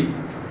کریټ کېږي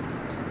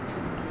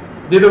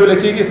دې ته ویل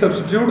کېږي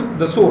سبسټیټیوټ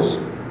د سورس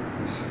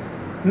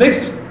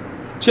نیکسټ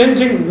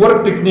چینجینګ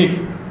ورک ټیکنیک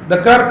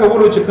د کار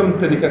کولو چې کوم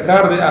طریقه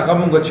کار دی هغه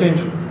مونږ چینج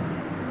کړو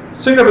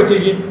څنګه به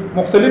کېږي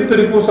مختلف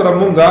طریقو سره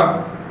مونږ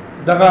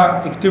دغه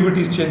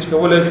اکټیویټیز چینج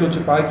کولای شو چې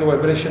په هغې کې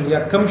وایبریشن یا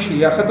کم شي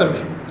یا ختم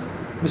شي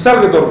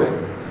مثال کے طور پہ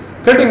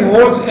cutting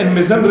holes in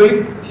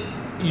masonry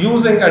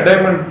using a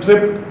diamond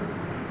tip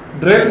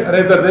drill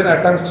rather than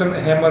a tungsten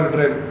hammer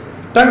drill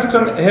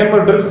tungsten hammer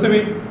drill سے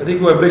بھی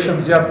دیکھو وائبریشن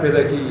زیات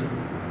پیدا کی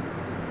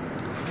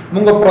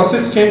مونږ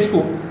پروسیس چینج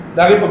کو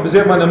داغه په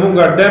ځای باندې مونږ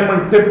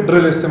ډایمنډ ټپ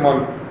ډرل استعمال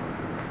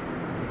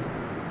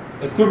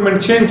equipment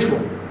چینج شو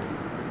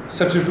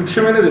سبسټیټیوټ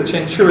شوی نه دی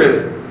چینج شوی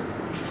دی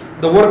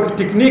د ورک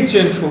ټیکنیک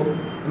چینج شو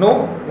نو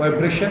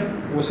وایبریشن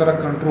وسره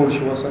کنټرول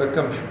شو وسره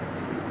کم شو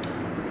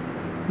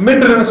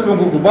مینټیننس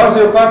موږ بعض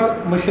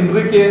اوقات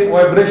ماشینری کې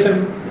وایبریشن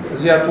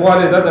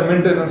زیاتواله د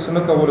مینټیننس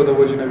نه کولو د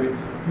وجې نه وي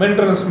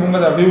مینټیننس موږ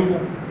دا ویو کو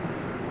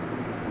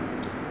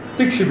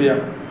ټیک شي بیا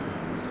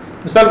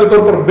مثال کے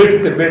طور پر بیٹ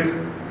ته بیٹ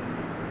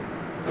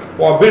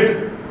او بیٹ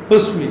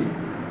پسوي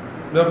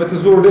نو په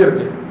تزور ډیر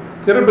کې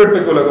تیر بیٹ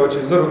په کو لگاو چې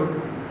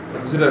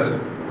زر زیرا زر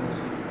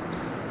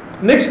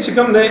نیکسٹ چې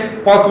کوم دی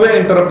پاتوی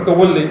انټرپټ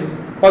کول دی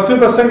پاتوی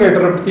په څنګه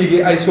انټرپټ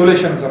کیږي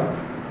آیسولیشن سره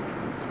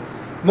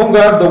مونږ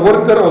د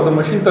ورکر او د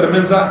ماشين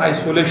ترمنځ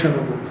آیسولیشن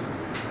وکړو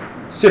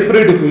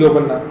سیپریټ کو یو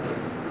بل نه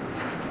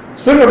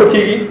څنګه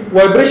وکړي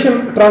وایبریشن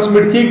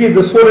ټرانسمیټ کیږي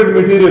د سولید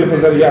میټیریل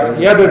په ذریعہ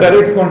یا د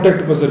ډایرکټ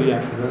کانټیکټ په ذریعہ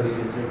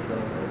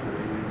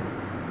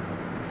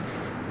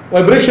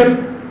وایبریشن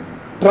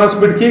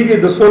ټرانسمیټ کیږي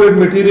د سولید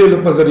میټیریل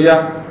په ذریعہ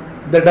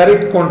د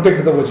ډایرکټ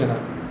کانټیکټ د وجنه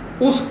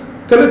اوس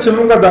کله چې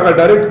موږ دا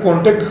ډایرکټ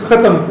کانټیکټ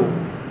ختم کو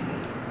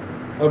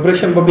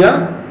وایبریشن به بیا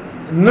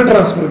نه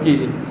ټرانسفر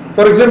کیږي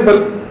فار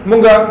ایگزامپل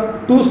موږ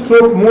 2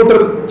 stroke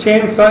موټر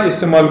چین سا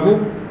استعمال کو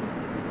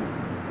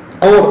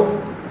او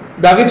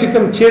داغه چې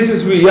کوم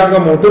چیسز وی یا غا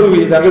موټر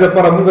وی داغه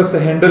لپاره موږ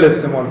سه هندل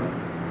استعمال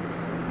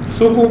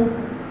سو کو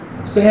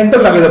سه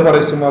هندل داغه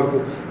لپاره استعمال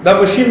کو دا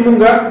ماشين موږ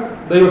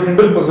د یو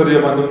هندل په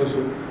ذریعہ باندې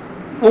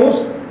ونیسو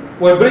اوس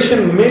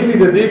وایبریشن مینلی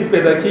د دې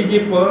پیدا کیږي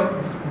په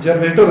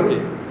جنریټر کې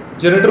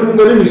جنریټر موږ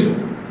نه نیسو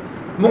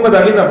موږ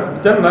داغه نه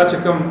دنه چې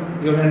کوم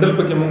یو هندل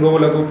پکې موږ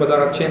ولګو په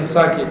دا چین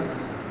سا کې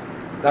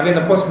داغه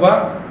نه پس با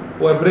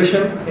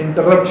وایبریشن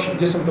انټرپټ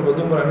جسم ته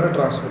بدوم رانه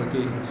ټرانسفر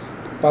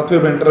کیږي پاتوی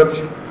به انټرپټ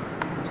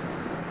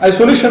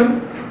آیسولیشن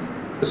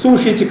سو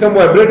شي چې کوم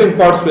وایبریټینګ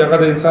پارټس وي هغه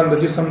د انسان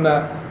د جسم نه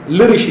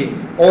لری شي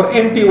او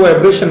انټي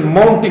وایبریشن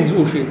ماونټینګز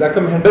وشي دا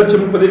کوم هندل چې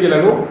موږ په دې کې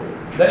لګو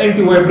د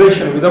انټي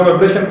وایبریشن وي دا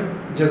وایبریشن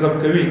جذب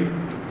کوي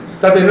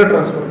تا ته نه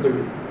ټرانسفر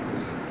کوي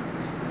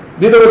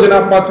د دې وجه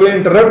نه پاتوی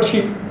انټرپټ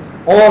شي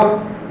او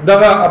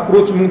دغه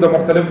اپروچ موږ د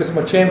مختلف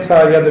قسمه چین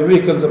سا یا د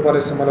ویکلز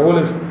لپاره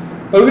استعمالول شو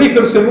او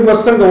ویکل سے موږ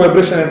څنګه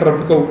وایبریشن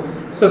انټرپټ کوو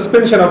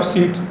سسپنشن اف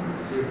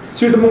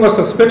سیټ موږ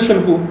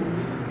سسپنشن کو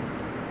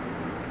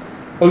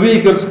او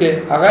ویکلز کې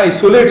هغه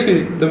ایسولیټ شي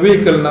د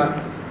ویکل نه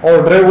او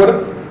ډرایور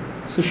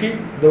شي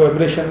د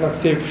وایبریشن نه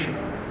سیف شي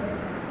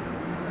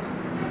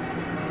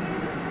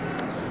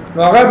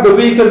نو هغه د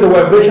ویکل د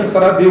وایبریشن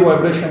سره دی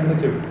وایبریشن نه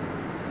کوي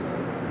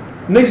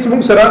نیکسٹ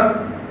موږ سره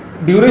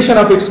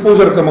ډیوریشن اف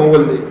ایکسپوژر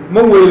کومول دی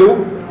موږ ویلو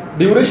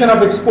ډیوریشن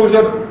اف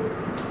ایکسپوژر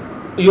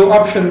یو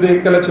اپشن دی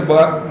کله چې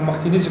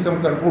مخکینی چې کوم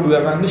کنټرول وي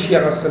هغه نشي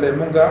هغه سره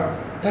مونږه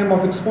ټایم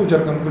اف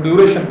ایکسپوژر کوم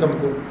ډیوریشن کوم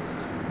کو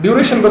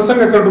ډیوریشن به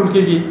څنګه کنټرول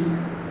کیږي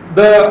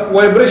د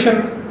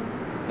وایبریشن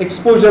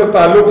ایکسپوژر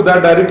تعلق دا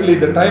ډایرکټلی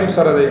د ټایم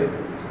سره دی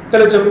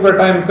کله چې موږ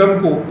ټایم کم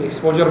کو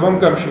ایکسپوژر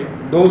هم کم شي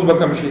ډوز به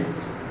کم شي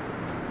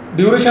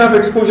ډیوریشن اف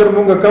ایکسپوژر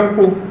موږ کم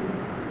کو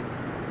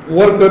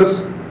ورکرز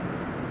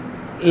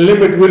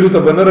لیمټ ویلیو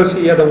ته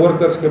بنرسي یا د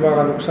ورکرز کې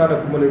باغ نقصان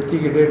کومولیټ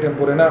کیږي ډیر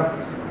ټمپورینا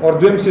اور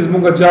دویم چیز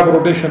موږ جاب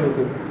روټیشن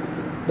وکړو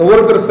د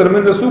ورکر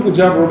سرمنځ سو کو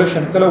جاب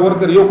روټیشن کله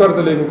ورکر یو کار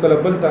ته لګو کله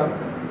بل تا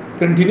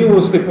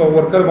کنټینیوسلی په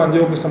ورکر باندې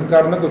یو قسم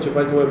کار نه کو چې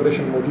پای کې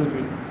وایبریشن موجود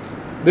وي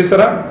د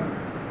سره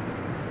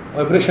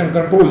وایبریشن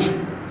کنټرول شي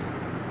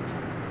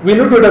we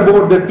noted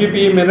about that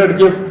PPE may not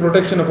give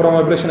protection from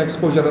vibration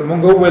exposure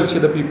موږ ویل چې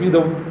د PPE د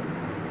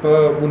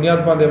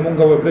بنیاد باندې موږ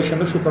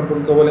وایبریشن نشو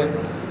کنټرول کولای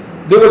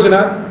دیو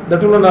جنا د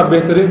ټولو نه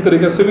بهترین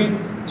طریقه سوي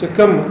چې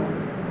کم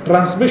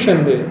ټرانسمیشن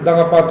دی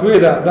دغه پاتوی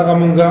دا دغه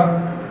مونږه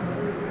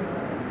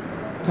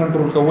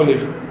کنټرول کولای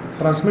شو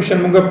ټرانسمیشن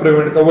مونږه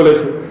پریونټ کولای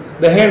شو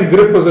د هاند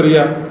گریپ په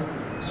ذریعہ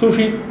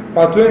سوشي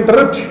پاتوی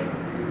انټرپټ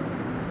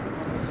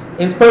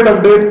In spite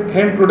of that,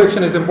 hand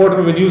protection is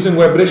important when using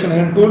vibration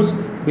hand tools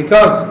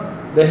because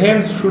the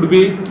hands should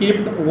be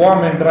kept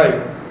warm and dry.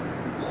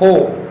 خو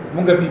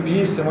مونږه پی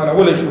پی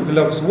استعمالولای شو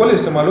ګلوز ول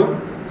استعمالو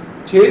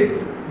چې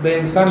د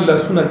انسان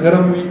لاسونه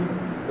ګرم وي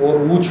او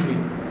وچ وي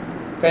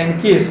که ان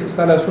کیس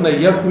لاسونه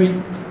یخ وي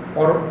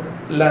او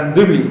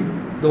لاندې وي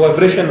د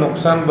وایبریشن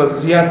نقصان به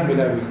زیات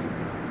ملاوي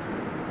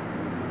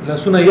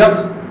لاسونه یخ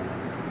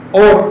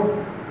او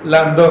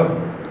لاندې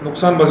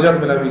نقصان به زیات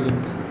ملاويږي.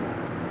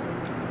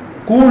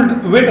 Cooled,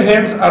 wet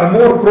hands are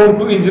more prone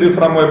to injury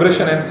from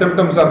vibration and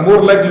symptoms are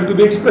more likely to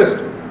be expressed.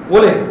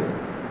 ولې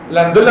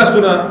لاندې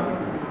لاسونه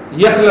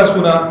یخ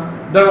لاسونه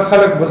دا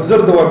خلک به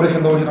زر د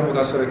وایبریشن د وجه نه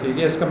متاثر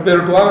کیږي as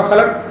compared to هغه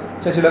خلک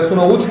چې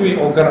لاسونه وچ وي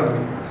او ګرم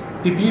وي.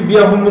 پی پی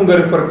بیا هم موږ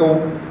ریفر کوو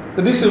د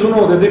دې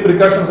سيزونو د دې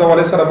پریکاشنز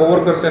حواله سره به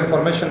ورکرز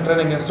انفارمیشن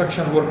ټریننګ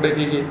انسټرکشنز ورکړي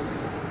کیږي.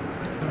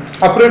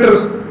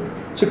 اپریټرز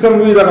چې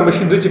کوم وی دغه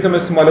ماشينري چې کوم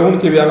استعمالون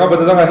کوي هغه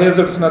به دغه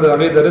هیزټس نه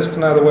دغه د ریسک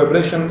نه د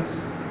وایبریشن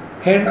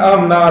هاند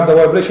ارم نه د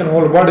وایبریشن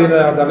هول باډي نه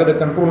دغه د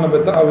کنټرول نه به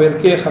اویر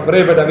کې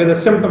خبرې به دغه د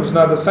سمپټمز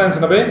نه د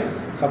ساينس نه به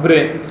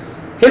خبرې.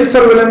 هیلث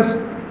سرویلنس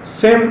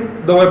سیم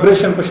د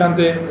وایبریشن په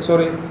شانته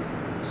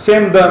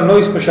سیم د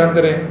نویز په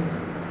شانته لري.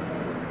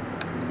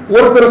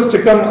 ورکرز چې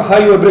کوم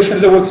های وایبریشن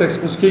لیول سره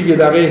ایکسپوز کیږي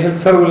دغه هیلث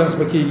سرویلنس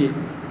وکړي.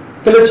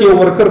 کله چې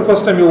ورکر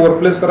فرست ټایم یو ورک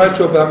پلیس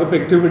راشي او هغه په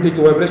اکټیویټي کې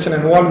وایبریشن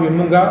انوالو وي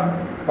مونږه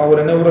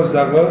پاورنه ورځ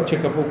دغه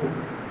چیک اپ وکړو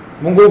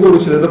مونږ وګورو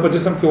چې د په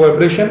جسم کې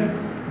وایبریشن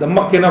د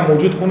مخ کې نه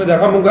موجود خونه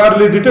دغه مونږ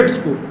ارلی ډیټیکټ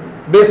کو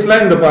بیس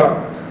لاین د پاره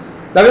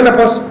دغه نه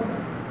پس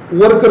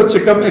ورکر چې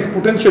کوم یک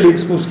پوتنشلی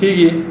ایکسپوز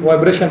کیږي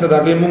وایبریشن ته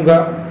دغه مونږه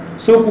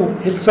سوکو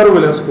هیلث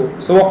سرویلنس کو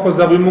سو وخت پس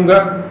دغه مونږه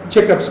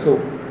چیک اپس کو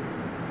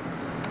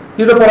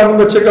دې لپاره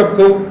مونږ چیک اپ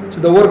کو چې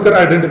د ورکر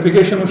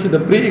آئیډنټیفیکیشن وشي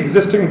د پری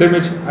ایگزیسټینګ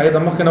ډیمیج آیا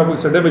د مخ کې نه کوم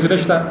ډیمیج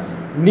نشته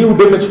نیو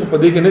ډیمیج په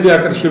دې کې نه دی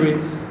اکر شوی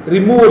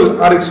removal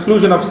or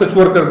exclusion of such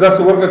workers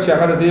ځکه ورکر چې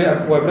هغه د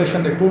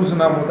وایبریشن د ټولز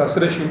نه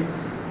متاثر شي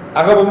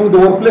هغه به موږ د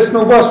ورک پلیس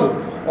نه وباسو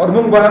او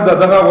موږ باندې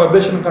دغه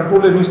وایبریشن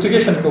کنټرول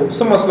انویسټیګیشن کوو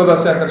سم مسله دا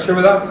څه اکر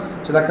شوی دا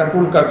چې دا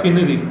کنټرول کافی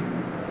نه دی.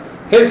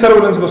 هیلث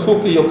سرویلنس بسو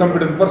کې یو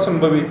کمپیټنټ پرسن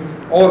به وي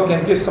او کین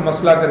کې سم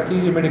مسله اکر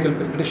کیږي میډیکل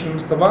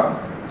پریکټیشنرز تبا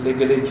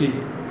لګلې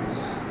کیږي.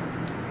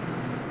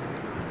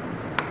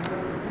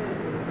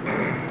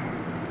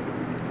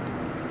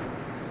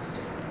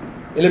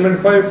 Element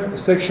 5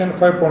 section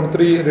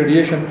 5.3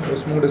 radiation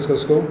اس موږ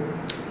ډسکس کوو.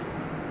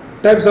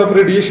 Types of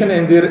radiation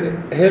and their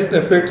health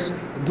effects.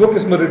 دو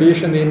قسم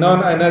radiation دي non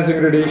ionizing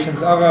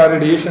radiations هغه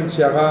radiations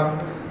چې هغه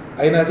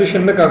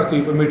ionization نه کاز کوي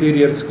په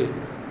materials کې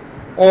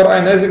اور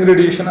ionizing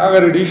radiation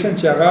هغه radiation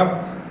چې هغه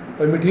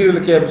په material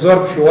کې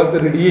absorb شي ولته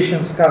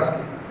radiations کاز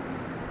کوي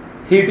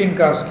heating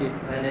کاز کوي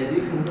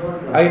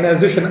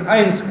ionization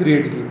ions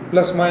create کوي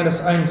plus minus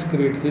ions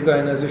create کوي ته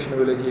ionization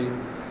ویل کېږي.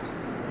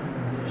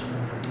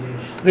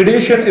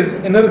 Radiation is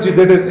energy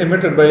that is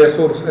emitted by a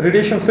source.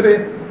 Radiation سره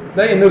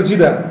دا انرژي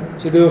ده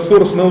چې د یو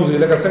سورس نه وځي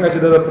لکه څنګه چې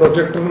د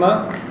پروجیکټر نه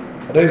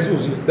ریز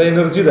وځي دا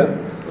انرژي ده.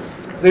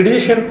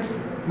 Radiation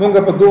موږ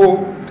په دوه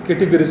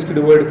کیټګوریز کې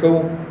ډیوایډ کوو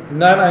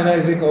نان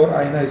آینایزینګ او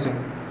آینایزینګ.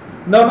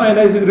 نان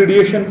آینایزینګ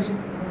ریډیشنز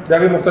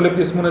دغه مختلف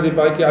قسمونه دي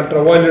پای کې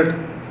الټرا وایلټ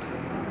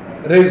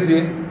ریز دي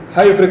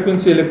های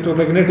فریکوئنسي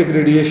الکترومګنیټک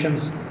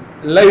ریډیشنز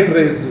لایټ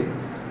ریز دي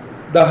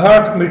د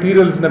هارت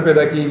میټیریلز نه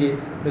پیدا کیږي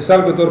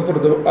مثال په تور پر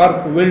د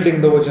آرک ویلډینګ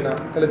د وجنه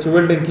کله چې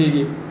ویلډینګ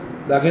کیږي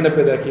دا غینه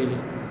پیدا کیږي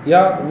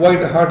یا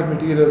وایټ هارت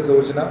میټیریلز د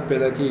وجنه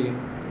پیدا کیږي.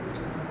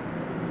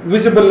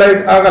 ویزیبل لایټ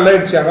هغه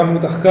لایټ چې هغه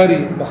متخکاری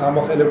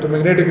مخامخ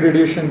الکترومګنیټک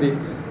ریډیشن دي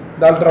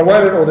د الټرا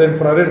وایلټ او د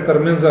انفراريډ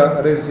ترمنځ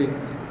راځي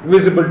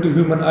ویزیبل ټو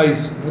هیومن آیز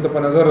موږ په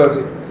نظر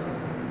راځي.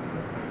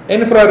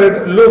 انفراريډ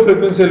لو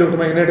فریکوئنسي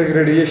الکترومګنیټک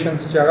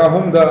ریډیشنز چې هغه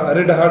هم د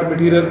ریډ هارت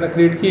میټیریل نه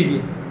کریټ کیږي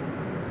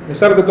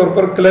مثال په تور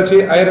پر کله چې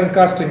آیرن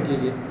کاسټینګ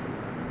کیږي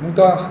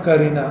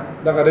متخکارینا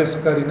دغه ریس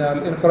کارینا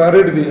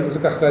انفراريډ دي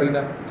ځکه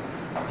خکارینا.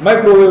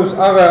 مایکروویوز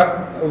هغه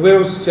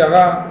ویوز چې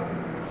هغه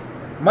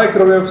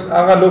مایکروویوز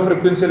هغه لو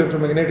فریکوئنسي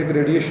الکترومګنیټک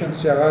ریډیشنز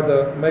چې هغه د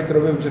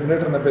مایکروویو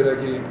جنریټر نه پیدا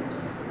کیږي.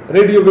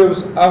 ریډیو ویوز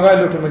هغه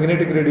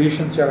الکترومګنیټک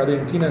ریډیشنز چې هغه د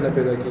انټینا نه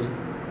پیدا کیږي.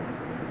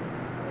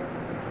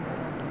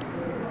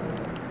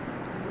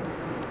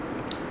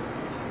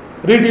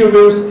 ریډیو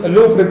ویوز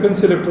لو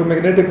فریکوئنسي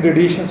الکترومګنیټک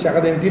ریډیشنز چې هغه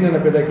د انټینا نه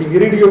پیدا کیږي.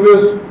 ریډیو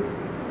ویوز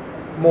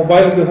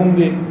موبایل کې هم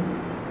دي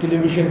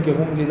ټلویزیون کې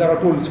هم دي دا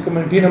ټول چې کوم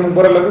انټینا موږ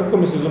بره لګو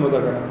کوم سيزونو دا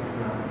کنه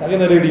هغه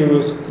نه ریډیو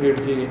ویوز کریټ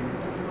کیږي.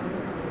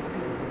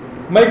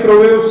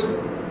 مایکروویوز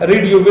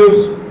ریډیو ویوز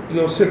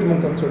یو سیټ موږ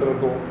کنسیډر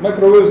کوو.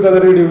 مایکروویوز دا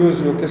ریډیو ویوز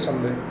یو قسم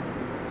دی.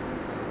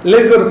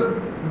 لیزرز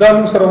دا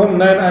موږ سره هم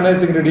نان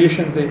آینایزینګ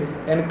ریډیشن دی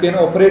and can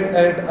operate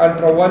at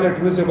ultraviolet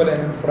visible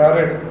and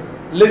infrared.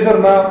 لیزر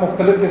نه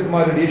مختلف قسمه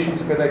ریډیشنز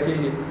پیدا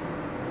کیږي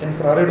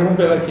انفراريډ هم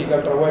پیدا کیږي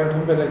الټرا وایلټ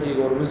هم پیدا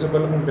کیږي او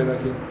ویزیبل هم پیدا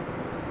کیږي.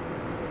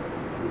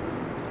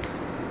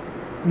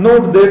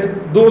 Note that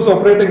those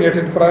operating at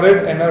infrared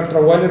and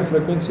ultraviolet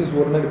frequencies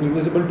will not be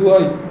visible to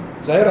eye.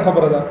 ظاهر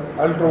خبره ده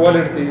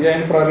ultraviolet دی یا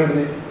infrared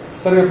دی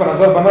سره په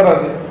نظر باندې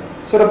راځي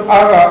صرف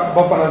هغه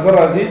په نظر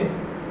راځي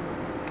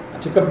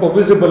چې کوم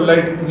visible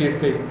light create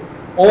کوي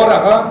اور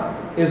هغه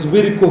is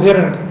very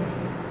coherent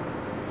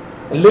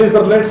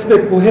لیزر لایټس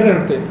د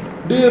کوهرنت دی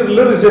ډیر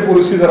لري چې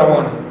پوری سي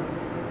روان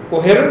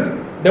کوهرنت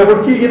ډیوډ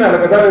کیږي نه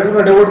لکه دا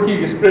لایټونه ډیوډ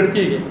کیږي سپریډ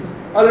کیږي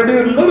ا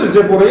ډیر لري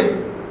چې پوری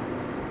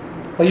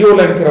په یو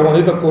لاین کې روان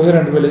دي ته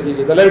کوهرنت ویل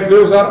کیږي د لایټ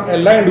ویوز ار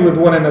aligned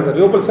with one another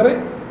یو بل سره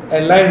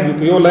aligned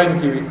په یو لاین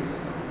کې وي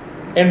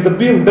and the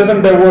beam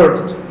doesn't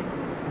divert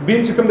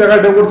beam چې کوم دغه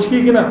ډیوډ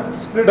کیږي نه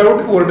spread out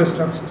over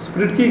distance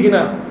spread کیږي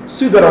نه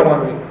سیده روان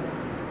وي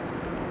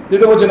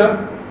دغه وجنه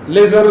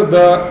لیزر د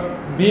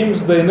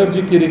beams د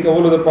انرژي کیری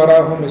کولو لپاره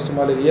هم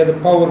استعمالي یا د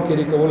پاور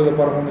کیری کولو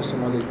لپاره هم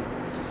استعمالي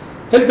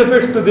هیلث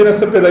افیکټس د دینه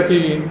څه پیدا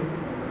کیږي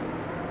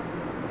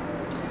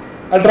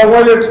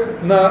الټراوایلټ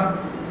نه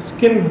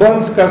سکن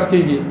برنز کاس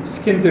کیږي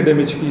سکن ته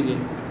ډیمیج کیږي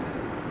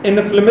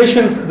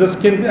انفلیمیشنز د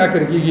سکن ته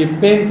اکر کیږي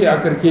پین ته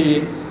اکر کیږي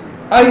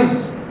آیز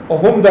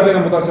هم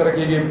دغه متاثر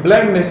کیږي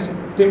بلایندنس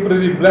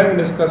ټمپرری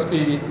بلایندنس کاس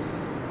کیږي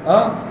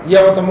یا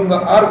وته مونږه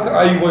آرک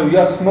آی وایو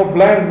یا سنو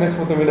بلایندنس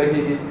وته ویل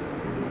کیږي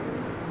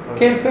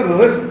کینسر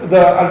ریسک د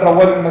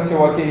الټراوایلټ نه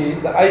سیوا کیږي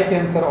د آی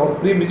کینسر او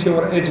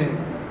پریمیچور ایجینګ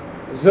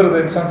زر د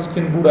انسان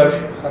سکن بوډا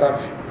شي خراب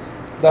شي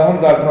دا هم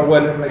د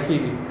الټراوایلټ نه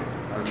کیږي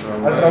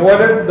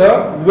الټراوایلټ د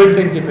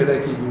ویلډینګ کې پیدا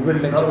کیږي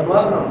ویلډینګ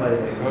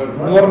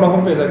نور نه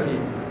هم پیدا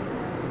کیږي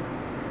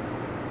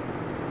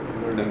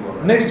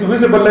نیکسٹ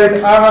ویزیبل لایټ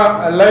هغه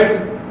لایټ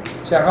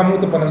چې هغه موږ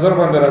ته په نظر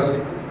باندې راځي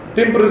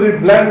ټمپرری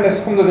بلایندنس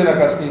هم د دې نه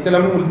کاس کیږي کله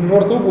موږ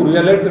نور ته وګورو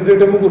یا لایټ ته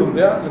ډېر موږ وګورو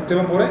بیا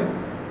لکه پورې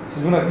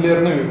سيزونه کلیر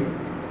نه وي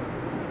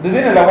د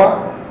دې علاوه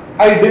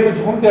آی ډیمیج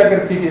هم ته اگر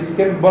کیږي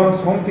سکن برنز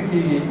هم ته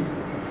کیږي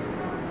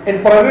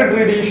انفراريډ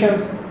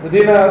ریډیشنز د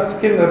دې نه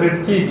سکن ریډ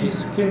کیږي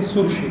سکن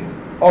سور شي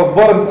او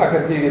برنز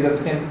اگر کیږي د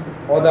سکن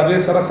او د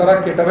غیر سره سره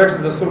کیټاریکټس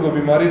د سترګو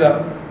بیماری ده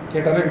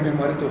کیټاریکټ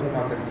بیماری ته هم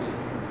اگر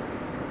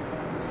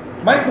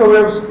کیږي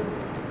مایکروویوز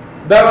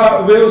دا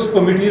ویوز په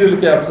میټیریل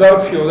کې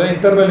ابزورب شي او د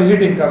انټرنل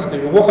هیټینګ کاس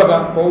کوي وخه دا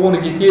په ونه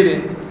کې کېده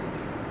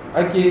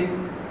اکی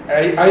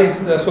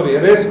آیز سوري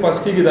ریس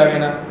پاس کیږي دا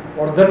غینا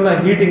اور دنه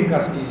هیټینګ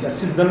کاس کیږي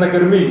اساس دنه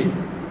ګرمي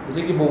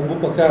دي کې بو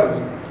پکار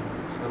وي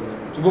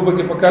چې بو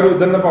پکې پکار وي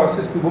دنه په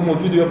اساس کې بو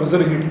موجود وي په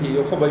زر هیټ کیږي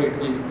او خو به هیټ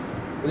کیږي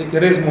دي کې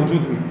ریس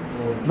موجود وي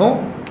نو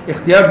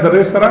اختیار د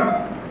ریس سره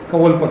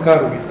کول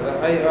پکار وي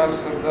آی آر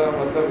سر دا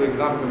مطلب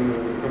एग्जांपल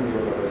کوم دی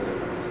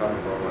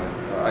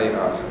ولا آی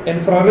آر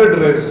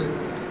انفراريډ ریز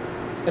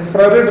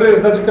انفراريډ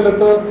ریز د کله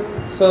ته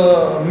س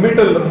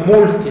میټل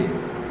مولډ کې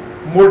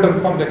مولډن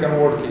فارم د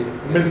کنورټ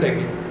کې ملته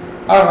کې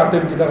هغه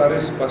ټیم کې دا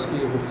ریس پاس کې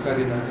یو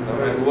ښکاری نه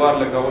دوار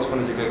لکه اوس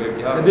باندې کې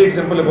کې د دې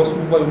ایگزامپل به اوس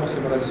په مخ کې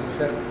مرزي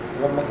خیر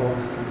ورما کوه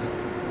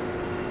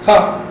ها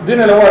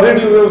دینه لو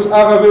ریډیو ویوز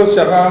هغه ویوز چې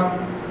هغه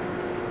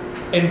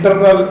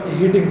انټرنل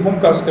هیټینګ هم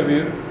کاس کوي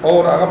او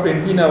هغه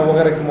پینټینا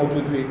وغیرہ کې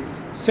موجود وي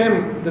سیم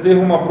د دې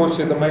هم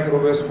اپروچ د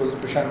مایکروویوز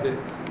په شان دی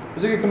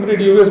ځکه کوم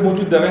ریډیو ویوز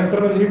موجود د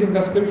انټرنل هیټینګ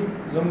کاس کوي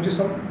زموږ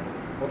جسم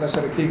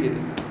متاثر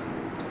کیږي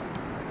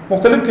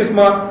مختلف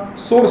قسمه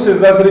سورسز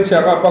داسري چې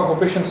هغه په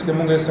اکوپیشنز کې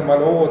موږ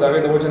استعمالو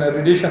دغه د وجنه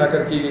ریډیشن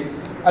اکر کیږي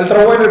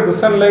الټراوایلټ د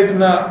سن لایټ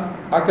نه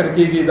اکر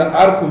کیږي د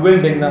آرک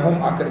ویلډینګ نه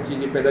هم اکر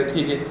کیږي پیدا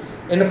کیږي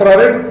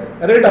انفراريډ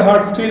ریډ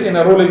هارډ سټیل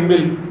ان ا رولینګ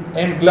مل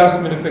اینڈ گلاس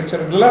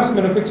مینوفیکچرینګ گلاس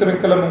مینوفیکچرینګ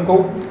کله موږ کو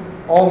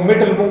او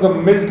میټل موږ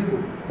ملټ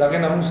کو دغه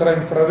نه موږ سره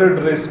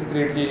انفراريډ ریس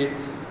کریټ کیږي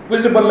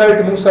ویزیبل لایټ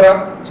موږ سره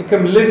چې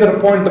کوم لیزر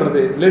پوینټر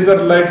دی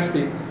لیزر لایټس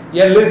دي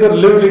یا لیزر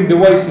لیبلینګ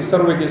ډیوایس دي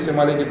سروې کې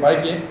استعمالي کې پای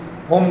کې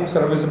هم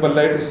سره ویزیبل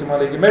لایټ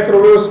استعمالي کې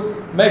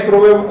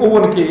مایکروویو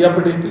اوون کې یا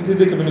په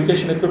ټي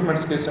کمیونیکیشن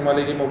اکوپمنټس کې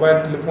استعمالي کې موبایل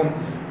ټلیفون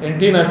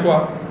انټینا شو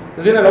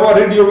د دې علاوه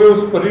ریډیو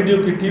ویوز پر ریډیو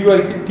کې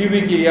ټي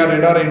وی کې یا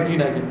ریډار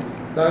انټینا کې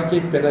دا کې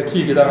پیدا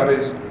کیږي دا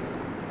ریز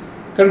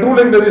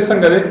کنټرولینګ د دې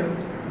څنګه دی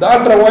د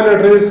الټراوایلټ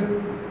ریز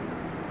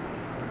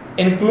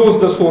انکلوز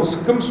د سورس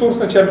کوم سورس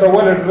نه چې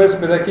الټراوایلټ ریز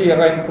پیدا کیږي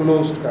هغه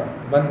انکلوزډ کا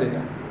بندې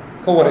کا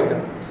کور کا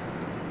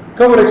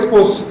cover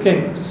exposed skin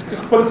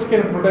خپل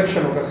skin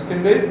protection وکړه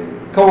skin دې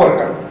cover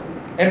کړ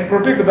and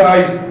protect the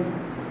eyes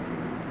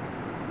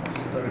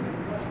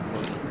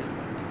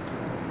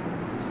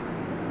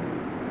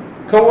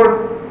cover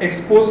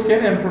exposed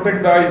skin and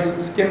protect the eyes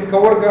skin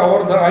cover کا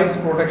اور the eyes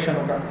protection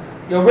وکړه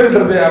یو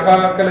ویلډر دی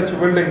هغه کله چې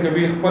ویلډینګ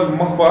کوي خپل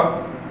مخ با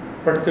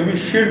پټ کوي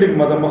شیلډینګ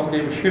مده مخ کې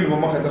شیلډ به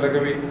مخ ته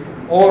لګوي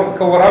اور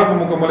کورال به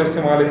مکمل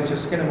استعمالي چې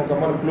سکن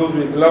مکمل کلوز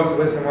وي گلوز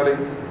به استعمالي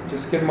چې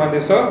سکن باندې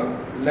سره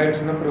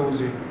لایټ نه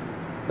پروزي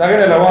دا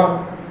غیر علاوه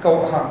کو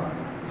ها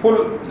فل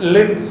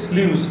لینث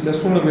سلیوز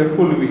لسونه به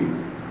فل وي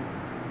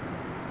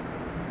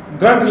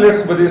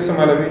ګانټلیټس به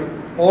استعمالوي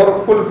اور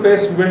فل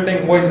فیس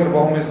ویلډینګ وایزر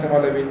به هم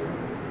استعمالوي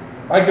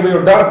هغه به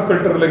یو ډارک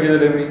فلټر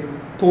لګیدل وي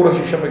تور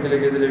شیشه به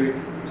لګیدل وي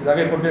چې دا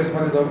په بیس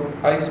باندې د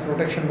آیز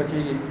پروټیکشن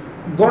بکیږي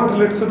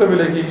ګانټلیټس ته به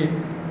لګیږي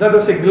دا د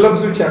سه گلوز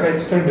چې هغه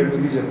ایکسټینډډ وي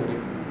دي ضروري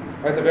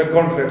هغه ته به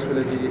ګانټلیټس به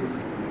لګیږي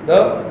دا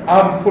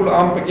ارم فل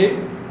ارم پکې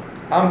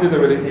ارم دې ته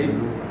به لګیږي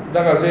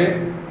دا غزه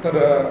تر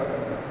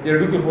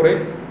ډېډو کې پورې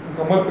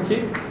مکمل پکې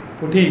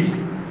پټيږي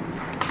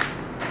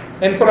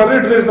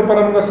انفراريډ ریز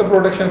لپاره موږ سب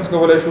پروټیکشنز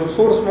کولای شو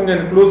سورس موږ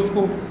انکلوزډ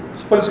کو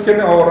خپل سکن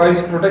او آیز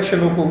پروټیکشن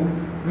وکړو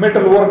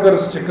میټل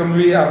ورکرز چې کوم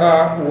وی هغه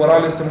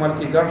اورال استعمال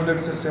کی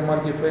ګاټلټس استعمال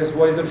کی فیس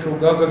وایزر شو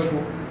گاگل شو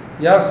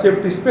یا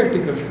سیفټي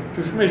سپیکټیکل شو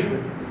چشمه شو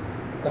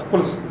د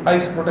خپل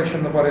آیس پروټیکشن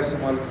لپاره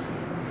استعمال.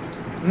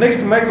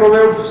 نیکسٹ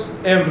مایکروویوز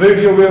اینڈ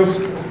ریډیو ویوز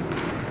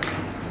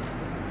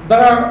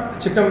دا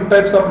چې کوم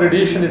ټایپس اف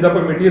ریډیشن د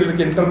په میټیریل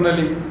کې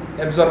انټرنلی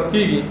ابزورب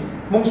کیږي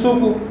موږ سو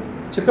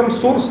چې کوم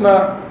سورس نه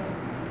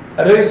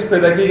ریس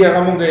پیدا کیږي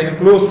هغه موږ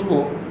انکلوز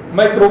کو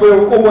مایکروویو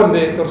اوون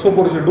دی تر څو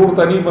پورې ډور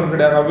ته نه بن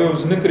کړي هغه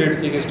ویوز نه کریټ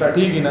کیږي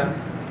سٹارټیږي نه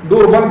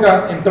ډور بند کا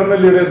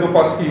انټرنلی ریس به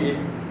پاس کیږي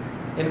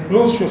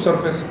انکلوز شو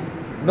سرفیس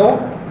نو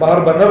بهر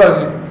بنه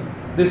راځي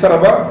د سره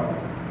به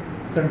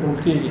کنټرول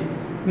کیږي.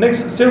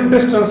 نیکسٹ سیف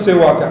ډیسټنس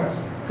سیوا کا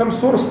کم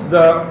سورس د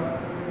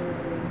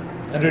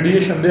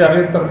ریډیشن دی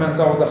هغه ترمنځ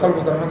او د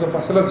خلکو ترمنځ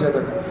فاصله زیاته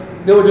ده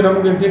دیو جن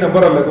موږ انټینا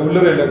بره لګو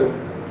لره لګو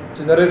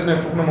چې د ریس نه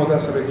څوک نه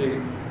متاثر کیږي.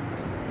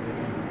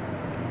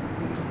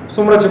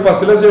 څومره چې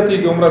فاصله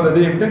زیاتېږي عمره د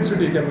دې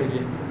انټنسټي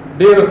کمیږي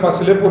ډېر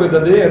فاصله پورې د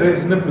دې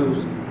ریس نه پریوز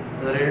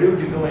ریډیو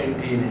چې کوم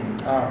انټینا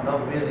ها دا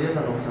به زیاته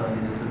نقصان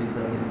دي سړي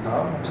سره ها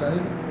نقصان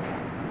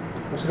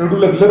اوس ریډیو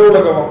لګلرو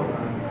لګاو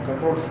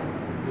کنټرول شو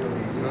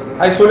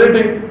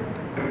isolating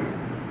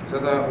so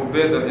the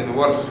obey the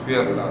inverse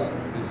square laws.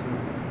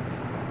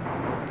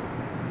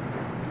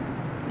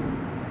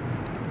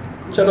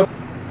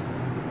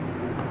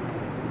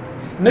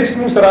 Next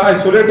musara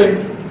isolating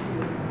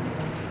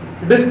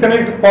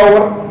disconnect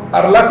power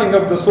or locking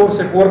of the source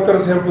if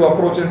workers have to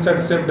approach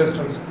inside safe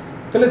distance.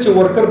 کله چې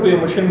ورکر په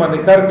ماشين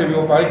باندې کار کوي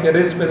او پای کې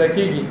ریس پیدا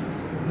کیږي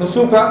نو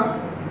څوک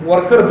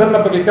ورکر دنه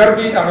پکې کار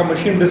کوي هغه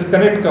ماشين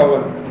ډسکنیکټ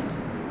کول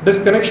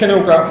ډسکنیکشن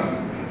یو کا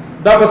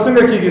دا بسنګ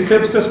کیږي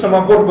سیف سیستم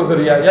اپ ورک په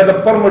ذریعہ یا د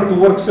پرمټ ټو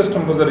ورک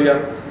سیستم په ذریعہ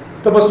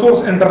تب سورس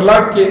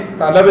انټرلاک کې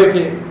طالبه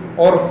کې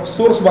اور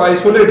سورس با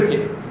آیسولیټ کې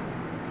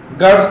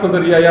ګارډز په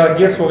ذریعہ یا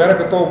گیټس وغیرہ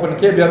کته اوپن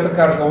کې بیا ته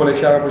کار کولای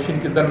شي ماشين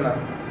کې دنه.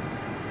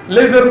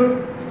 لیزر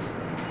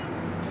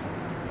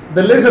د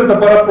لیزر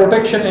لپاره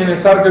پروټیکشن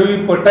انحصار کوي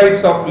په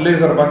ټایپس اف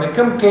لیزر باندې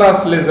کم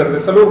کلاس لیزر د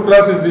سلور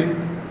کلاسز دي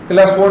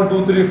کلاس 1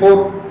 2 3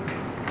 4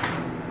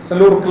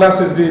 سلور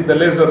کلاسز دي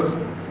د لیزرز.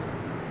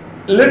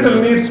 Little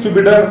needs to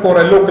be done for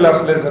a low class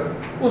laser.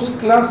 उस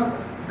class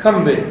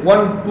कम दे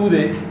 1 2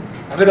 दे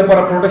अगर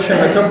हमारा protection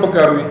है कम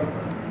पकारुई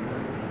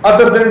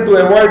other than to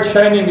avoid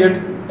shining it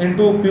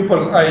into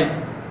pupil's eye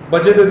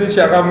बचे दे दी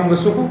चाका मुंगे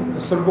सुकु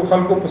सरको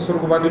खालको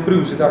पसरको बांधी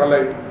प्रियुसी ता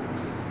light.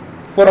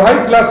 For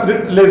high class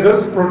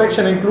lasers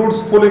protection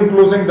includes full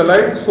enclosing the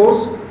light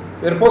source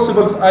where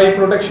possible eye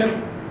protection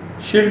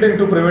shielding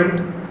to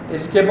prevent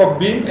escape of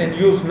beam and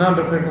use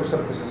non-reflective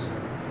surfaces.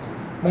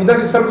 موږ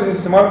داسې سرفیس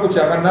استعمال کو چې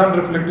هغه نان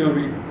ریفلیکټیو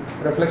وي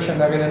ریفلیکشن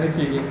دا غوښنه نه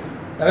کیږي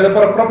هغه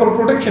لپاره پراپر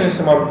پروټیکشن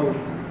استعمال کو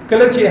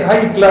کله چې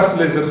های کلاس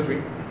لیزرز وي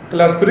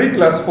کلاس 3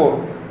 کلاس 4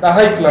 دا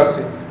های کلاس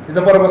دي د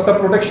لپاره بس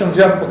پروټیکشن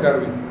زیات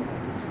پکار وي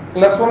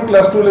کلاس 1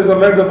 کلاس 2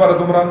 لیزر لایټ لپاره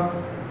دومره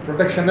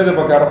پروټیکشن نه دی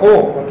پکار خو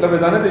مطلب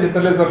دا نه دی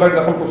چې لیزر لایټ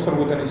داخل کو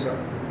سرګو ته نه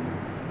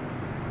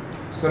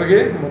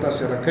سرګه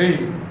متاثر کوي.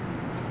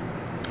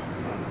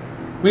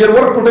 Where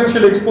work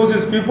potential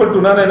exposes people to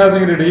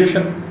non-ionizing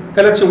radiation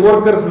کله چې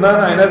ورکرز نان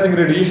آینازینګ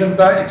ریډیشن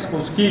ته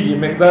ایکسپوز کیږي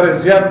مقدار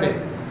زیات دی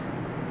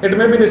اټ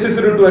مې بی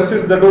نیسیسری ټو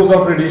اسیس د ډوز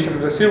اف ریډیشن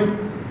ریسیوډ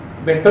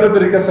بهتره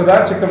طریقه صدا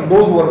چې کوم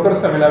ډوز ورکر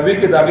سره ملاوي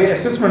کې داغه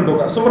اسسمنت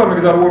وکړه څومره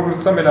مقدار ورکر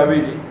سره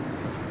ملاويږي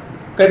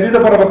کدی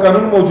د پر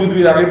قانون موجود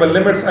وي داغه بل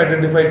لیمټس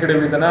آئیډنټیفای کړي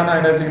وي د نان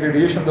آینازینګ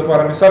ریډیشن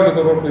لپاره مثال کے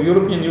طور پر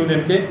یورپین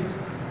یونین کې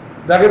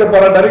داغه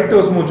لپاره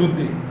ډایرکټیوز موجود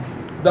دي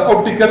د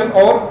اپټیکل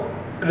اور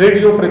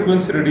ریډیو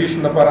فریکوئنسي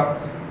ریډیشن لپاره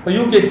په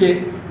یو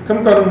کې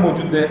کوم قانون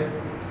موجود دی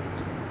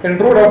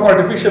Control of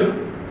artificial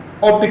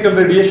optical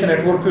radiation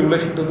at work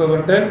regulation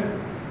 2010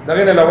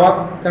 دغه علاوه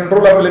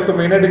control of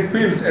electromagnetic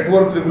fields at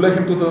work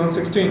regulation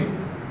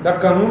 2016 دا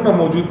قانون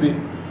موجود دي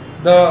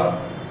د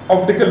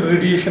optical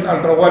radiation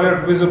ultraviolet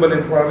visible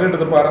infrared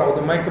لپاره او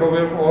د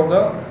microwave او د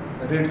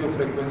radio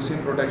frequency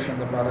protection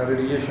لپاره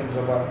radiation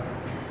لپاره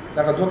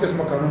دا دوه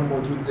قسمه قانون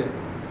موجود دي.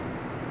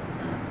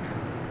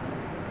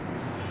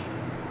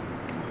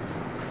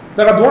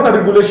 دا دوه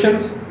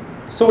regulations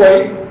سوای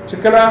چې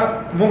کله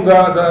مونږه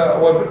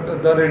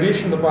د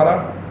ریډیشن لپاره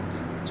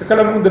چې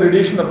کله مونږ د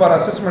ریډیشن لپاره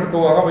اسسمنت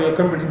کوو هغه یو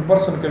کمپیټنټ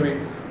پرسن کوي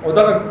او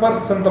دا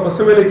پرسن ته بس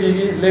ویل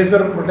کېږي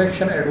لیزر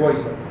پروټیکشن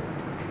ایڈوایزر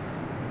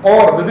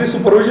اور د دې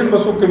سپرویژن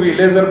بسو کوي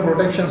لیزر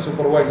پروټیکشن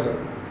سپروایزر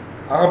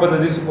هغه به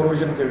د دې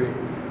سپرویژن کوي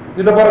د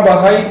لپاره به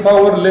های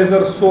پاور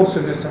لیزر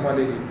سورسز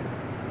استعمالېږي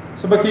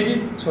سبا کېږي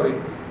سوري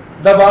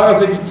دا باغ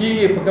ځکه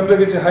کېږي په کوم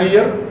ځای کې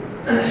هایر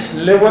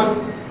لیول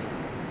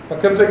په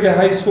کوم ځای کې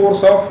های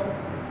سورس اف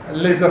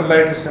لیزر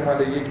لائٹ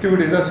استعمالېږي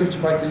ایکټیویټیز اسې چې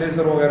باقي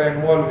لیزر وغیرہ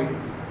انوالو وي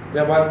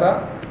بیا بالتا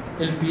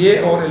ال پی اے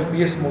اور ال پی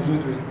ایس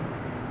موجود وي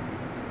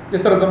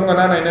اس طرح زموږ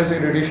نان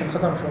آینازینګ ریډیشن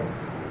ختم شو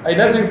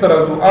آینازینګ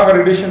ترازو هغه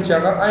ریډیشن چې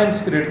هغه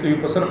آینز کریټ کوي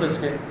په سرفیس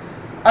کې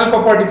الفا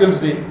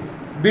پارټیکلز دي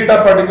بیٹا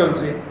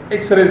پارټیکلز دي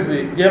ایکس ریز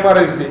دي ګاما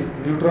ریز دي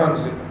نیوټرونز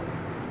دي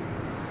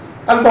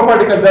الفا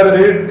پارټیکل دا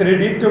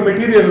ریډیټیو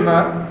میټیریل نه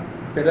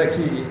پیدا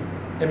کیږي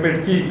ایمټ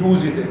کیږي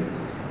وزي دي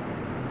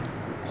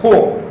خو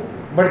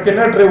but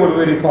cannot travel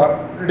very far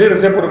ډیر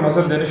ځای پورې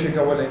مزل دی نشي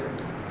کولای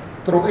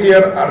through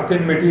air or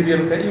thin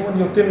material ka even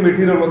یو thin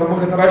material وته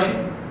مخه تراشي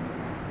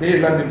دې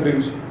لاندې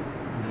پریوزي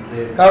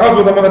کاغذ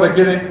وته مخه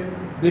تکې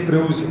دې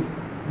پریوزي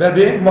بیا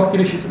دې مخکې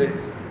نشي تللی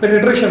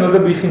penetration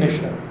د بیخي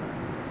نشته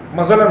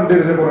مثلا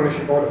ډېر ځای پورې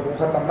نشي کولای خو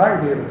خطرناک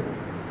ډېر دی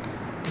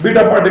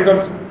beta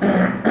particles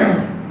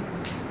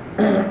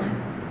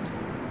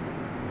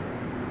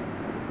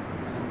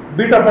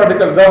beta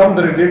particles دا هم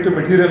د radiative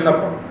material نه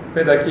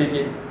پیدا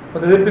کیږي خو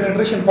د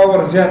penetration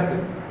power زیات دی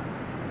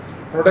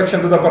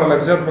protection د لپاره لږ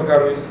زیات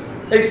پکار وي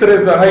x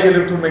rays د high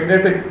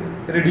electromagnetic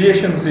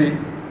radiations دي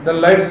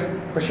د lights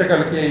په شکل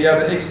کې یا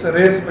د x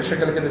rays په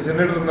شکل کې د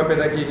generators نه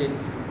پیدا کیږي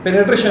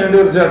penetration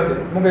ډېر زیات دی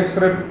موږ x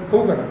ray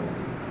کوو کنه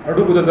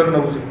اډو کو د درنه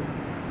وځي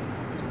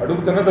اډو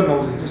ته نه درنه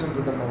وځي جسم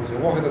ته درنه وځي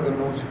واخه ته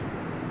درنه وځي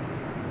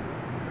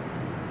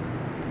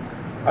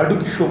اډو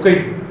کې شوکې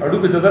اډو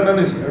کې د درنه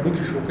نه ځي اډو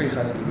کې شوکې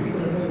خاله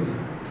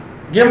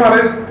gamma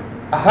rays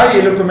high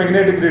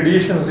electromagnetic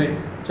radiations دي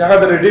چې هغه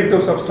د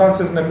radioactive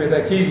substances نه پیدا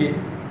کیږي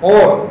او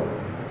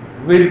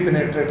very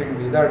penetrating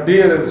دي دا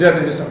ډېر زیات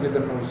جسم کې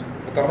درنه وځي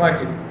خطرناک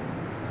دي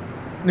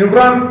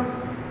نیوټران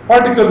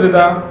particles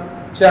دا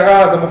چې هغه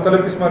د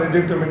مختلف قسمه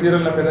radioactive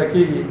material نه پیدا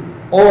کیږي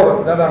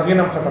او دا د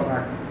غینم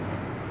خطرناک دي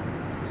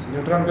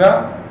نیوټران بیا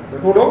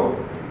د ټولو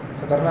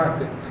خطرناک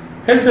دي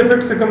health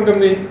effects کم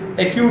دي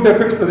acute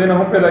effects د نه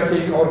هم پیدا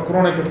کیږي او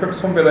chronic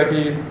effects هم پیدا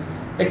کیږي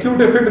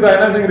acute effect د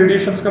ionizing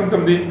radiations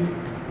کم دي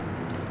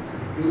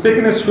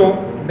sickness شو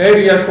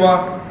diarrhea شو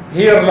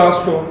hair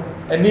loss شو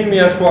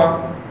anemia شو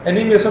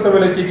anemia څه ته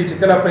ویل کیږي چې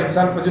کله په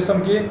انسان په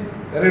جسم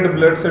کې red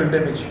blood cell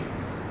damage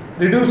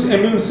reduce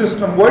immune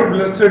system white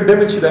blood cell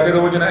damage دا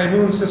د وجنه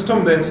immune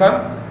system د انسان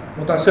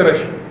متاثر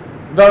شي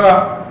دا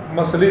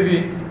مسلې دي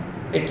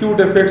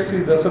acute effects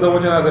د څه د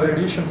وجنه د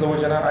radiation د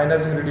وجنه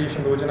ionizing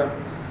radiation د وجنه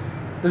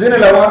د دې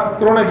علاوه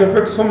chronic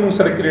effects هم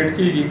سره کریټ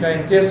کیږي کا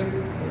ان کیس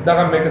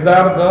دغه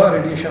مقدار د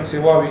radiation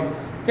سیواوي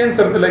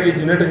کینسر ته لګي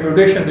جینیټک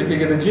میوټیشن د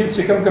کېږي د جینز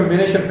چې کم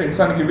کمبینیشن په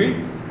انسان کې وي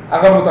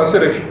هغه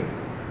متاثر شي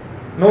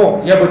نو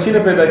یا بچی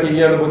نه پیدا کیږي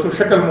یا د بچو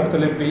شکل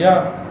مختلف وي یا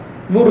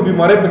نور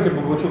بیماری په کې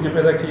په بچو کې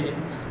پیدا کیږي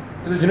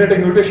د جینیټک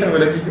میوټیشن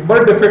ویل کېږي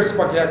برډ افیکټس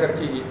پکې اگر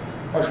کیږي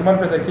او شومان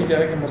پیدا کیږي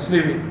هغه کې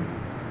مسلې وي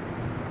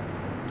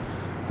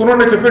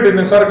کورونیک افیکټ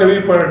انحصار کوي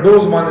پر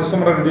ډوز باندې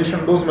څومره ریډیشن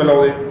ډوز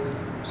ملاوي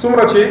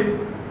څومره چې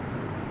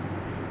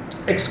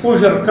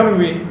ایکسپوژر کم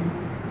وي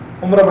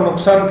عمره به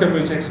نقصان کم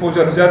وي چې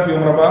ایکسپوژر زیات وي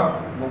عمره به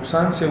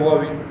نقصان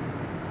سیواوي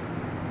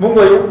موږ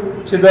وایو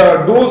چې د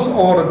ډوز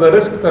او د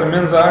ریسک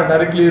ترمنځ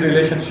ډایرکټلی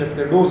ریلیشنشپ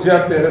دی ډوز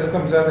زیات دی ریسک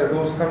کم زیات دی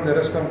ډوز کم دی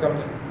ریسک کم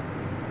دی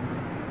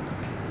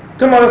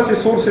کوم هغه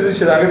سورسز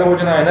چې داګه د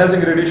وجنه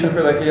آینایزینګ ریډیشن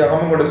پیدا کیږي هغه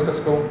موږ ډسکس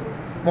کوو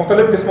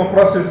مختلف قسمه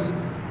پروسس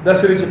د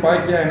سری چې پای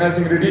کې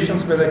آینایزینګ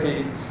ریډیشنز پیدا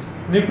کیږي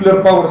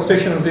نیوکلیئر پاور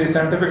سټیشنز دي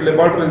ساينټیفیک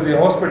لیبارټریز دي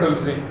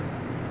هاسپټلز دي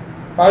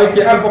پای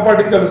کې الفا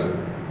پارټیکلز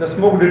د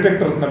سموک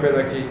ډیټیکټرز نه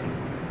پیدا کیږي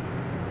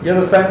یا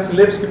د ساينس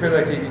لیبس کې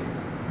پیدا کیږي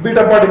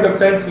بیٹا پارټیکل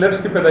ساينس لیبس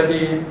کې پیدا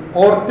کیږي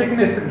او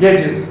تھکنس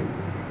گیجز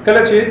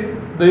کله چې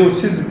د یو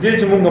سیز گیج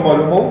مونږ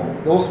معلومو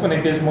د اوسپنې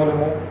گیج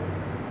معلومو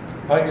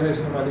پای کې د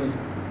استعمالي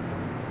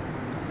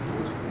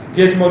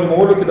گیج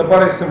معلومولو کې د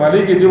لپاره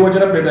استعمالي کې دی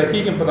وجنه پیدا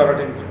کیږي په دا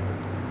ټیم کې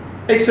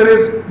ایکس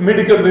ریز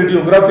میډیکل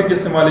ریډیوګرافي کې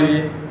استعمالي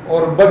او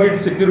بګیټ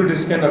سکیورټي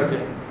سکینر کې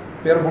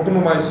پیر بوټونو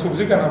باندې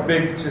سوزي کنه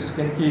بیگ چې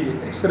سکین کیږي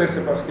ایکس ری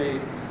سے پاس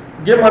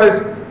کیږي گیما ریز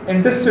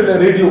انډسټریل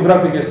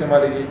ریډیوګرافي کې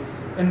استعمالي کیږي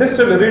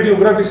انډسټریل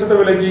ریډیوګرافي څه ته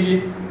ویل کیږي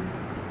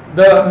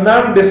د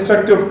نان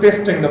ډسټرکټیو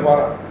ټیسټینګ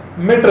لپاره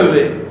میټل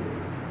دی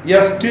یا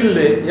سټیل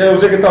دی یا یو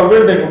ځکه تا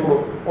ویلډینګ وکړو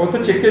او ته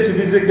چک کې چې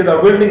دې ځکه دا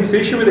ویلډینګ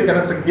صحیح شوی دی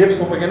کنه څه ګیپس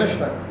او پکې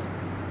نشته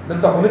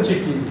دلته هونه چک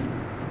کیږي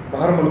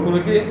بهر ملکونو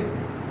کې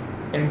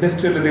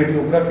انډسټریل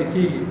ریډیوګرافي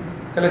کیږي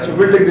کله چې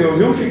ویلډینګ دی او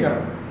زیو شي کنه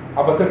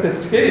اب ته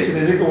ټیسټ کې چې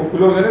دې ځکه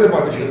کلوز نه دی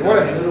پاتې شي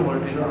وره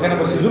کنه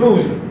بس زونه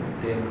وځي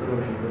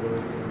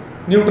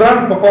نیوټران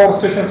په پاور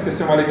سټیشنز کې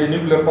استعمالي کیږي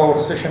نیوکلیئر پاور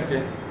سټیشن کې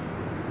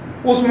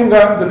اوس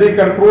مونږه د دې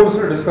کنټرولز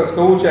ډیسکس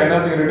کوو چې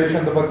آینایزینګ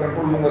ریډیشن د په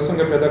کنټرول مونږ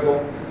څنګه پیدا کوو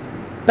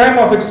ټایم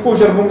اف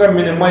ایکسپوژر مونږه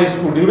مینیمایز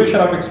کو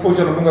ډیوریشن اف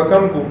ایکسپوژر مونږه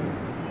کم کو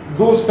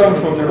ډوز کم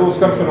شو چې ډوز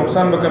کم شو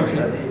نقصان به کم شي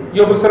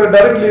یو بل سره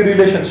ډایرکټلی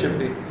ریلیشنشپ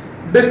دی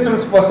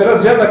ډیسټنس فاصله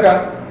زیاته کا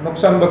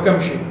نقصان به کم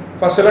شي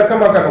فاصله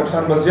کم کا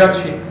نقصان به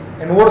زیات شي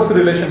انورس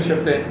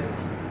ریلیشنشپ دی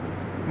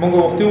مونږ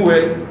وختي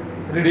ویل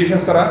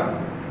ریډیشن سره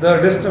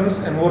د ډیسټنس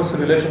انورس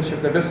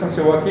ریلیشنشپ د ډیسټنس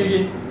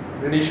واقعي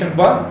ریډیشن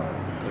با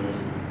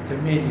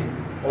کمیږي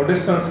او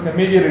ډیسټنس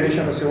کمیږي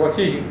ریډیشن به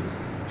واقعي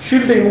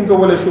شیلډینګ مونږ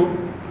کولای شو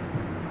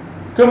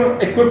کم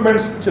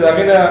اکوپمنټس چې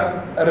داغه نه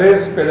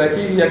ریس پیدا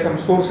کیږي یا کم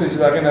سورسز چې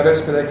داغه نه ریس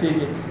پیدا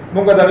کیږي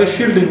مونږ داغه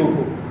شیلډینګ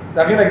وکړو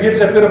داغه نه غیر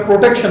چاپیره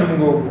پروټیکشن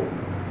مونږ وکړو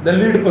د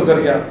لیډ په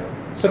ذریعہ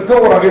څنګه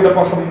ورغه د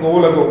پاسه مونږ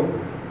ولګو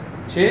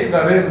چې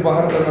دا ریس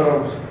بهر ته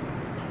راوځي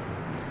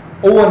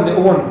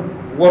اون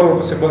ورو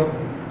په سبب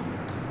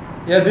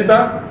یا دیتا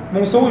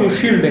مونږ سو یو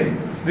شیلډینګ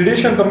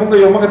ریډیشن ته مونږ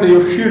یو مخ ته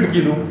یو شیلډ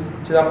کیدو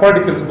چې دا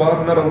پارټیکلز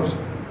بهر نه راوځي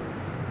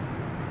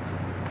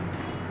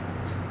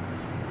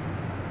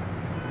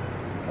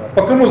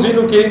په کومو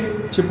ځینو کې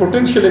چې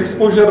پوتنشل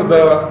ایکسپوژر د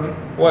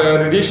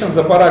ریډیشنز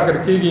لپاره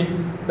کړکېږي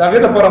دا غي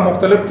لپاره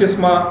مختلف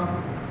قسمه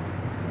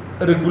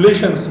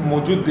ریګولیشنز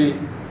موجود دي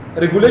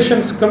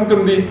ریګولیشنز کم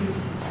دي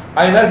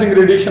آینایزینګ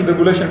ریډیشن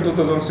ریګولیشن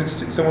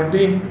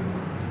 2017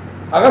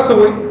 هغه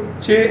سوي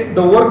چې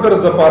د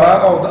ورکرز لپاره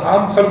او د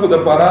عام خلکو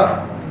لپاره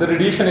د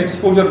ریډیشن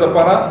ایکسپوژر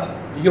لپاره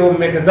یو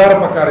مقدار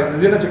پکاره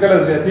دي نه چې کله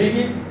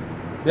زیاتېږي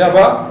بیا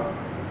به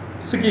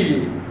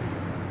سکیږي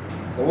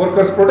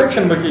ورکرز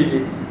پروټیکشن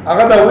بکیږي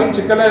هغه دا وایي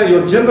چې کله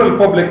یو جنرال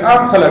پبلک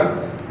عام خلک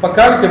په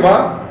کال کې به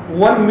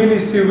 1 ملي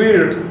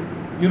سیویرټ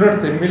یونټ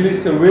ته ملي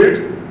سیویرټ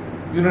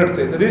یونټ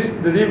ته د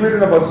دې ویډ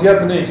نه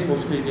زیات نه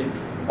ایکسپوز کیږي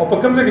او په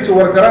کوم ځای کې چې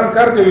ورکران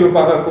کار کوي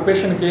په هغه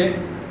اکوپیشن کې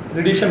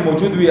ریډیشن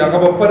موجود وي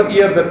هغه پر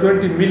ایئر د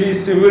 20 ملي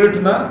سیویرټ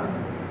نه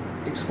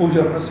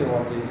ایکسپوژر نه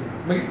سیوا کیږي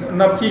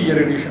نه کیږي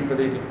ریډیشن په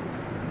دې کې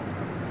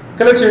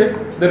کله چې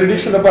د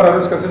ریډیشن لپاره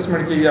ریسک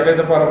اسسمنټ کې هغه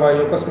د لپاره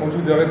یو کس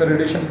موجود دی هغه د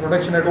ریډیشن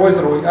پروټیکشن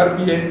ایڈوایزر وي آر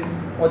پی اے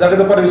او دغه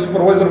د لپاره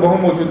سپروایزر به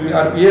هم موجود وي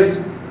آر پی ایس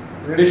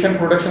ریډیشن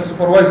پروټیکشن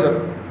سپروایزر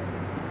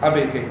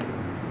ابه کې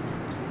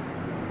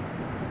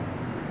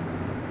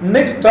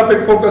نیکسٹ ټاپک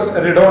فوکس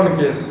ریډون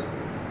ګیس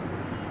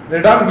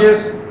ریډون ګیس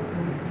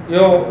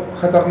یو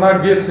خطرناک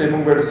ګیس سے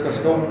موږ به ډسکس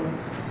کوو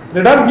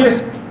ریډون ګیس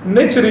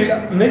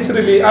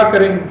naturally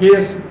occurring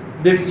gas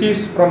that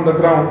seeps from the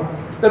ground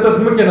دا د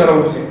ځمکې نه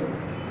راوځي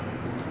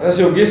دا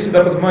یو ګیس د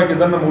ځمکې کې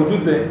دنه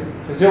موجود دی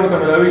چې زه وته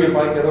ملاوي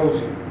پای کې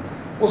راوځي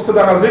اوس که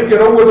دا غازه کې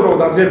راووترو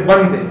دا ځای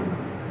بند دی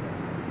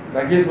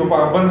دا ګیس په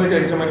بند ځای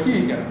کې جمع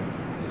کیږي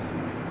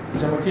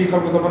جمع کیږي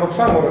خلکو ته په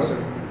نقصان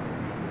ورسوي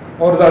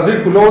اور دا ځای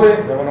کولو دی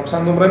دا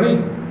نقصان دومره نه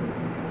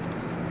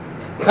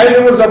high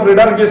levels of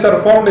radon gas are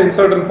found in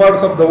certain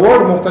parts of the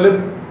world مختلف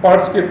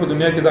parts کې په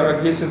دنیا کې دا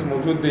gases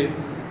موجود دي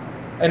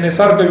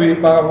انحصار کوي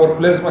په ورک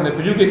پلیس باندې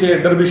په یو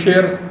کې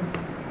ډربیشیر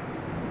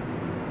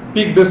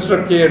پیک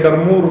ډسټرکټ کې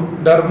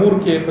ډرمور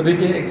کې په دې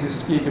کې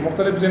ایگزیسټ کیږي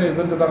مختلف ځینې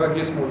دلته دا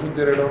ګیس موجود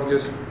دی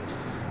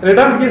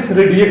ریډون ګیس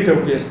ریډیټیو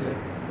ګیس دی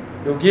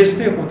یو ګیس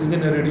دی خو د دې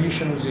نه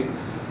ریډیشن وزي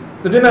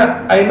د دې نه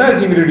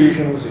آینایزینګ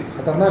ریډیشن وزي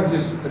خطرناک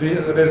ګیس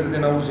ریز دې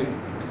نه وزي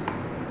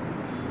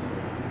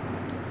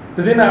د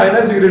دې نه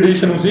آینایزینګ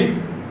ریډیشن وزي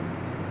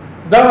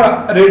دا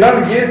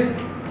ریډون ګیس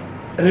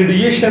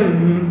ریډیشن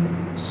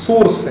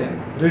سورس دی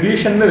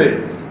ریډیشن نه دی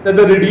دا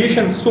د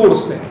ریډیشن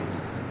سورس دی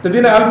د دې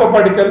نه الفا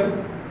پارټیکل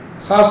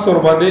خاص طور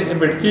باندې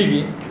ایمټ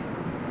کیږي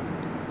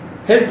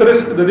هیلث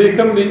ریسک د دې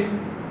کم دی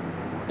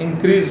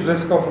انکریز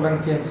ریسک اف لنګ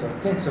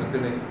کینسر دی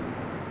نه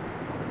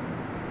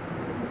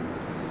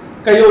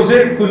کایو زه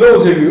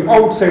کلوز وی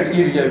آوټساید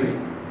ایریا وی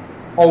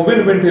او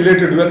ویل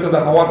وینټیلیټډ ولته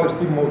د هوا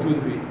ترتیب موجود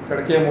وي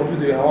کړکۍ موجود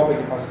وي هوا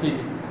به پاس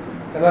کیږي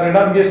کله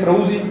ریډان ګیس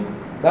راوځي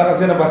دا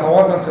غزنه به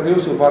هوا ځان سره یو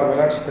څو بار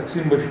ولاړ شي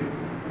تقسیم بشي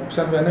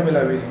نقصان به نه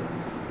ملاويږي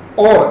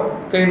اور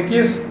که ان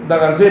کیس دا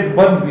غزه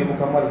بند وي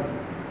مکمل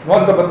نو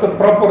البته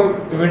پراپر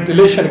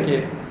وینټیلیشن کې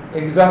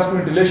ایگزاست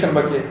وینټیلیشن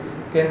بکې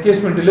که ان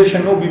کیس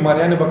وینټیلیشن نو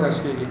بیماریاں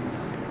بکاس کیږي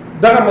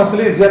دا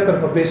مسلې زیات تر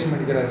په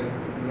بیسمنټ کې راځي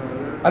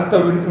البته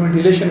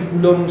وینټیلیشن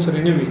کولوم سره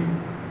نه وي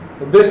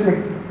په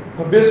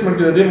بیسمنټ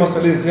کې د دې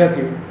مسلې زیات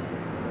وي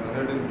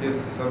ریډن کیس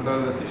سردا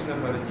د سیستم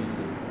باندې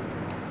کیږي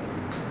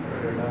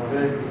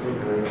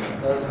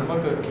دا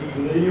سمکه کی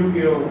یو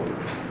یو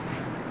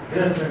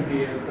بیسمنټ کې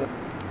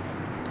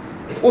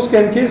اوس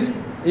کین کیس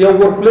یو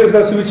ورک پلیس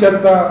دا سوي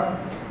چلتا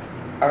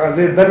هغه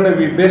زه دنه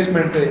وی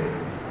بیسمنټ ته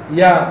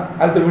یا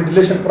الته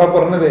وینټیلیشن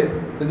پراپر نه دی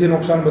د دې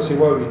نقصان به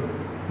سیوا وي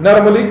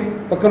نارملی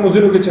په کوم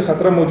ځینو کې چې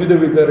خطر موجوده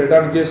وي د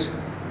ریډان ګیس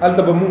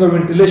الته به موږ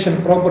وینټیلیشن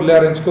پراپرلی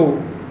ارینج کوو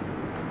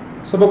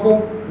سبکو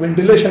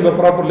وینټیلیشن به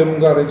پراپرلی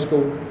موږ ارینج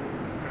کوو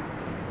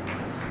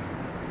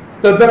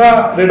دغه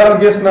ریډان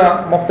ګیس نه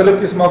مختلف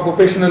قسمه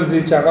اکوپیشنل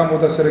دي چې هغه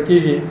متاثر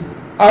کیږي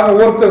هغه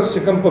ورکرز چې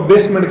کوم په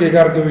بیسمنټ کې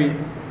کار کوي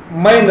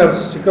ماینرز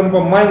چې کوم په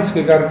ماینز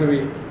کې کار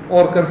کوي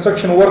اور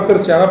کنسټرکشن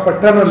ورکرز چې هغه په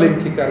ټنلینګ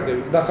کې کار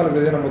کوي دا خلک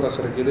د دې نه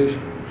متاثر کېدای شي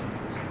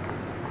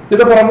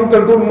دا پر موږ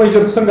کنټرول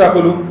میجر څنګه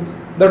اخلو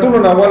د ټولو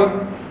ناول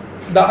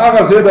دا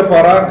هغه زیاده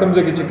لپاره کوم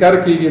ځای چې کار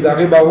کوي دا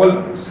غي باول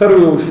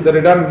سروي وشي د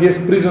ریډان ګیس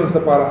پریزنس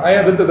لپاره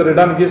آیا دلته د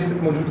ریډان ګیس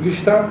موجودګي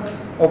شته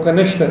او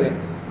کنه شته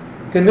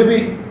کنه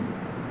به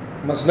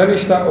مثلا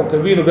نشته او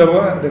کوي نو به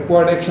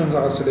ریکوارډ اکشنز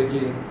هغه سره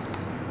کیږي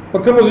په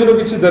کوم ځینو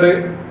کې چې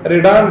د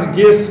ریډان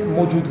ګیس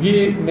موجودګي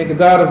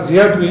مقدار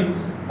زیات وي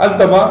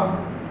التبا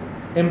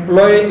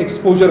امپلوي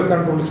ایکسپوژر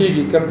کنټرول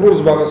کیږي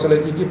کنټرولز باغ سره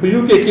کیږي په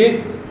یو کې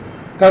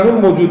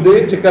قانون موجود دی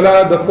چې کله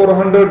د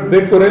 400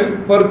 بیکورل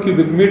پر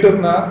کیوبیک میټر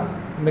نه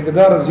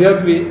مقدار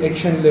زیات وي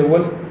اکشن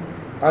لیول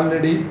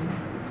الریډي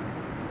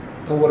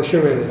کور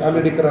شوی دی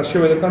الریډي کرا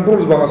شوی دی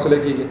کنټرولز باغ سره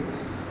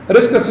کیږي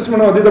ریسک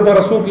اسسمنټ ودی د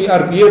لپاره سو کی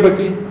آر پی اے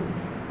بکی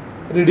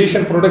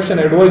ریډیشن پروډکشن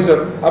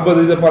ایڈوایزر اب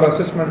د لپاره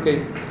اسسمنټ کوي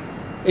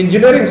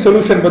انجینیرینګ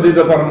سولوشن بده د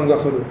لپاره موږ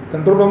خلو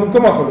کنټرول موږ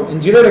کوم خلو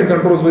انجینیرینګ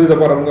کنټرولز بده د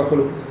لپاره موږ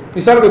خلو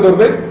مثال په تور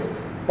په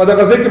په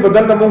دغه ځای کې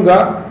بدن موږ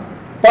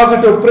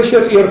پازیټیو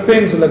پریشر ایر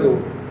فینز لګو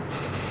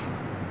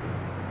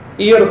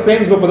ایر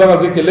فینز په دغه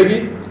ځای کې لګي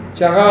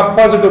چې هغه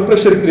پازیټیو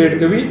پریشر کریټ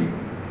کوي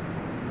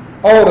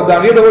او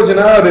دغه د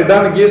وجنه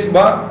ریډان ګیس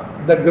با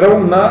د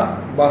ګراوند نه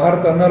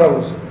بهر ته نه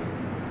راوځي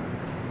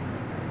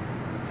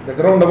د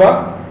ګراوند با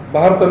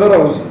بهر ته نه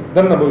راوځي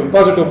دنه به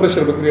پوزټیو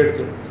پریشر به کریټ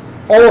کوي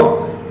او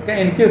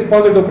که ان کیس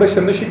پوزټیو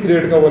پریشر نشي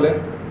کریټ کولای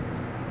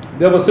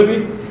بیا وسوي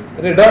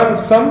ریډان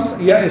سمز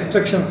یا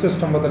ایکسټرکشن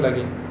سیستم وته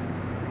لګي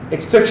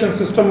ایکسټرکشن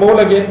سیستم مو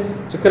لګي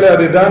چې کله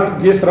ریډان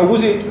ګیس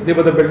راوځي د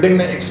به د بلډینګ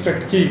نه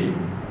ایکسټرکټ کیږي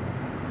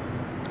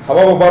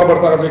هوا به بار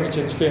بار تاسو کې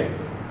چینج کوي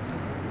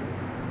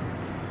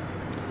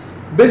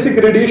بیسیک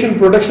ریډیشن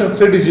پروډکشن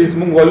سټریټیجیز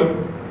مونږ وایو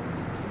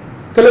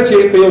کله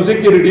چې په یو ځای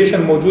کې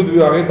ریډیشن موجود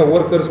وي هغه ته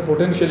ورکرز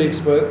پوتنشلی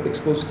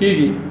ایکسپوز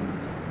کیږي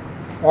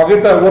هغه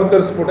ته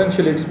ورکرز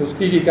پوتنشلی ایکسپوز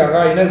کیږي چې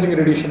هغه انایزینګ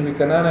ریډیشن وي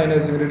کنه نه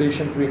انایزینګ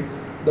ریډیشن وي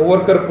د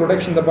ورکر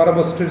پروډکشن د لپاره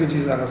به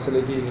سټریټیجیز هغه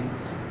سره کیږي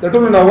د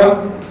ټولو ناول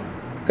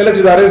کله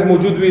چې دارز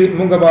موجود وي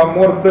مونږ به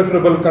مور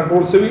پریفریبل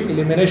کنټرول سوي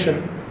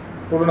الیمینیشن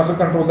ټولو نه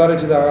کنټرول دار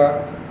چې دا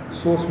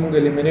سورس مونږ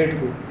الیمینیټ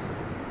کو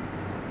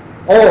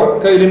او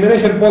که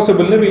الیمینیشن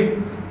پوسیبل نه وي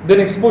then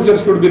exposure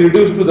should be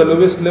reduced to the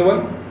lowest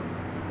level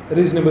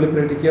reasonably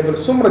predictable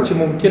سمره چې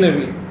ممکنه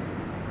وي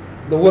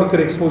the worker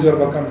exposure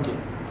به کم کی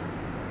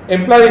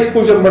employee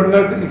exposure must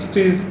not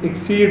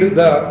exceed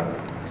the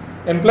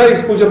employee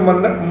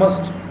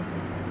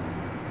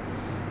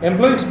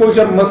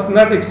exposure must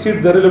not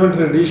exceed the relevant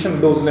radiation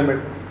dose limit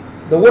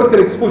the worker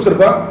exposure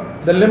ba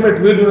the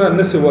limit value na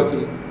nasiwa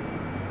ki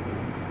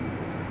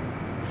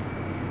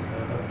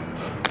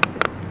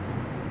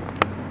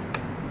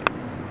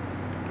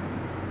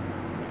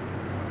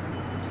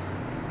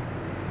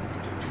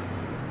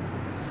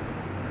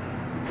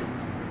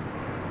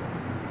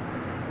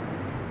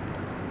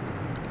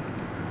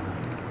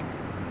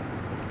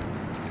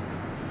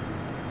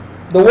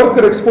the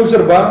worker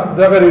exposure ba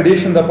the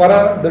radiation da para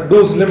the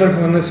dose limit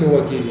نه نسی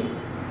وکیږي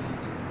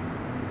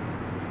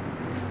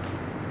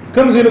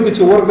کم زینو کې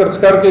چې ورکرز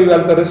کار کوي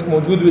ولته ریسک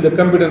موجود وي د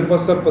کمپیټنټ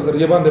پرسن په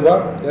ذریعہ باندې با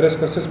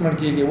ریسک اسسمنټ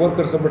کیږي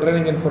ورکر سب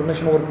ټریننګ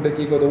انفارمیشن ورکړي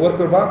کیږي د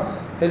ورکر با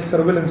هیلث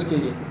سرویلنس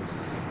کیږي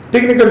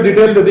ټیکنیکل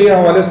ډیټیل د دې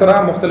حواله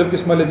سره مختلف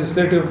قسمه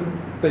لیجسلیټیو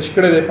پیش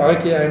کړی دی په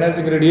کې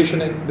آینایزینګ ریډیشن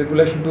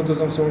ریګولیشن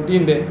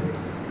 2017 دی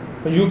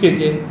په یو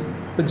کې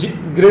په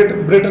ګریټ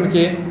برټن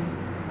کې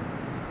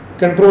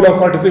control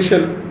of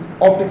artificial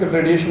optical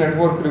radiation at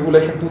work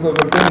regulation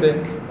 2010 دے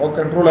اور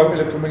control of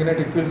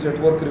electromagnetic fields at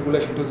work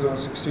regulation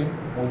 2016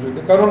 موجود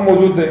ہے قانون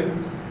موجود ہے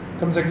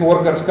کم سے کم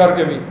ورکرز کار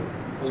کے بھی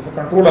اس پر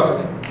کنٹرول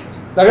اخلي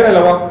داغه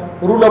علاوه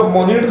رول اف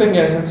مانیټرینګ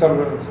اینڈ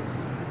سرویلنس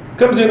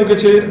کم زینو کې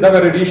چې داغه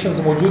ریډیشنز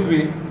موجود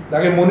وي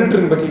داغه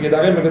مانیټرینګ بکیږي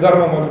داغه مقدار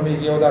مو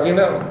معلومیږي او داغه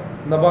نه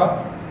نبا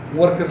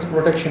ورکرز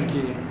پروټیکشن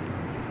کیږي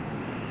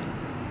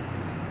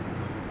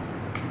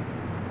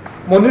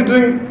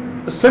مانیټرینګ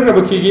څنګه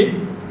بکیږي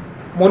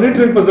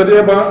مانیټرینګ په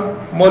ذریعہ به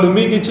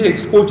معلومیږي چې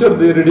ایکسپوجر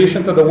د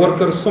ریډیشن ته د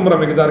ورکر څومره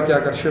مقدار کې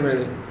اکر شوی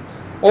دی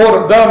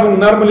او دا موږ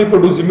نارملی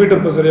په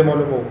ډوزیمیټر په ذریعہ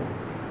معلومو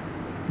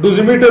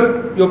ډوزیمیټر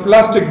یو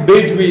پلاستیک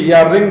بیج وی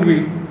یا رنګ وی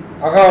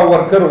هغه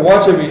ورکر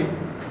واچوي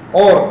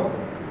او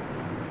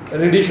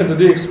ریډیشن ته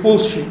د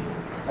ایکسپوز شي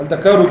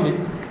الته کارو کې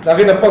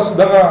داغه نه پس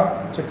دغه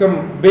چې کوم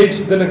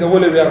بیج د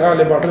لګولې وی هغه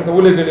لیبارټری ته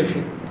ولګل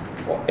شي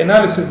او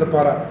انالیسس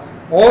لپاره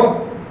او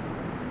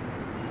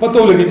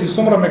پته ولګي چې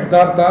څومره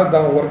مقدار ته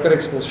دا ورکر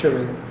ایکسپوز شوی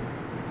دی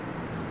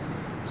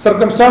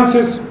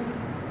سرکمسټانسز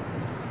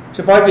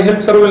چې پاکي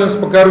هیلث سرویلنس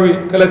پکاروي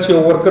کله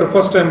چې ورکر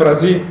فرست ټایم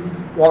راځي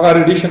واغه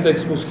ریډیشن ته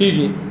ایکسپوز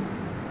کیږي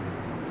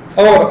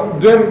او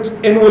دویم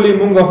انولی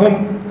مونږ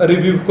هم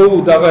ریویو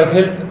کوو دا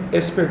هیلث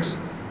اسپیکټس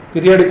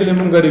پیریډیکلی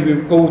مونږ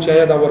ریویو کوو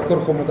چې دا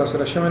ورکر خو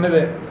متاثر شوی نه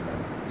دی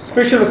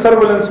سپیشل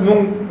سرویلنس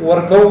مونږ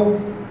ورکو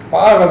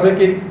په هغه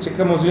ځکه چې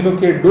کوم زینو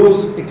کې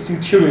ډوز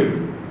ایکسیډ شوی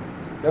وي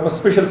دا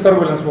سپیشل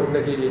سرویلنس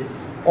ورکړل کیږي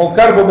او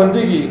کار به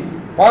بنديږي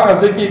په هغه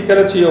ځکه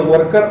کله چې یو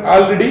ورکر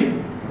الریډي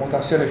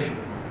متاثر شي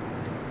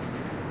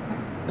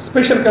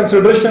special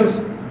considerations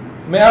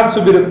may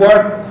also be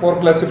required for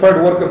classified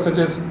workers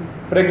such as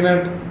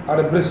pregnant or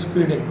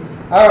breastfeeding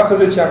هغه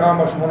خزه چې هغه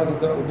ماشومان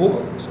ته ابو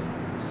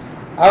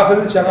هغه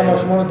خزه چې هغه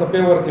ماشومان ته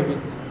په ورکه وي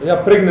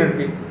یا pregnant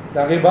وي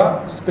دا غیبا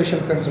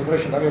special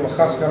consideration دا غیبا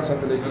خاص خیال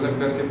ساتل کیږي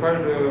classified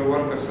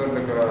workers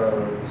سره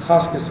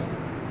خاص قسم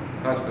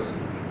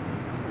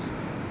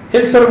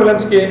هیلث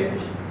سرویلنس کې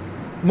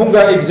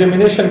مونږه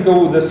ایگزامینیشن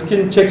کوو د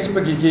سکین چیکس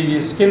پکې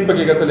کیږي سکین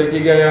پکې کتل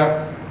کیږي یا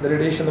د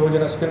ریډیشن د وجه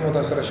نه سکین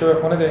متاثر شوی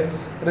خو نه ده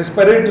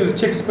ریسپیریټری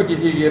چیکس پکې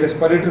کیږي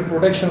ریسپیریټری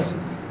پروټیکشنز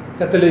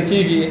کتل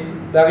کیږي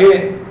دغه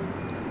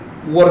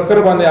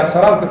ورکر باندې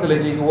اثرات کتل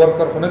کیږي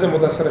ورکر خو نه ده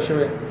متاثر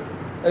شوی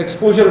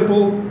ایکسپوجر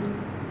ټو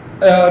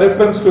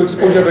ریفرنس ټو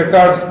ایکسپوجر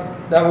ریکارډز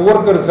دا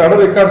ورکر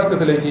زړه ریکارډز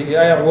کتل کیږي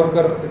آیا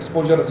ورکر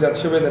ایکسپوجر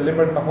زیات شوی د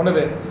لیمټ نه خو نه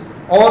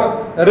ده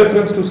اور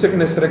ریفرنس ټو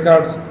سیکنس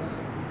ریکارډز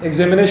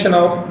examination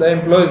of the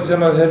employee's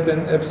general health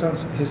and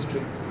absence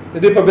history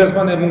دې په بیس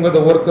باندې موږ د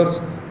ورکرز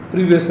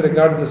previous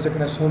record د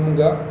sickness موږ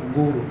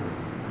ګورو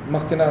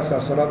مخکنه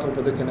اساسات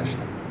په دې کې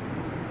نشته